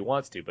broad if he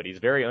wants to, but he's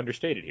very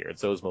understated here, and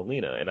so is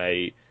Molina. And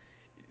I,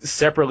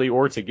 separately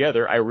or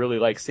together, I really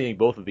like seeing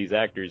both of these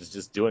actors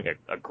just doing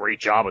a great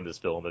job in this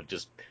film of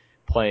just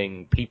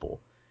playing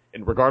people.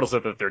 And regardless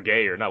of if they're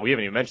gay or not, we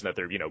haven't even mentioned that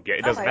they're, gay.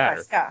 It doesn't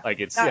matter. Gosh, Like,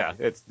 it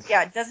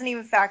doesn't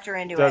even factor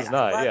into it. Does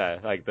not, yeah.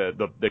 Like,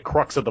 the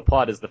crux of the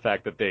plot is the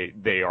fact that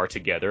they are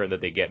together and that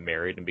they get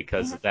married, and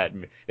because of that,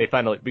 they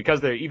finally,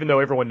 because even though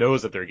everyone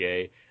knows that they're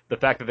gay, the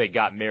fact that they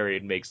got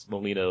married makes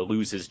Molina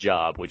lose his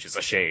job, which is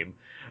a shame.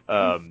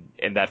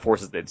 And that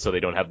forces it, so they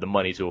don't have the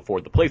money to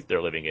afford the place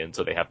they're living in,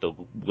 so they have to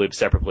live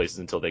separate places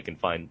until they can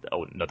find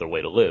another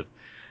way to live.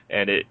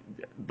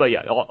 But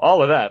yeah,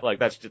 all of that, like,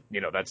 that's just,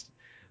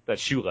 that's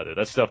shoe leather.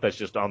 That's stuff that's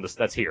just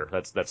that's here.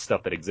 That's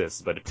stuff that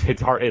exists. But it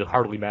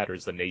hardly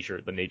matters the nature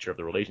of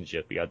the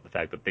relationship. You got the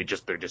fact that they're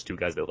just two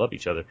guys that love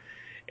each other,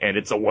 and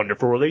it's a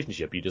wonderful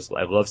relationship.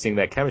 I love seeing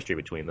that chemistry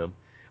between them.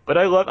 But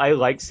I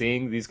like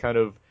seeing these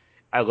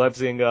I love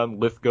seeing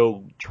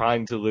Lithgow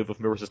trying to live with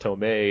Marissa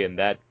Tomei, and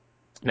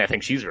I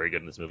think she's very good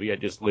in this movie. I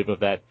just live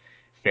with that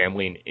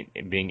family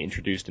and being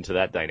introduced into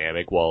that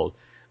dynamic, while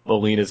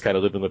Molina's kind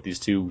of living with these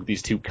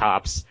two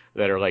cops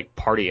that are like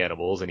party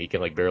animals, and he can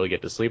like barely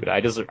get to sleep. And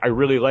I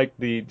really like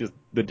the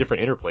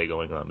different interplay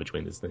going on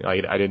between this thing.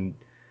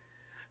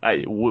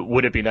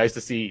 Would it be nice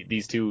to see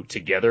these two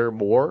together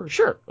more?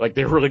 Sure, like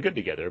they're really good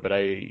together. But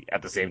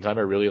at the same time,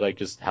 I really like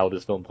just how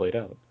this film played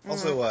out.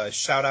 Also,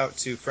 shout out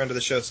to friend of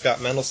the show Scott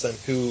Mendelson,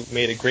 who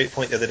made a great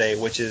point the other day,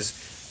 which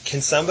is,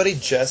 can somebody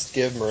just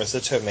give Marissa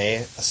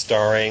Tomei a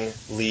starring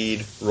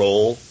lead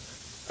role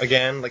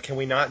again? Like, can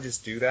we not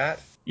just do that?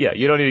 Yeah,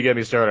 you don't need to get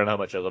me started on how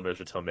much I love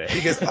Marissa Tomei.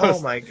 Because,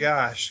 oh my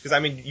gosh. Because, I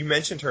mean, you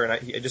mentioned her, and I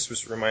just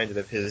was reminded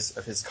of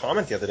his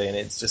comment the other day, and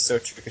it's just so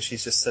true, because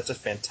she's just such a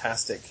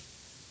fantastic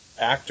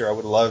actor. I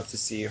would love to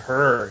see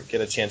her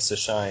get a chance to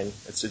shine.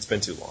 It's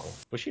been too long.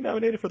 Was she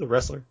nominated for The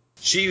Wrestler?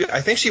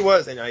 I think she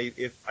was, and I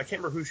can't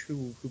remember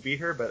who beat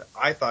her, but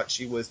I thought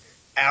she was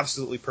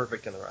absolutely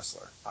perfect in The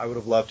Wrestler. I would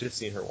have loved to have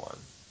seen her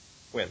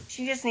win.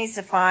 She just needs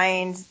to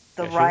find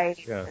the right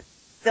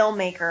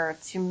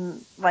filmmaker to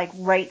like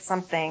write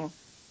something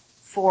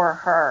for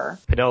her.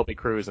 Penelope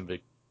Cruz and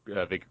Vicky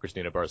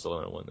Cristina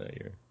Barcelona won that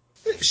year.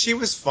 She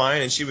was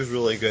fine, and she was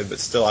really good, but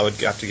still, I would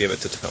have to give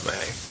it to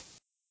Tomei.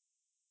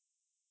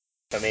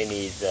 Tomei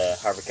needs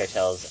Harvey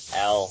Keitel's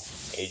Al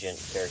agent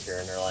character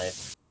in her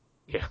life.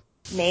 Yeah.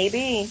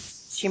 Maybe.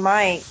 She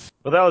might.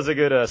 Well, that was a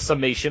good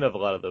summation of a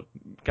lot of the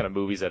kind of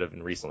movies that have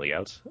been recently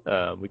out.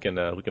 We can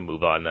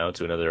move on now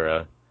to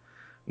another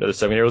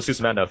segment here. Let's do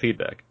some Out Now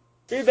feedback.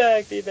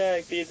 Feedback.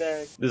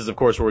 This is, of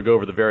course, where we go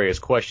over the various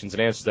questions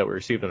and answers that we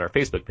received on our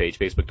Facebook page,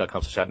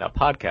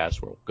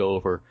 facebook.com/OutNowPodcast,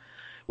 where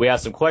we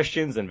ask some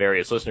questions, and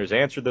various listeners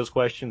answered those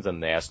questions,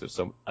 and they asked us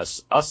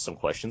some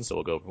questions,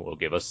 so we'll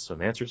give us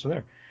some answers from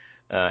there.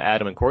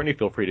 Adam and Courtney,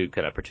 feel free to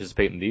kind of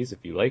participate in these if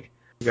you like.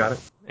 You got it.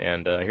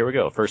 And here we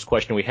go. First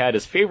question we had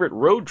is favorite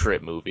road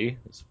trip movie.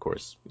 This, of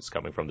course, is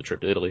coming from the trip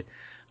to Italy.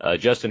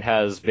 Justin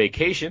has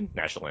Vacation,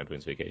 National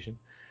Lampoon's Vacation.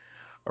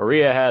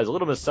 Aria has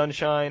Little Miss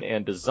Sunshine,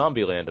 and does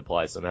Zombieland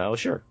apply somehow?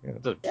 Sure.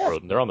 Yeah,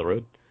 road. They're on the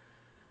road.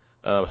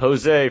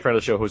 Jose, friend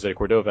of the show, Jose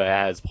Cordova,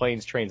 has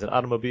Planes, Trains, and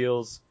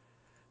Automobiles.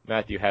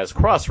 Matthew has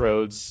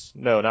Crossroads.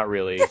 No, not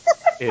really.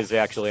 His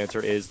actual answer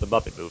is The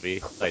Muppet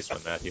Movie. Nice one,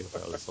 Matthew.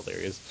 That was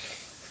hilarious.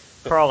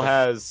 Carl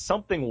has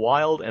Something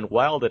Wild and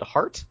Wild at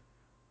Heart.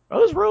 Are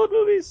those road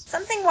movies?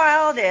 Something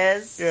Wild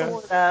is,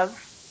 sort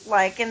of,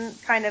 like, and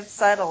kind of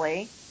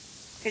subtly,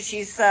 because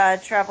she's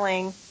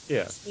traveling.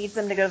 Yeah. She needs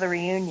them to go to the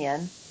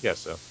reunion. Guess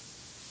so.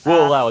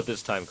 We'll allow it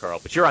this time, Carl,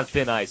 but you're on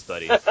thin ice,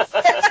 buddy.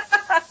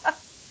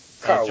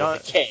 Carl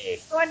with a K.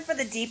 Going for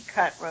the deep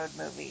cut road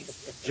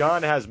movies.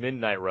 John has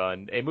Midnight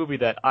Run, a movie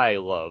that I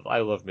love. I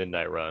love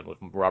Midnight Run with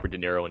Robert De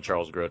Niro and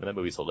Charles Grodin. That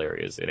movie's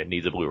hilarious, and it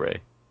needs a Blu-ray.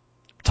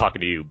 I'm talking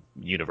to you,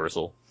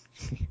 Universal.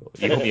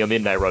 You owe me a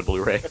Midnight Run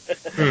Blu-ray.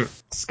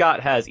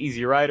 Scott has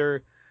Easy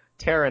Rider.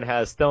 Taryn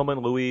has Thelma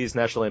and Louise,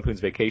 National Lampoon's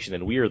Vacation,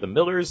 and We Are the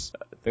Millers.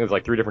 I think it's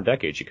like 3 different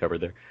decades she covered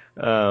there.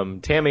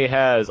 Tammy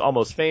has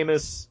Almost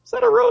Famous. Is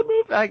that a road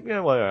movie? The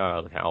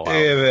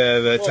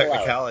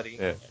technicality.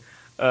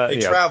 Yeah. They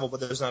travel, but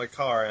there's not a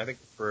car. And I think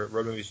for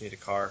road movies you need a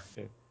car.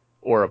 Yeah.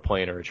 Or a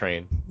plane or a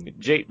train.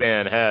 Jate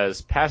Man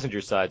has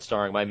Passenger Side,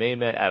 starring my main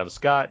man, Adam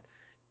Scott.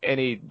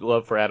 Any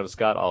love for Adam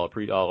Scott, I'll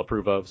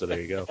approve of, so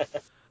there you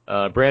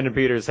go. Brandon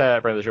Peters,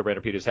 friend of the show,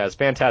 Brandon Peters has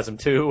Phantasm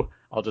 2.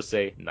 I'll just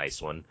say, nice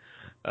one.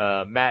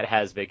 Matt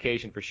has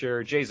Vacation for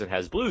sure. Jason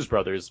has Blues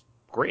Brothers.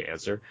 Great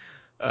answer.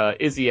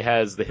 Izzy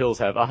has The Hills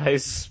Have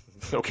Eyes.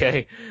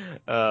 Okay.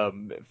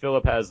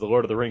 Philip has The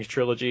Lord of the Rings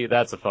trilogy.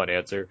 That's a fun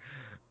answer.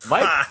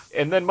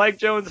 And then Mike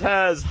Jones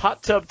has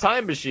Hot Tub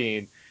Time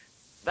Machine.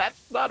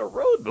 That's not a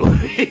road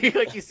movie.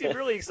 Like, you seem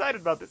really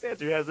excited about this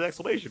answer. He has an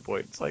exclamation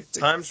point. It's like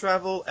time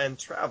travel and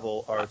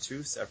travel are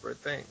two separate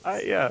things.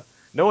 Yeah.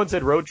 No one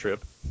said Road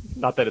Trip.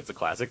 Not that it's a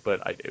classic,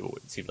 but it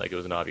seemed like it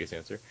was an obvious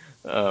answer.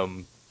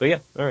 But yeah,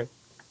 all right.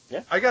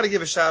 Yeah. I got to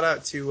give a shout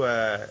out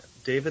to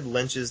David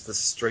Lynch's The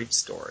Straight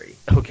Story.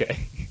 Okay.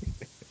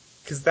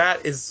 Because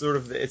that is sort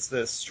of it's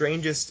the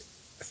strangest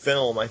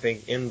film I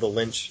think in the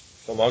Lynch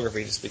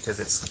filmography, just because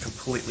it's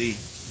completely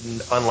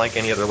unlike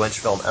any other Lynch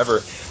film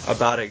ever,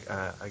 about a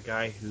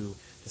guy who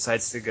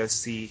decides to go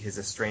see his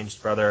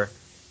estranged brother,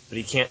 but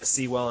he can't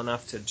see well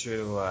enough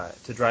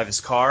to drive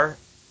his car,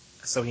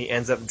 so he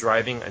ends up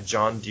driving a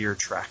John Deere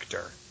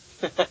tractor.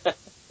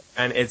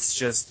 And it's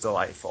just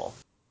delightful.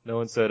 No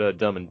one said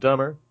Dumb and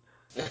Dumber.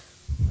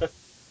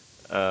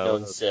 No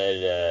one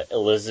said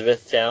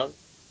Elizabethtown.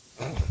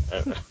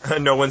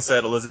 No one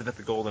said Elizabeth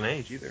the Golden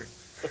Age either.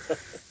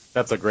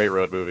 That's a great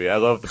road movie. I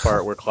love the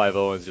part where Clive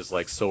Owen's just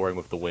like soaring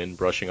with the wind,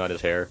 brushing on his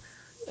hair.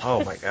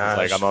 Oh my gosh.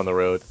 It's like, I'm on the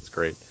road. It's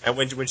great. And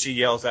when she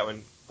yells that,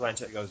 when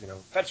Blanchett goes,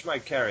 fetch my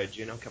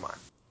carriage, come on.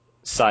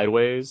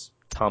 Sideways,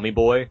 Tommy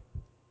Boy.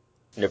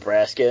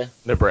 Nebraska.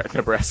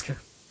 Nebraska.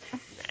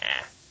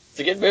 It's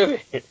a good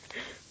movie.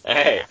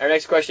 Alright, our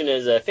next question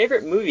is,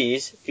 favorite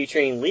movies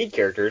featuring lead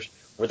characters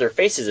with their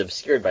faces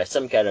obscured by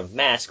some kind of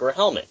mask or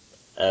helmet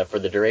for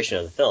the duration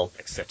of the film.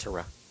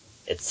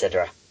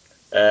 Etc.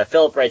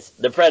 Philip writes,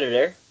 The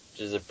Predator,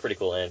 which is a pretty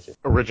cool answer.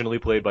 Originally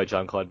played by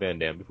Jean-Claude Van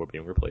Damme before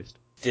being replaced.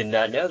 Did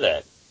not know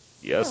that.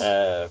 Yes.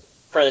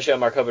 Friend of the show,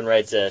 Mark Hoban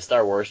writes,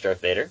 Star Wars,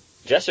 Darth Vader.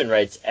 Justin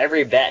writes,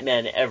 every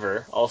Batman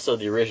ever, also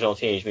the original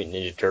Teenage Mutant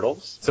Ninja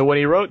Turtles. So when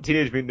he wrote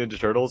Teenage Mutant Ninja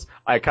Turtles,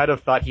 I kind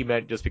of thought he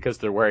meant just because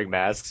they're wearing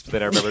masks, but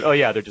then I remembered, oh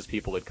yeah, they're just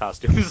people in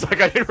costumes. Like,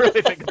 I didn't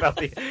really think about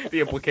the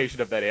implication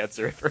of that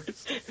answer at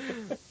first.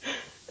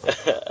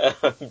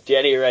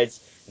 Danny writes,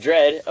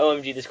 Dredd,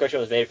 OMG, this question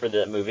was made for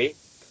the movie.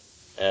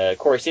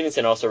 Corey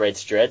Stevenson also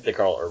writes Dredd, the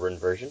Carl Urban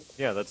version.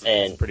 Yeah, that's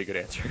a pretty good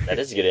answer. That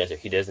is a good answer.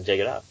 He doesn't take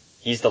it off.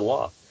 He's the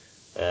law.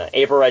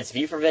 April writes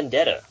V for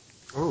Vendetta.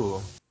 Ooh.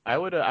 I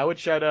would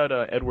shout out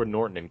Edward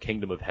Norton in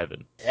Kingdom of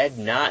Heaven. Ed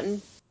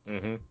Norton?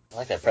 Mm-hmm. I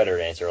like that Predator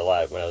answer a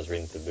lot when I was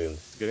reading through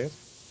Booth. Good answer.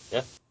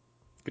 Yeah.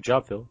 Good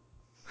job, Phil.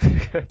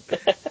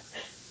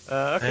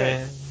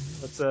 Okay.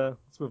 Let's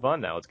move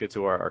on now. Let's get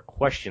to our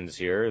questions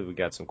here. We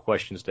got some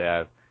questions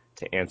to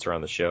answer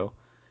on the show.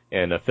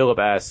 And Philip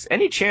asks,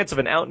 any chance of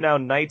an Out Now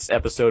Nights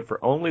episode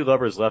for Only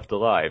Lovers Left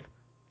Alive?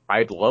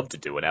 I'd love to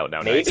do an Out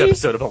Now Nights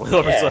episode of Only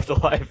Lovers Left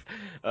Alive.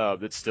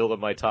 That's still in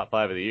my top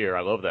 5 of the year.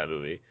 I love that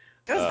movie.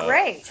 It was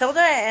great. Tilda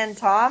and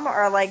Tom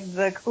are like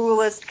the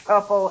coolest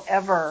couple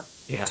ever.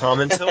 Yeah. Tom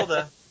and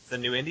Tilda, the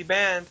new indie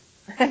band.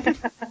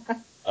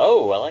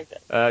 Oh, I like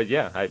that.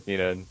 Yeah,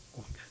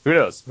 who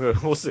knows?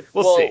 We'll see.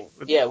 We'll see.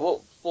 Yeah,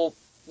 we'll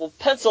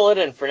pencil it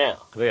in for now.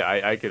 Yeah,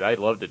 I'd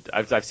love to.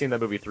 I've seen that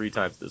movie 3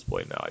 times at this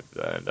point now,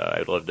 and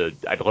I'd love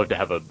to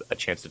have a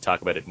chance to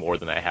talk about it more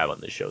than I have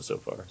on this show so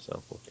far.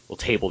 So we'll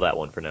table that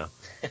one for now.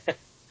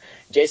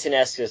 Jason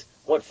asks us,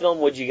 what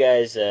film would you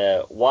guys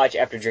watch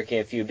after drinking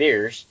a few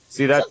beers?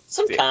 See that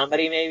some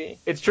comedy maybe.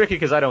 It's tricky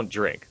because I don't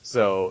drink,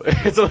 so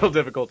it's a little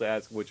difficult to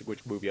ask which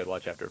movie I'd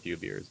watch after a few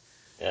beers.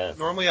 Yeah.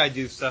 Normally I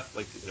do stuff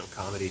like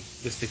comedy,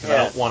 just because I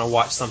don't want to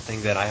watch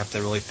something that I have to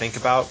really think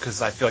about,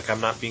 because I feel like I'm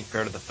not being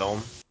fair to the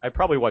film. I'd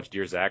probably watch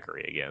Dear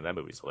Zachary again. That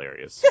movie's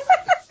hilarious.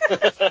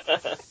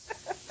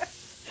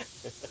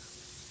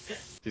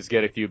 Just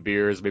get a few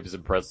beers, maybe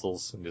some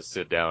pretzels, and just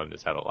sit down and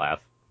just have a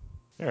laugh.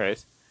 All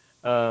right.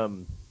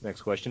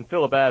 Next question.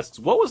 Philip asks,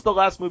 what was the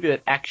last movie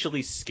that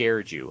actually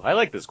scared you? I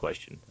like this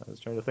question. I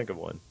was trying to think of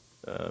one.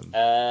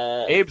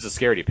 Abe's a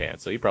scaredy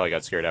pants, so he probably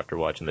got scared after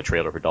watching the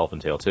trailer for Dolphin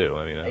Tale 2.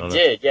 I mean, I don't know.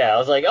 Did, yeah. I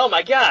was like, oh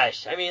my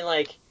gosh. I mean,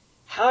 like,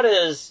 how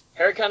does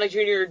Harry Connick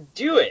Jr.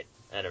 do it?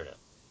 I don't know.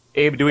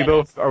 Abe, are we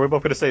both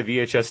going to say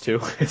VHS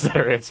 2? Is that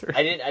our answer?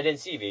 I didn't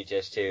see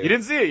VHS 2. You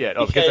didn't see it yet?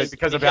 Oh,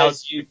 because of how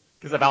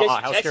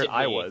scared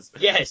I was.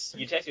 Yes,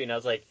 you texted me and I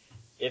was like,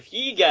 if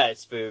he got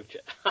spooked,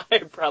 I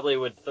probably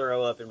would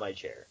throw up in my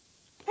chair.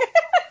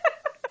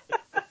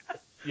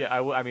 Yeah,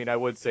 I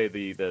would say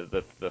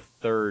the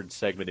third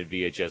segment in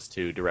VHS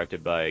 2,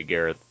 directed by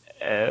Gareth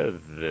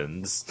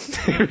Evans,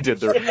 who did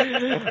the.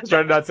 I was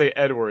trying to not say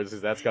Edwards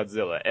because that's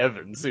Godzilla.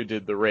 Evans, who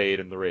did the Raid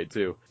and the Raid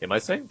 2. Am I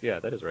saying? Yeah,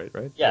 that is right?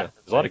 Yeah.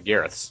 There's a lot of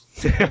Gareths.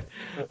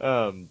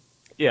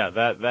 Yeah,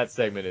 that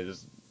segment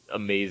is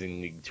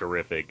amazingly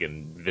terrific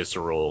and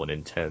visceral and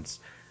intense.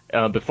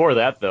 Before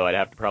that, though, I'd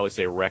have to probably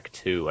say Rec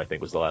 2. I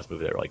think was the last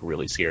movie that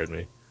really scared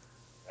me.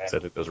 So I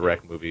think those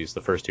Rec movies,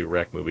 the first 2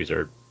 Rec movies,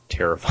 are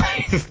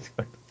terrifying.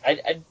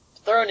 I'd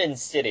throw in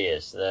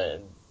Insidious,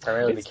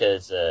 primarily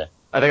because.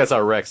 I think I saw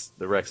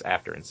the Rex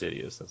after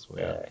Insidious. That's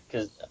what. Yeah,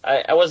 because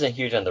I wasn't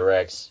huge on the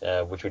Rex,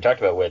 which we talked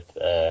about with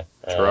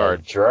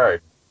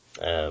Gerard.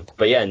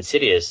 But yeah,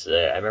 Insidious.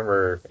 I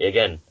remember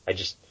again. I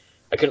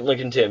couldn't look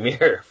into a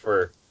mirror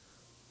for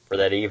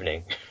that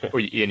evening.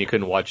 And you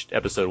couldn't watch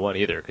episode 1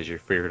 either because you're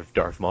feared of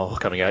Darth Maul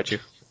coming at you.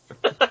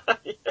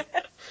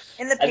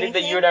 In the painting, I think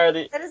that you and I are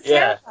that is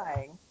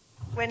terrifying.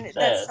 When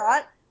that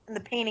shot and the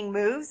painting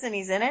moves and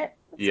he's in it.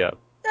 Yeah.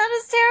 That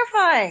is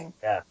terrifying.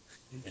 Yeah.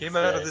 He came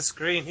out of the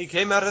screen. He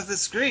came out of the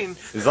screen.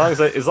 As long as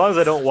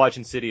I don't watch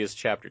Insidious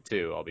Chapter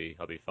 2, I'll be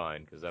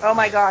fine because Oh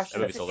my gosh, that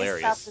movie's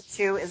hilarious. Chapter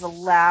 2 is a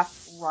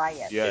laugh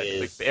riot. Yeah,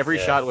 like every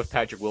shot with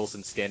Patrick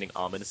Wilson standing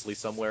ominously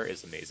somewhere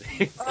is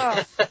amazing.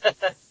 Oh.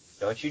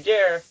 Don't you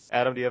dare.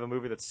 Adam, do you have a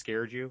movie that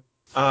scared you?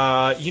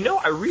 I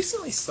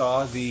recently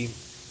saw the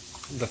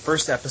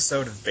first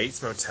episode of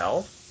Bates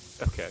Motel.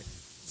 Okay.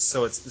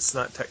 So it's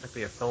not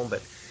technically a film,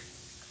 but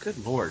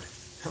good lord,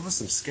 that was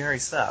some scary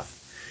stuff.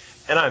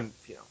 And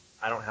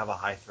I don't have a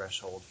high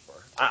threshold for.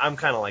 I'm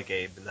kind of like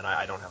Abe, and then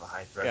I don't have a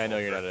high threshold. Yeah, I know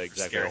you're not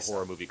exactly a horror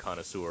stuff. movie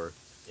connoisseur.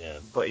 Yeah.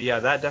 But yeah,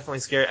 that definitely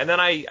scared. And then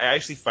I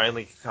actually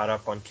finally caught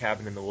up on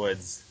Cabin in the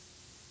Woods,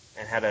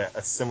 and had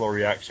a similar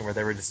reaction where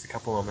there were just a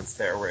couple moments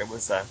there where it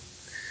was.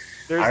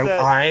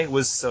 I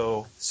was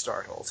so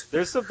startled.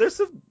 There's some.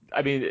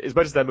 I mean, as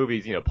much as that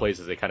movie plays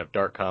as a kind of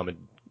dark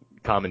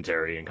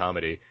commentary and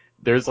comedy,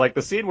 there's like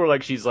the scene where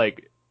like she's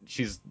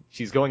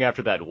going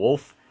after that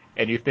wolf.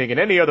 And you think in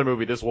any other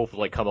movie, this wolf would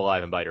like come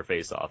alive and bite her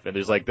face off. And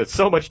there's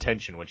so much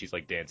tension when she's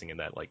like dancing in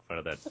that like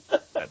front of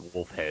that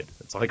wolf head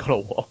that's like on a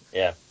wall.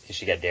 Yeah, because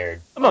she got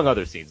dared. Among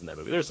other scenes in that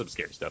movie, there's some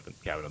scary stuff in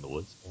Cabin in the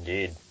Woods.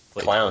 Indeed,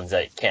 clowns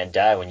that can't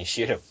die when you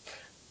shoot them.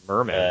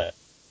 Merman.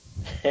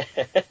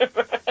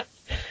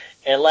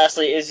 And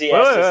lastly, Izzy.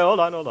 Wait, hold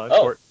on.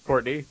 Oh.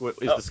 Courtney, is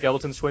the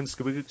skeleton twin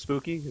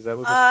spooky? Is that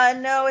what?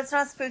 No, it's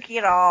not spooky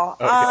at all.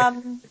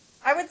 Okay.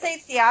 I would say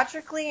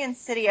theatrically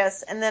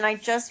Insidious, and then I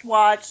just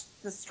watched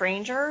The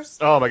Strangers.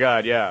 Oh my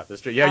God, yeah,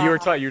 you were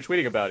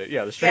tweeting about it.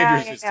 Yeah, The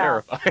Strangers is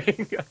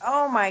terrifying.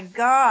 Oh my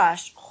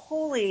gosh,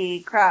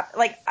 holy crap!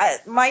 Like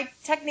my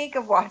technique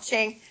of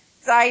watching,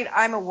 because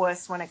I'm a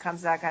wuss when it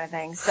comes to that kind of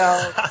thing.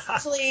 So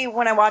usually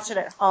when I watch it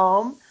at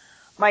home,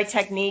 my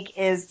technique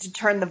is to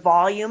turn the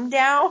volume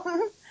down.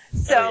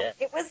 So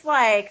it was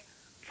like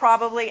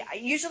probably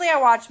usually I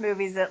watch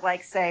movies at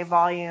like say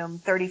volume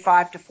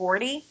 35 to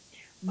 40,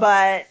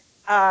 but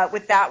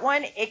with that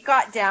one, it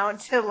got down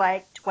to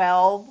like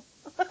 12.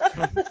 So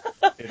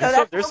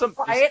that's how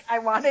quiet I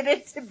wanted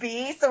it to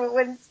be so it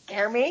wouldn't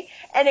scare me.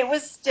 And it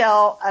was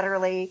still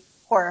utterly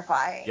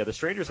horrifying. Yeah, The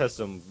Strangers has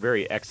some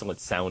very excellent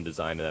sound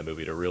design in that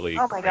movie to really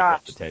crank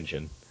up the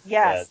tension.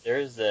 Yes. Yeah,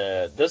 there's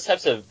those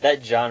types of,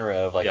 that genre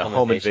of like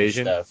home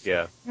invasion stuff.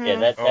 Yeah. Yeah,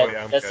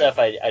 that stuff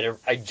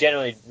I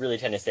generally really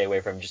tend to stay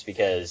away from just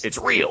because. It's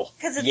real.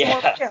 Because it's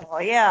more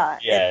real, yeah.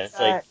 Yeah, it's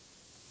like.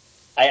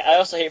 I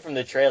also hate from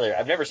the trailer.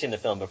 I've never seen the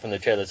film, but from the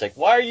trailer, it's like,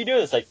 why are you doing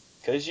this? Like,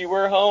 because you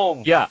were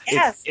home. Yeah,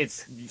 yes.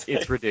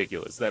 it's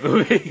ridiculous, that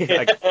movie.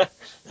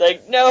 It's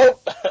like,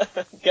 nope,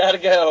 gotta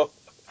go.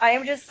 I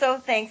am just so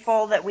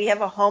thankful that we have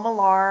a home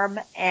alarm,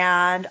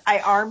 and I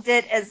armed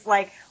it as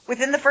like,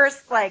 within the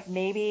first like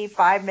maybe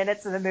 5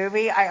 minutes of the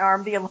movie, I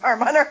armed the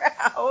alarm on her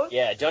house.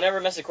 Yeah, don't ever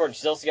mess with Courtney.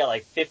 She's also got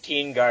like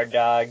 15 guard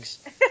dogs.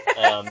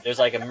 There's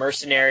like a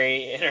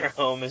mercenary in her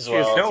home as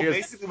well. No,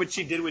 basically what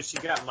she did was she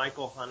got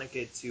Michael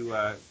Haneke to do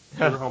her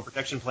home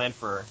protection plan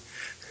for her.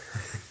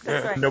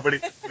 That's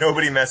right.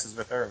 Nobody messes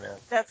with her, man.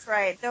 That's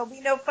right. There'll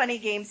be no funny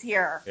games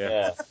here.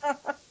 Yeah.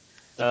 The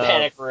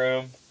panic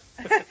room.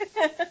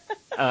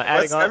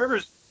 I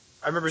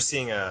remember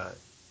seeing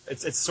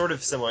it's sort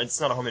of similar. It's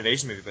not a home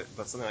invasion movie,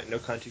 but something like No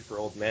Country for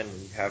Old Men.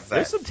 When you have that,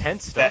 there's some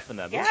tense stuff in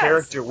that movie.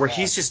 Character where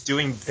he's just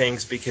doing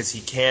things because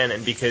he can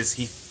and because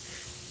he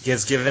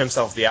has given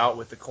himself the out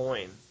with the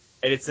coin.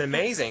 And it's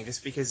amazing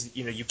just because,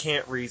 you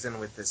can't reason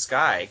with this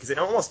guy. Because in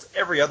almost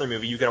every other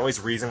movie, you can always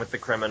reason with the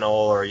criminal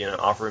or,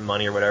 offer him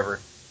money or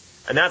whatever.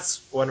 And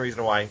that's one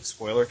reason why,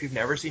 spoiler, if you've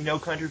never seen No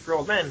Country for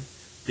Old Men,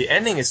 the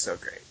ending is so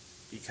great.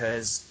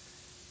 Because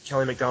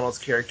Kelly MacDonald's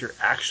character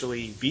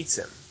actually beats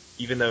him.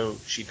 Even though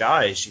she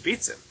dies, she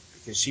beats him.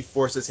 Because she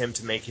forces him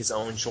to make his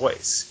own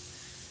choice.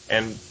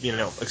 And,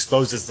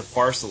 exposes the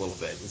farce a little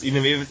bit.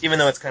 Even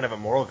though it's kind of a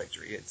moral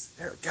victory,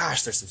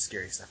 there's some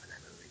scary stuff in that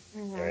movie.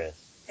 Mm-hmm. There is.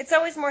 It's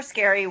always more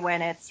scary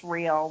when it's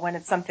real, when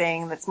it's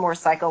something that's more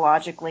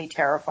psychologically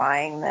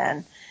terrifying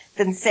than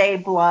say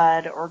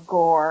blood or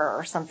gore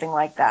or something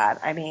like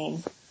that. I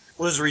mean,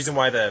 well, there's a reason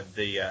why the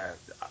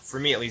for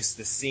me at least,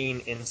 the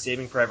scene in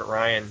Saving Private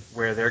Ryan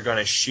where they're going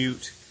to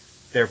shoot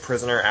their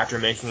prisoner after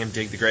making him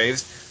dig the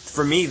graves,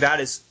 for me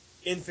that is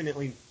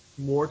infinitely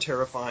more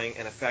terrifying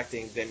and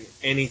affecting than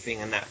anything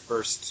in that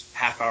first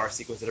half-hour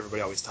sequence that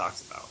everybody always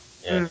talks about.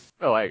 Yeah.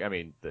 Oh, I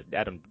mean, the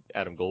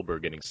Adam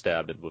Goldberg getting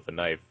stabbed with a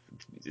knife.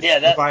 Yeah,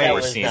 that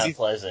was not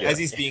pleasant. As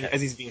he's being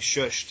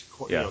shushed.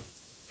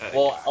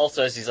 Well,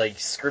 also as he's like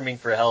screaming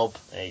for help.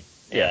 That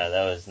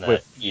was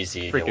not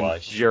easy to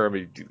watch.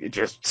 Jeremy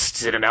just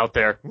sitting out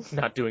there,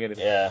 not doing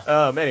anything.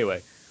 Yeah.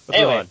 Anyway,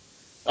 let's move on.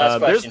 Last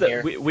question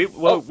here. We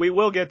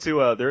will get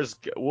to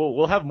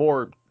we'll have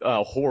more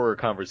horror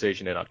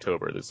conversation in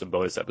October. There's some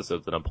bonus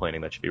episodes that I'm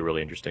planning that should be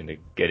really interesting to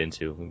get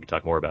into. We can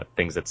talk more about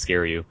things that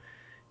scare you.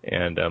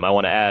 And I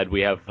want to add,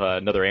 we have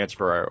another answer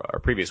for our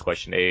previous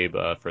question, Abe,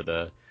 for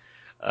the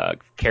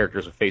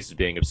characters with faces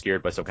being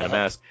obscured by some kind of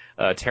mask.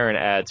 Taryn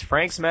adds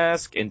Frank's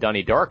mask and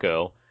Donnie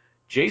Darko,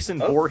 Jason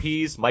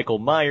Voorhees, Michael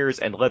Myers,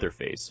 and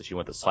Leatherface. So she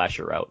went the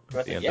slasher route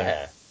at the end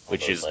there.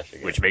 which those slasher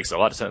games. makes a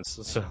lot of sense.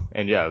 So,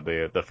 and yeah,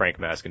 the Frank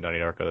mask in Donnie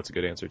Darko, that's a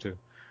good answer too.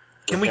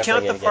 Can we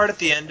count the part at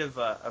the end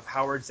of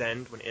Howard's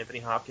End when Anthony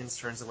Hopkins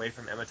turns away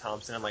from Emma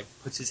Thompson and like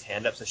puts his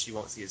hand up so she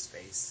won't see his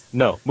face?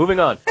 No, moving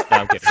on. No,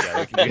 I'm kidding.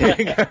 Yeah,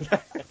 we can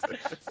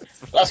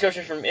Last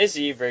question from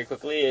Izzy, very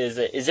quickly,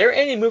 is there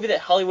any movie that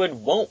Hollywood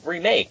won't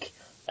remake?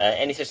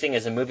 Any such thing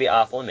as a movie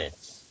off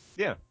limits?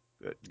 Yeah.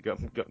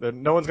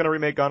 No one's going to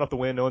remake Gone Off the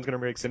Wind. No one's going to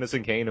remake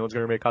Citizen Kane. No one's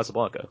going to remake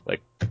Casablanca. Like,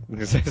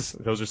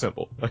 those are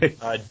simple.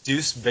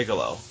 Deuce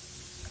Bigelow.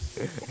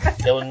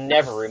 They'll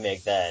never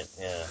remake that.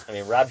 Yeah. I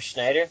mean, Rob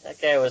Schneider,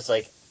 that guy was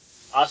like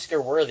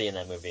Oscar worthy in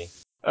that movie.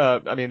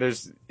 I mean,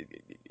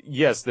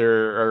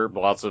 there are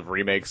lots of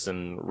remakes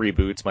and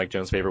reboots, Mike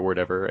Jones' favorite word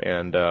ever,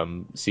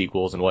 and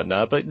sequels and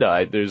whatnot. But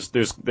no, there's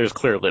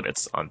clear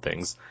limits on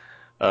things.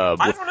 I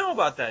don't know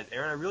about that,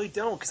 Aaron. I really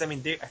don't, because I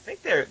mean, I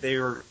think they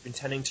were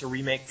intending to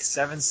remake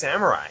Seven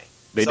Samurai.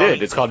 They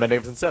did. It's called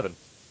Magnificent Seven.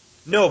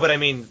 No, but I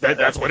mean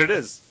that's what it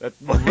is.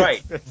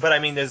 Right, but I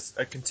mean, there's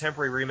a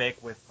contemporary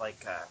remake with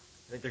like I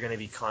think they're going to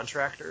be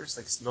contractors,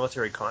 like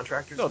military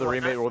contractors. No,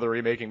 they're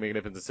remaking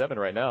Magnificent Seven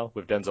right now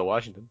with Denzel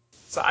Washington.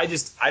 So I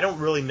don't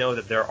really know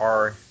that there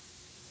are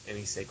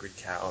any sacred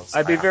cows.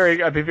 I'd be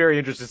very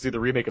interested to see the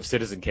remake of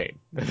Citizen Kane.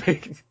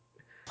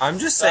 I'm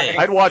just saying.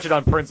 I'd watch it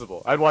on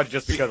principle. I'd watch it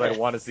just because I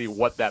want to see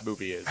what that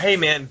movie is. Hey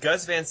man,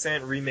 Gus Van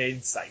Sant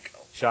remade Psycho.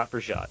 Shot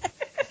for shot.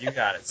 You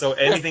got it. So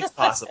anything's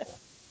possible.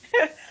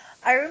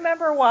 I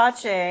remember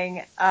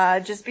watching,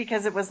 just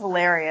because it was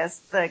hilarious,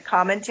 the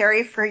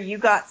commentary for You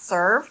Got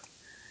Served.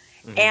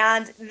 Mm-hmm.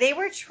 And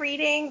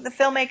the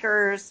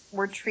filmmakers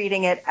were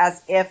treating it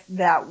as if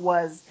that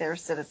was their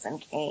Citizen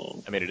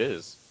Kane. I mean, it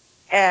is.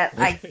 And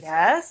I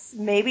guess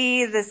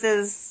maybe this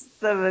is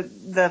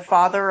the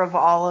father of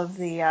all of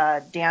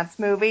the dance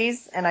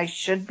movies, and I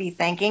should be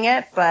thanking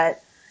it,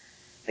 but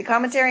the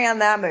commentary on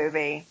that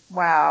movie,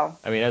 wow.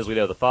 I mean, as we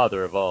know, the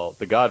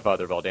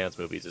godfather of all dance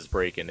movies is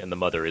Breakin', and the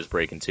mother is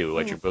Breakin' too,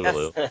 Electric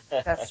Boogaloo.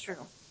 That's true.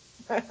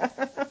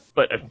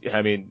 But,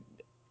 I mean,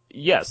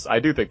 yes, I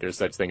do think there's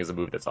such thing as a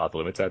movie that's off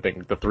limits. I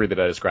think the three that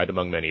I described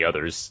among many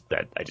others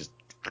that I just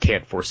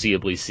can't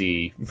foreseeably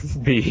see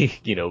be,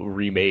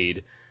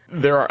 remade.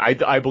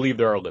 I believe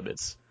there are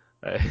limits.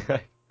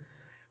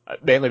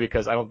 Mainly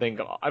because I don't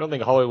think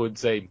Hollywood would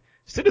say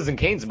Citizen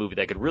Kane's a movie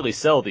that could really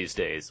sell these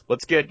days.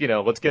 Let's get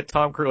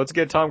Tom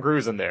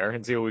Cruise in there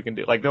and see what we can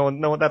do. Like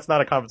no, that's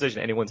not a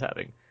conversation anyone's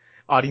having.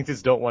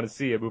 Audiences don't want to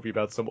see a movie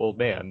about some old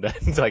man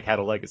that's like had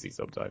a legacy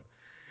sometime.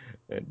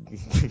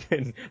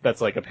 And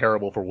that's like a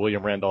parable for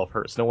William Randolph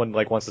Hearst. No one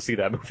wants to see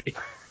that movie.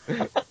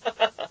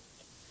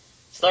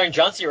 Starring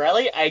John C.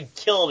 Reilly, I'd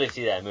kill to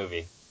see that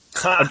movie.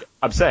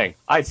 I'm saying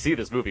I'd see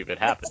this movie if it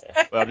happened.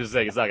 But I'm just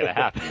saying it's not going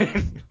to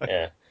happen.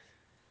 Yeah.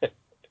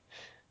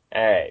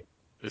 All right.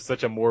 There's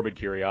such a morbid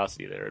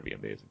curiosity there. It'd be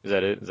amazing. Is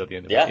that it? Is that the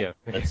end of it? Yeah.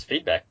 That's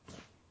feedback.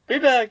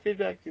 Feedback.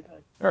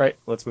 All right.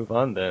 Let's move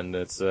on then.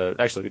 It's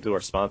actually we do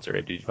our sponsor.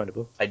 Did you find a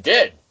book? I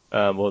did.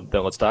 Well,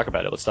 then let's talk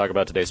about it. Let's talk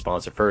about today's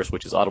sponsor first,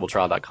 which is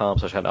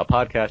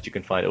audibletrial.com/podcast. You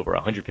can find over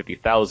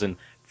 150,000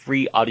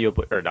 free audio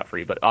book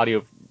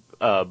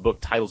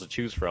titles to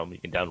choose from. You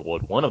can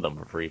download one of them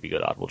for free if you go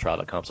to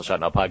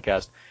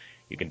audibletrial.com/podcast.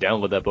 You can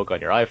download that book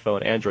on your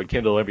iPhone, Android,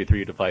 Kindle,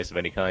 MP3 device of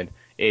any kind.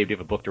 Abe, do you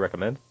have a book to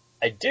recommend?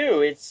 I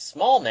do. It's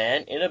Small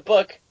Man in a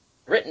book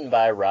written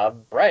by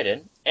Rob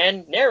Brydon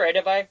and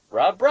narrated by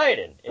Rob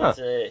Brydon.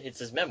 It's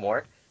his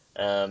memoir,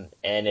 and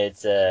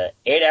it's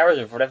 8 hours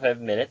and 45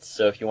 minutes.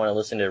 So if you want to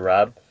listen to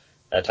Rob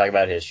talk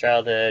about his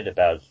childhood,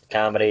 about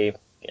comedy,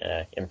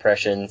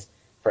 impressions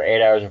for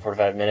 8 hours and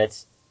 45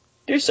 minutes,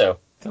 do so.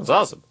 Sounds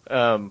awesome.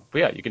 But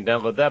yeah, you can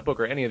download that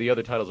book or any of the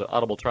other titles at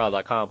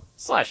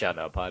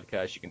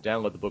audibletrial.com/outnowpodcast. You can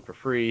download the book for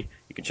free.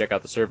 You can check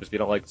out the service. If you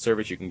don't like the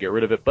service, you can get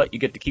rid of it, but you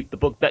get to keep the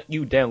book that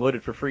you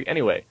downloaded for free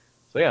anyway.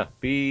 So yeah,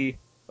 be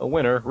a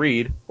winner,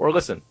 read, or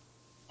listen.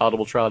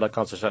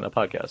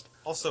 audibletrial.com/outnowpodcast.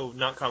 Also,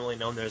 not commonly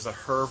known, there's a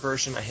her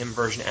version, a him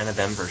version, and a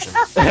them version.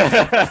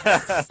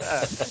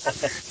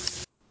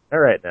 All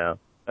right now.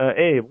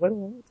 Abe, what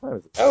time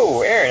is it?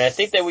 Oh, Aaron, I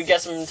think that we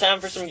got some time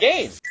for some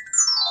games.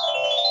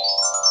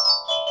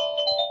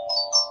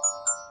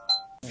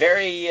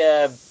 Very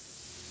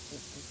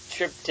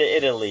trip to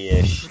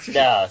Italy-ish.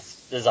 No,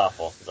 this is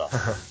awful.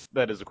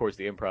 That is, of course,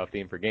 the improv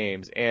theme for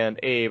games. And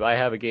Abe, I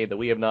have a game that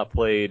we have not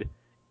played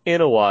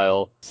in a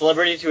while.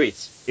 Celebrity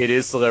Tweets. It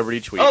is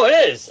Celebrity Tweets. Oh,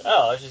 it is?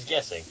 Oh, I was just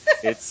guessing.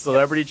 It's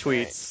Celebrity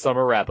Tweets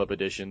Summer Wrap-Up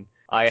Edition.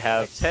 I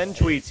have 10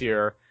 tweets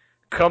here,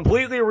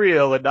 completely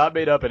real and not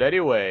made up in any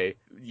way.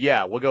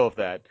 Yeah, we'll go with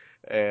that.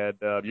 And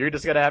you're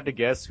just going to have to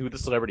guess who the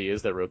celebrity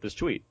is that wrote this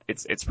tweet.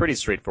 It's pretty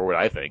straightforward,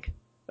 I think.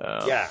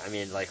 Yeah, I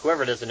mean,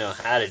 whoever doesn't know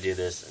how to do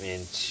this, I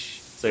mean,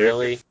 so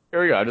really? Here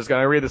we go. I'm just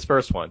going to read this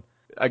first one.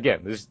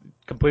 Again, this is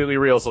completely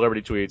real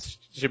celebrity tweets.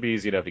 Should be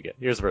easy enough to get.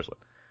 Here's the first one.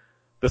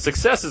 The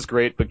success is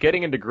great, but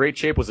getting into great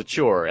shape was a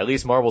chore. At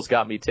least Marvel's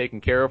got me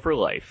taken care of for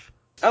life.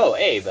 Oh,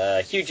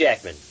 Abe, Hugh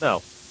Jackman.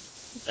 No.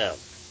 Oh.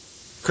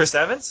 Chris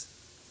Evans?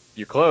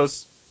 You're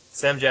close.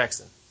 Sam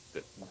Jackson.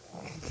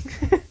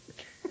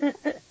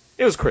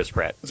 It was Chris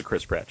Pratt. It was a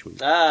Chris Pratt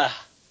tweet.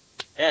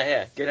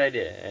 Yeah, good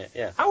idea.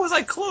 Yeah. How was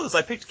I close?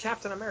 I picked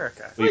Captain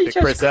America. Well, you picked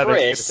Chris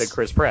Evans. You said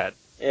Chris Pratt.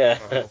 Yeah.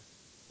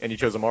 And you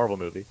chose a Marvel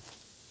movie.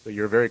 So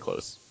you're very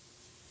close.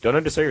 Don't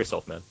undersell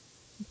yourself, man.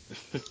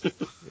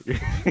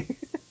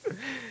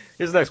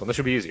 Here's the next one. This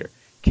should be easier.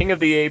 King of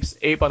the Apes,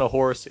 ape on a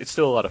horse. It's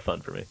still a lot of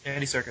fun for me.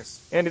 Andy Serkis.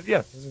 And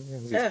Yeah.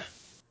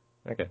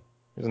 Okay.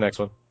 Here's the next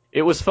one.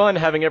 It was fun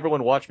having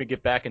everyone watch me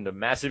get back into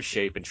massive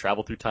shape and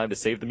travel through time to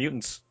save the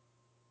mutants.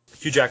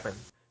 Hugh Jackman.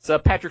 It's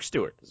Patrick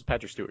Stewart. It's a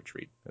Patrick Stewart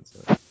treat. That's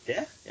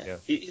Yeah.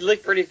 He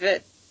looked pretty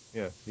fit.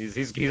 Yeah.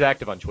 He's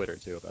active on Twitter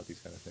too about these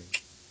kind of things.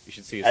 You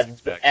should see his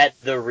six-pack. At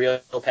the real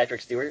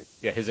Patrick Stewart.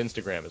 Yeah, his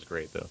Instagram is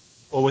great though.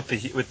 Well, with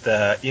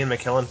the Ian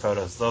McKellen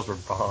photos, those were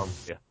bomb.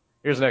 Yeah.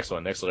 Here's the next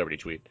one. Next celebrity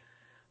tweet.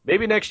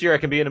 Maybe next year I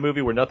can be in a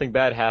movie where nothing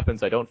bad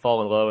happens, I don't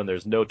fall in love, and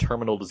there's no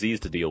terminal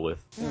disease to deal with.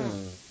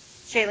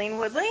 Shailene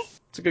Woodley?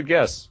 It's a good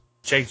guess.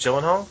 Jake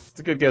Gyllenhaal?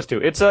 It's a good guess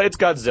too. It's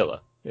Godzilla.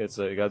 It's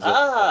Godzilla.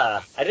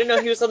 Ah, I didn't know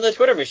he was on the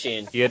Twitter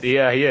machine. He is. He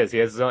has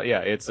his own,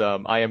 it's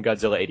I am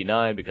Godzilla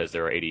 89 because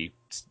there are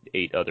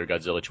 88 other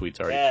Godzilla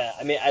tweets already. Yeah,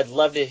 I mean, I'd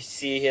love to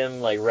see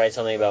him write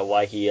something about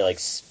why he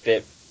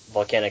spit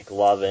volcanic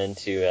lava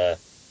into.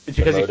 It's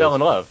because he fell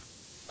in love.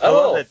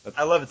 Oh,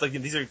 I love it. It's like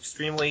these are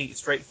extremely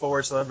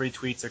straightforward celebrity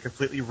tweets. They're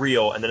completely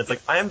real, and then it's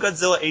like, I am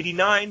Godzilla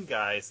 89,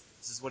 guys.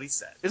 This is what he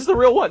said. This is the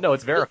real one. No,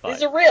 it's verified.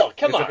 These are real.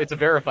 Come on. It's a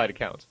verified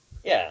account.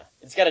 Yeah,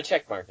 it's got a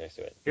check mark next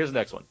to it. Here's the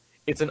next one.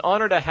 It's an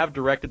honor to have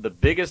directed the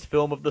biggest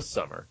film of the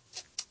summer.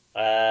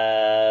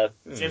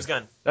 James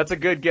Gunn. That's a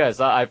good guess.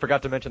 I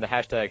forgot to mention the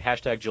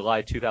hashtag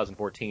July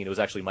 2014. It was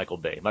actually Michael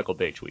Bay. Michael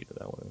Bay tweeted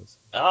that one.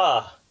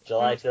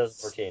 July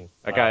 2014.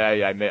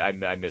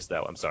 I missed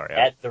that one. I'm sorry.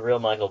 At the real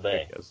Michael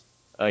Bay.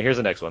 Here's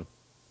the next one.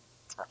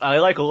 I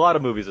like a lot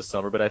of movies this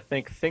summer, but I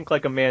think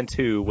Like a Man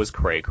 2 was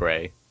cray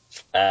cray.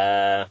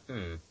 I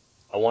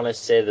want to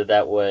say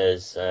that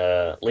was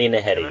Lena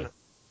Headey.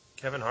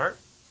 Kevin Hart?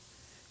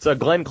 It's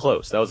Glenn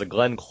Close. That was a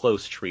Glenn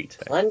Close treat.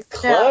 Glenn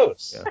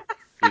Close?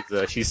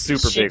 Yeah. She's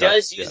super big. She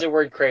does use the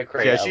word cray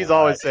cray. Yeah, she's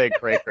always saying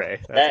cray cray.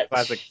 That's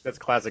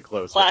classic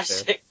Close.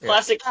 Classic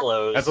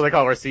Close. That's what they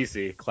call her,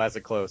 Cece.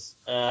 Classic Close.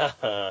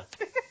 Whoa.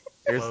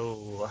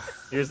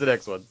 Here's the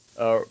next one.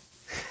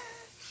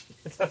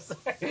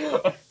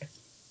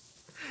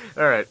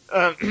 Alright.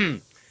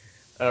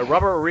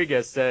 Robert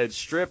Rodriguez said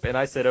strip, and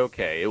I said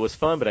okay. It was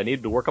fun, but I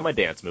needed to work on my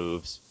dance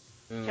moves.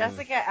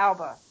 Jessica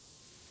Alba.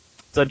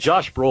 It's a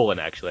Josh Brolin,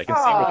 actually. I can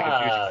see where the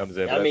confusion comes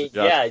in. I mean,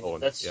 Brolin.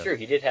 That's true.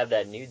 He did have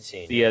that nude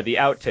scene. The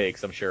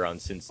outtakes, I'm sure, on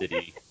Sin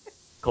City,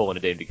 A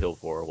Dame to Kill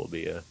For will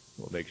be,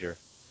 we'll make sure.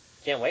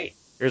 Can't wait.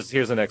 Here's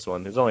the next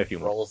one. There's only a few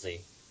more. Rollsy.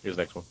 Here's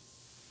the next one.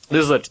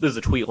 This is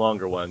a tweet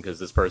longer one because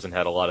this person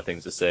had a lot of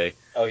things to say.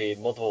 Oh, he had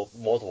multiple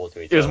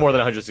tweets. It was more than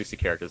 160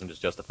 characters. I'm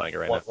just justifying it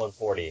right now.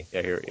 140.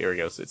 Yeah, here it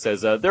goes. It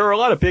says there were a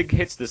lot of big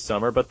hits this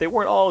summer, but they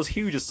weren't all as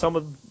huge as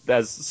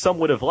some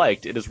would have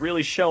liked. It is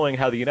really showing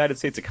how the United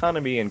States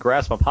economy and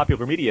grasp on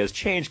popular media has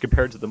changed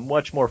compared to the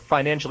much more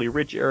financially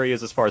rich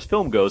areas as far as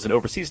film goes in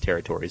overseas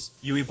territories.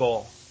 Yui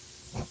Bowl.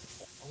 I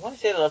want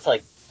to say that's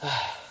like.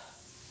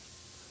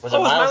 Was it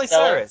Miley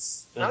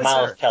Cyrus? It was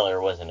Miles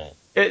Teller, wasn't it?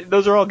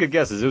 Those are all good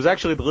guesses. It was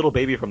actually the little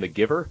baby from The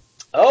Giver.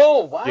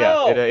 Oh, wow.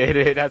 Yeah,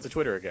 it has a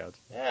Twitter account.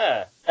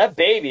 Yeah, that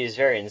baby is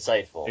very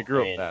insightful. It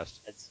grew up fast.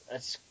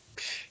 That's.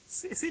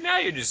 See, now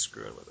you're just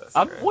screwing with us.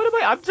 I'm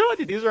telling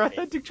you, these are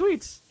authentic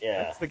tweets.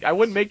 Yeah. I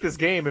wouldn't make this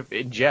game if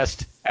in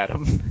jest,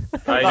 Adam.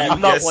 I'm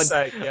not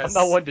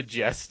one to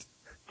jest.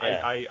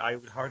 Yeah. I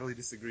would heartily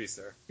disagree,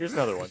 sir. Here's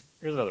another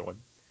one.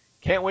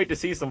 Can't wait to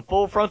see some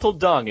full frontal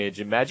dongage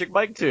in Magic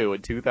Mike 2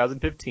 in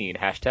 2015.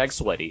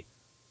 #sweaty.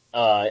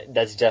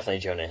 That's definitely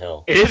Jonah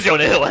Hill. It is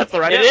Jonah Hill. That's the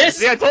right answer. It is?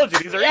 See, I told you.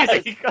 These are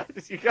easy.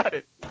 You got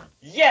it.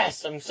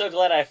 Yes! I'm so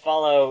glad I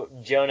follow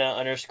Jonah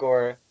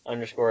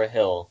 _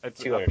 Hill.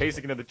 That's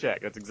pasting into the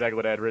check. That's exactly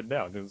what I had written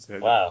down.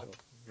 Wow.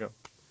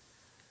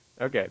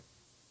 Okay.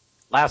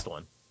 Last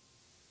one.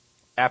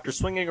 After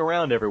swinging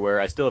around everywhere,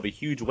 I still have a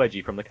huge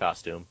wedgie from the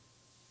costume.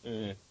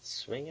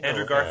 Swinging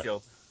Andrew around.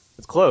 Garfield.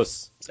 It's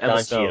close. It's Emma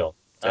Don Stone. Cheadle.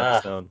 Emma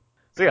Stone.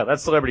 So yeah,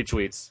 that's celebrity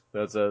tweets.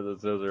 Those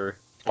are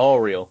all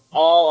real.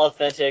 All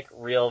authentic,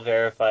 real,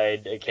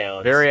 verified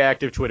accounts. Very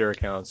active Twitter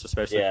accounts,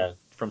 especially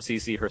from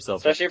CC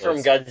herself. Especially from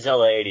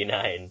Godzilla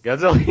 89.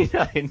 Godzilla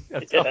 89.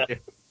 I'm telling you.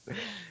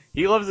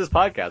 He loves this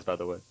podcast, by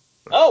the way.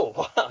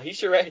 Oh, wow. He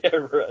should write an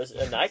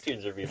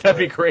iTunes review. That'd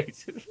be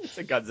great. It's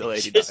a Godzilla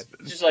 89.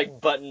 Just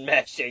like button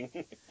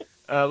mashing.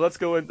 Let's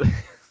go in.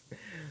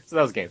 So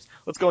that was games.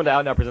 Let's go into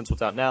Out Now Presents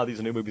What's Out Now. These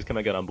are new movies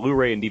coming out on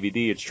Blu-ray and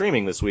DVD. It's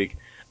streaming this week.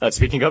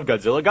 Speaking of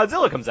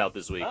Godzilla comes out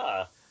this week.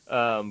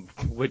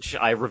 Which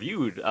I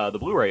reviewed the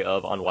Blu-ray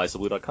of on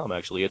ysw.com,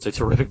 actually. It's a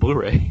terrific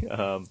Blu-ray.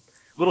 A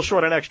little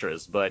short on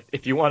extras, but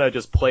if you want to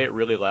just play it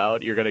really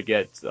loud, you're going to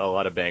get a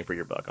lot of bang for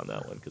your buck on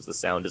that one, because the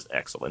sound is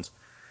excellent,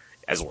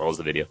 as well as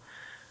the video.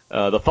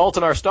 The Fault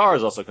in Our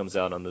Stars also comes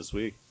out on this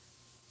week.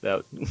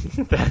 That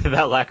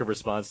lack of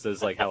response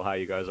is like how high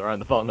you guys are on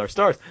The Fault in Our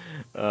Stars.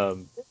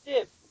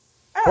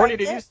 I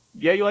Courtney,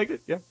 you liked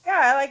it? Yeah. Yeah,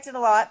 I liked it a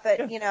lot, but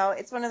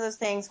it's one of those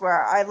things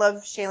where I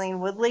love Shailene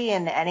Woodley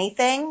in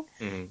anything.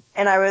 Mm-hmm.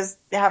 And I was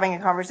having a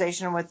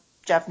conversation with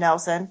Jeff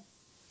Nelson,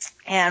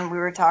 and we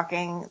were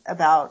talking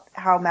about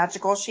how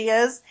magical she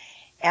is.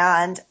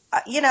 And,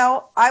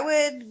 I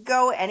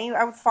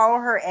would follow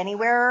her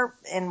anywhere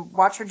and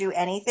watch her do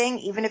anything,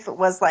 even if it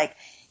was like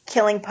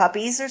killing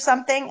puppies or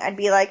something. I'd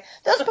be like,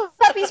 those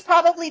puppies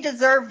probably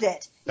deserved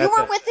it. You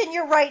were within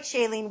your right,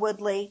 Shailene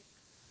Woodley.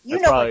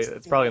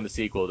 It's probably in the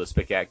sequel, the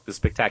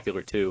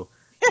Spectacular 2.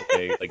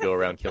 They go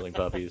around killing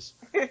puppies.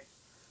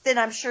 Then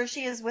I'm sure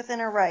she is within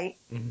her right.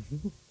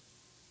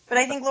 But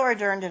I think Laura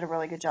Dern did a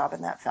really good job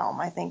in that film.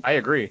 I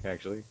agree,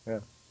 actually. Yeah.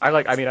 I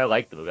like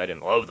the movie. I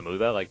didn't love the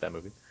movie. I like that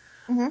movie.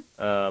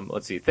 Mm-hmm.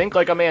 Let's see. Think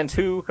Like a Man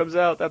 2 comes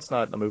out. That's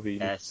not a movie you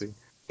need to see.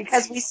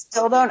 Because we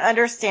still don't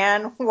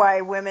understand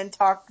why women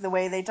talk the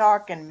way they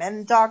talk and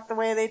men talk the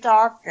way they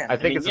talk. And... I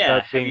think it's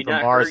about being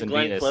from Mars and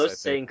Glenn Venus. Close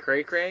saying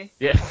cray cray?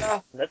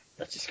 Yeah.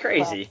 That's just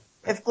crazy.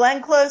 Well, if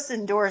Glenn Close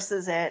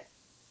endorses it.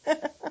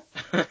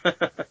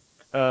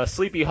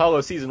 Sleepy Hollow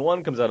Season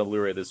 1 comes out on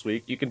Blu-ray this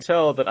week. You can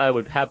tell that I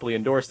would happily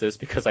endorse this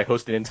because I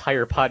host an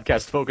entire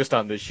podcast focused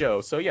on this show.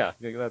 So yeah,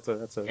 that's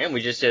a. And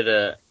we just did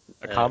a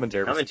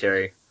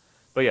commentary.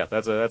 But yeah,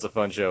 that's a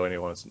fun show.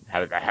 Anyone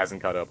that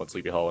hasn't caught up on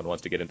Sleepy Hollow and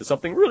wants to get into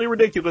something really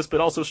ridiculous but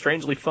also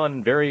strangely fun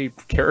and very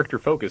character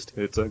focused,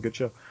 it's a good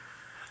show.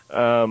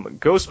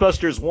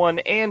 Ghostbusters 1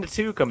 and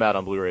 2 come out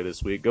on Blu-ray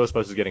this week.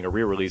 Ghostbusters is getting a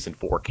re-release in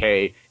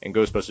 4K, and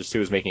Ghostbusters 2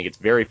 is making its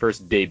very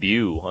first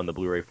debut on the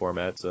Blu-ray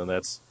format, so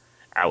that's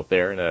out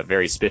there in a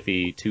very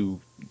spiffy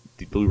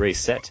Blu-ray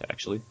set,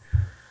 actually.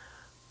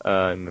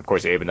 And of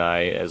course, Abe and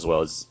I, as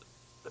well as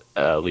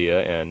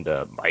Leah and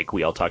Mike,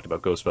 we all talked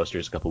about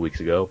Ghostbusters a couple weeks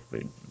ago,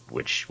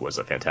 which was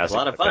a fantastic. A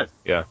lot of fun.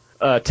 Yeah.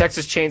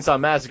 Texas Chainsaw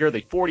Massacre,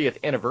 the 40th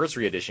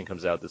anniversary edition,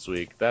 comes out this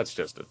week. That's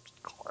just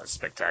a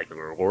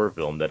spectacular horror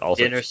film that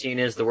also... Dinner scene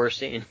is the worst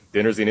scene.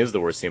 Dinner scene is the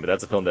worst scene, but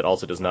that's a film that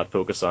also does not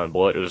focus on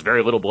blood. There's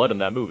very little blood in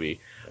that movie,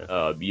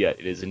 yet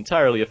it is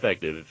entirely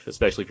effective,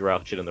 especially if you're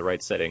watching it in the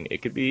right setting.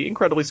 It could be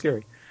incredibly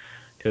scary,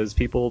 because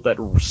people that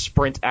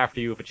sprint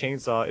after you with a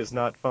chainsaw is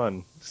not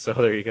fun. So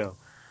there you go.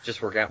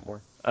 Just work out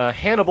more.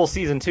 Hannibal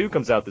Season 2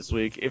 comes out this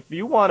week. If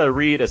you want to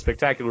read a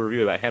spectacular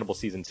review about Hannibal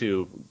Season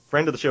 2,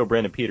 friend of the show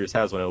Brandon Peters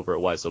has one over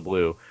at Why So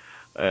Blue.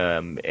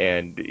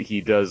 And he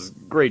does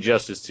great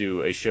justice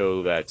to a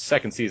show that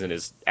second season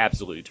is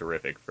absolutely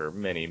terrific for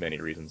many,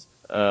 many reasons.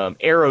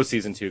 Arrow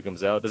Season 2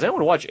 comes out. Does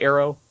anyone watch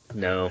Arrow?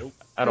 No.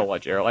 I don't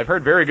watch Arrow. I've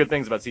heard very good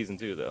things about Season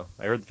 2, though.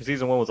 I heard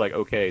Season 1 was like,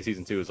 okay.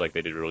 Season 2 is like,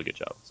 they did a really good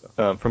job.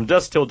 So. From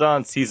Dusk Till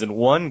Dawn, Season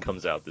 1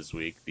 comes out this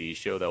week. The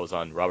show that was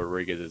on Robert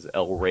Rodriguez's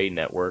El Rey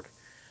network.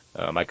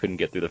 I couldn't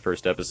get through the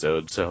first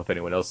episode, so if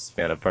anyone else is a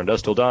fan of From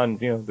Dusk Till Dawn,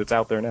 it's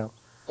out there now.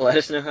 Let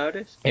us know how it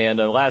is. And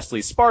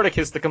lastly,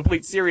 Spartacus, the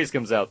complete series,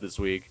 comes out this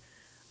week.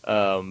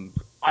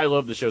 I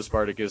love the show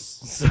Spartacus,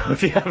 so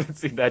if you haven't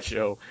seen that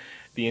show,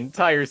 the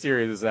entire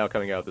series is now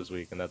coming out this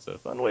week, and that's a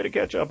fun way to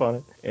catch up on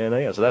it.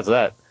 And so that's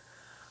that.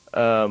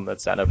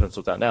 That's that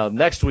episode's out now.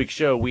 Next week's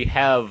show, we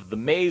have The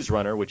Maze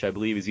Runner, which I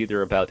believe is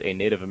either about a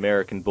Native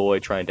American boy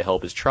trying to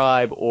help his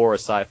tribe, or a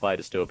sci-fi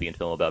dystopian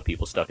film about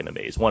people stuck in a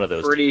maze. One of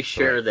those. Pretty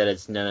sure that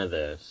it's none of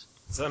those.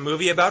 It's a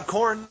movie about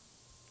corn.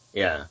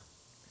 Yeah.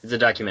 It's a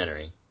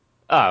documentary.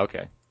 Ah,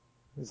 okay.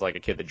 It's like a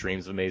kid that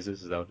dreams of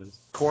mazes, is that what it is?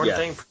 Corn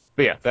thing.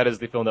 But yeah, that is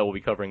the film that we'll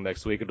be covering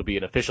next week. It'll be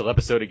an official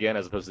episode again,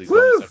 as opposed to these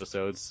bonus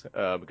episodes,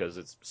 because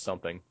it's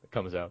something that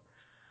comes out.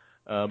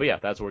 But yeah,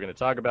 that's what we're going to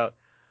talk about.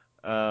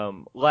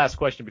 Last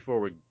question before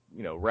we,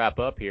 wrap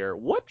up here.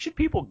 What should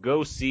people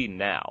go see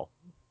now?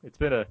 It's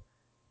been a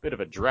bit of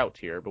a drought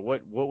here, but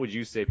what would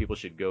you say people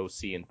should go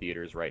see in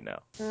theaters right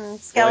now?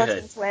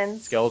 Skeleton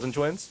Twins. Skeleton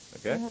Twins?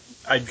 Okay.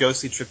 Mm-hmm. I'd go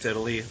see Trip to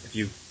Italy if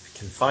you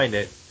can find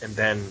it, and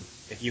then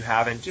if you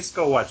haven't, just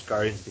go watch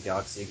Guardians of the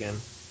Galaxy again.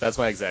 That's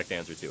my exact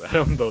answer too. I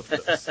don't both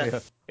of those. Yeah.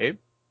 Abe?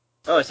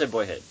 Oh, I said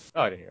Boyhood.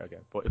 Oh, I didn't hear. Okay.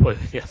 Boyhood.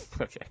 Yeah.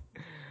 Okay.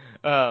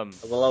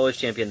 We'll always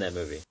champion that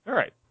movie. All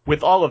right.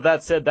 With all of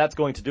that said, that's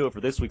going to do it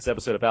for this week's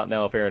episode of Out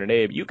Now with Aaron and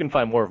Abe. You can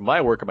find more of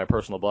my work at my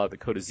personal blog,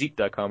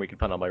 thecodeofzeke.com, where you can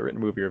find all my written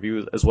movie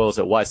reviews, as well as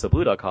at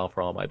whysobblue.com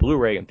for all my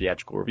Blu-ray and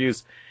theatrical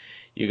reviews.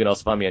 You can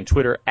also find me on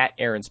Twitter at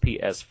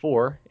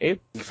AaronsPS4. Abe?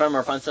 You can find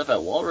more fun stuff at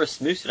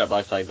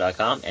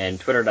walrusmoose.blogspot.com and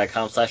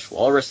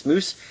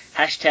twitter.com/walrusmoose,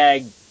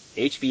 hashtag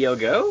HBO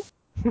Go?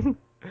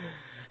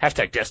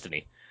 Hashtag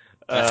Destiny.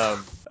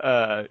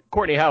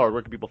 Courtney Howard,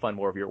 where can people find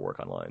more of your work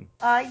online?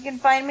 You can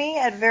find me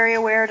at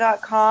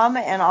veryaware.com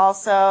and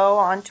also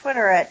on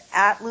Twitter at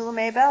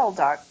 @LulaMaybell,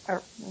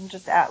 or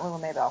just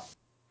 @LulaMaybell.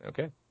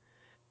 Okay.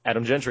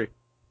 Adam Gentry.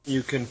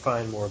 You can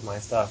find more of my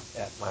stuff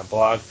at my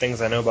blog,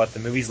 Things I Know About the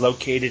Movies,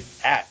 located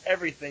at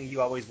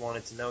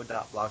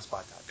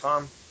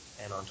everythingyoualwayswantedtoknow.blogspot.com,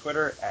 and on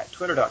Twitter at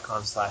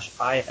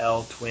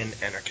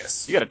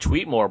twitter.com/ILTwinAnarchist. You gotta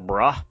tweet more,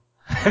 brah.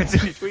 I haven't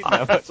seen you tweeting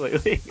that much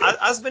lately.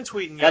 I've been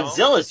tweeting, yo.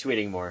 Godzilla's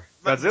tweeting more.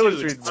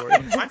 Godzilla's tweeting more.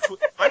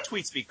 My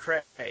tweets be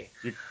cray.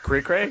 You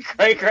cray? Cray?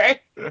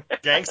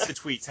 Gangsta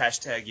tweets,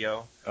 hashtag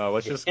yo.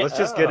 Let's just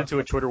get into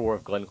a Twitter war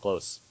of Glenn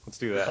Close. Let's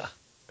do that.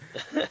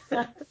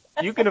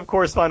 You can, of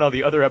course, find all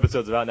the other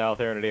episodes of Out Now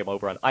with Aaron and Abe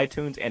over on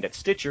iTunes and at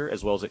Stitcher,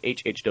 as well as at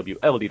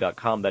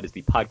hhwld.com. That is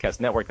the podcast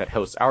network that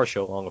hosts our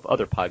show, along with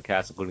other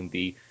podcasts, including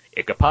the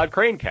Ichabod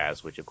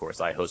Cranecast, which, of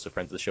course, I host with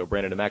friends of the show,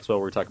 Brandon and Maxwell,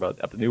 where we talk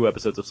about new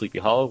episodes of Sleepy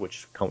Hollow,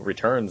 which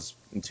returns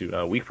into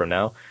a week from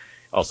now.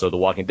 Also, the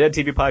Walking Dead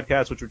TV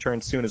podcast, which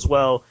returns soon as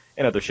well,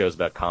 and other shows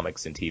about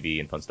comics and TV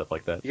and fun stuff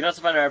like that. You can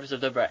also find our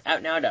episodes over at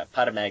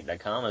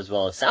outnow.podomatic.com, as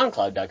well as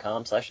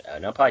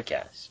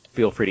soundcloud.com/outnowpodcast.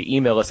 Feel free to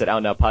email us at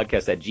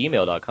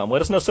outnowpodcast@gmail.com.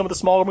 Let us know some of the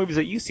smaller movies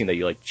that you've seen that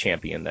you like to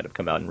champion that have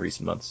come out in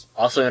recent months.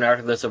 Also,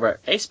 interact with us over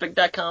at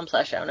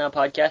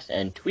facebook.com/outnowpodcast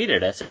and tweet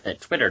at us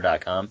at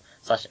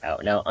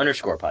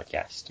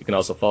twitter.com/outnow_podcast. You can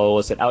also follow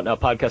us at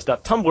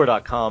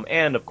outnowpodcast.tumblr.com,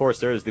 and of course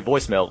there is the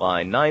voicemail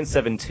line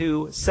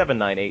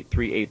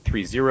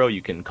 972-798-3830.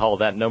 You can call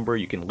that number,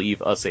 you can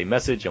leave us a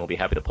message, and we'll be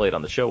happy to play it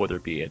on the show, whether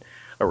it be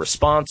a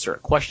response or a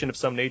question of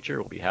some nature.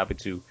 We'll be happy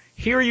to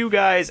hear you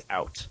guys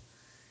out.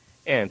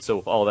 And so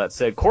with all that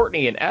said,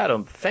 Courtney and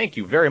Adam, thank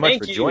you very much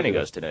for joining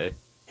us today.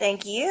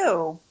 Thank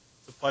you.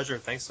 It's a pleasure.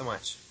 Thanks so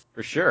much.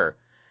 For sure.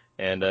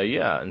 And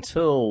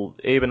until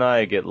Abe and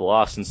I get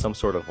lost in some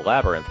sort of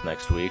labyrinth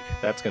next week,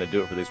 that's going to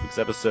do it for this week's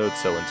episode.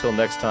 So until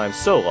next time,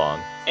 so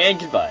long. And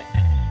goodbye.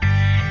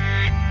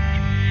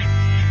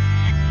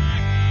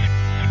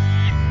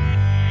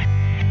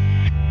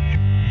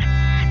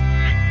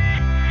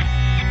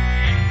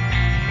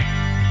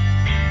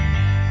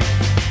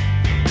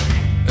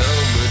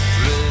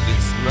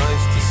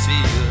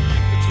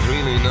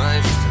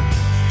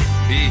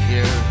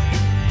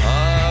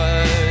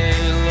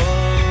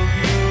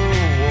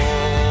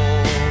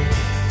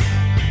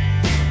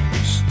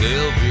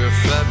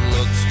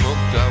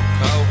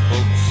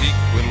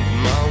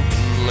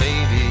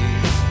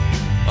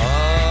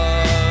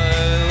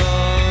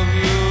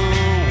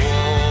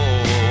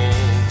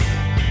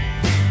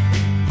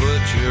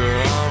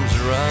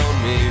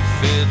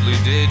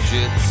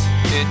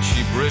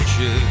 Itchy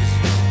britches.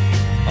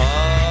 I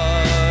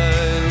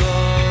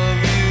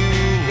love you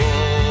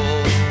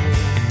all.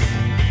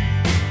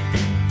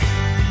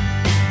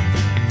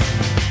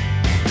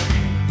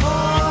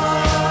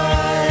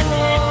 I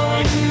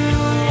love you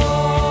all.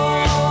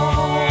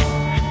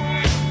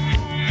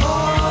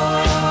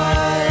 I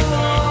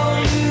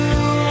love you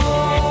all.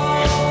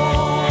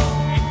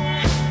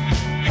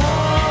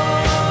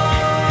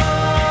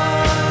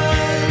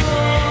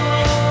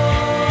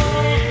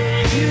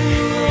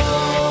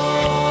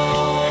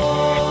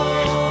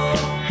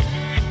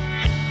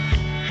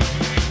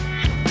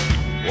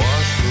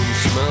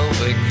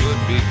 They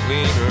could be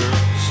cleaner,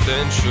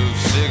 stench of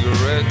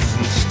cigarettes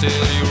and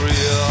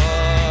stearia. I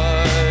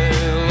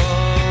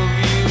love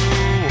you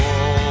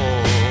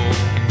all.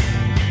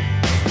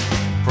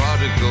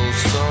 Prodigal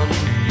son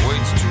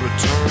waits to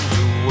return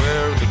to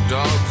where the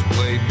dogs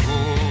play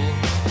pool.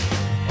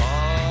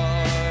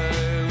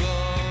 I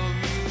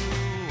love you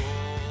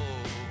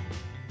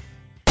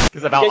all.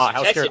 Because about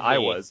how scared I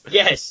was.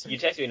 Yes, you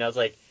texted me and I was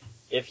like,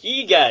 if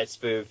he got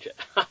spooked,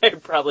 I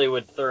probably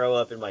would throw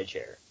up in my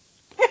chair.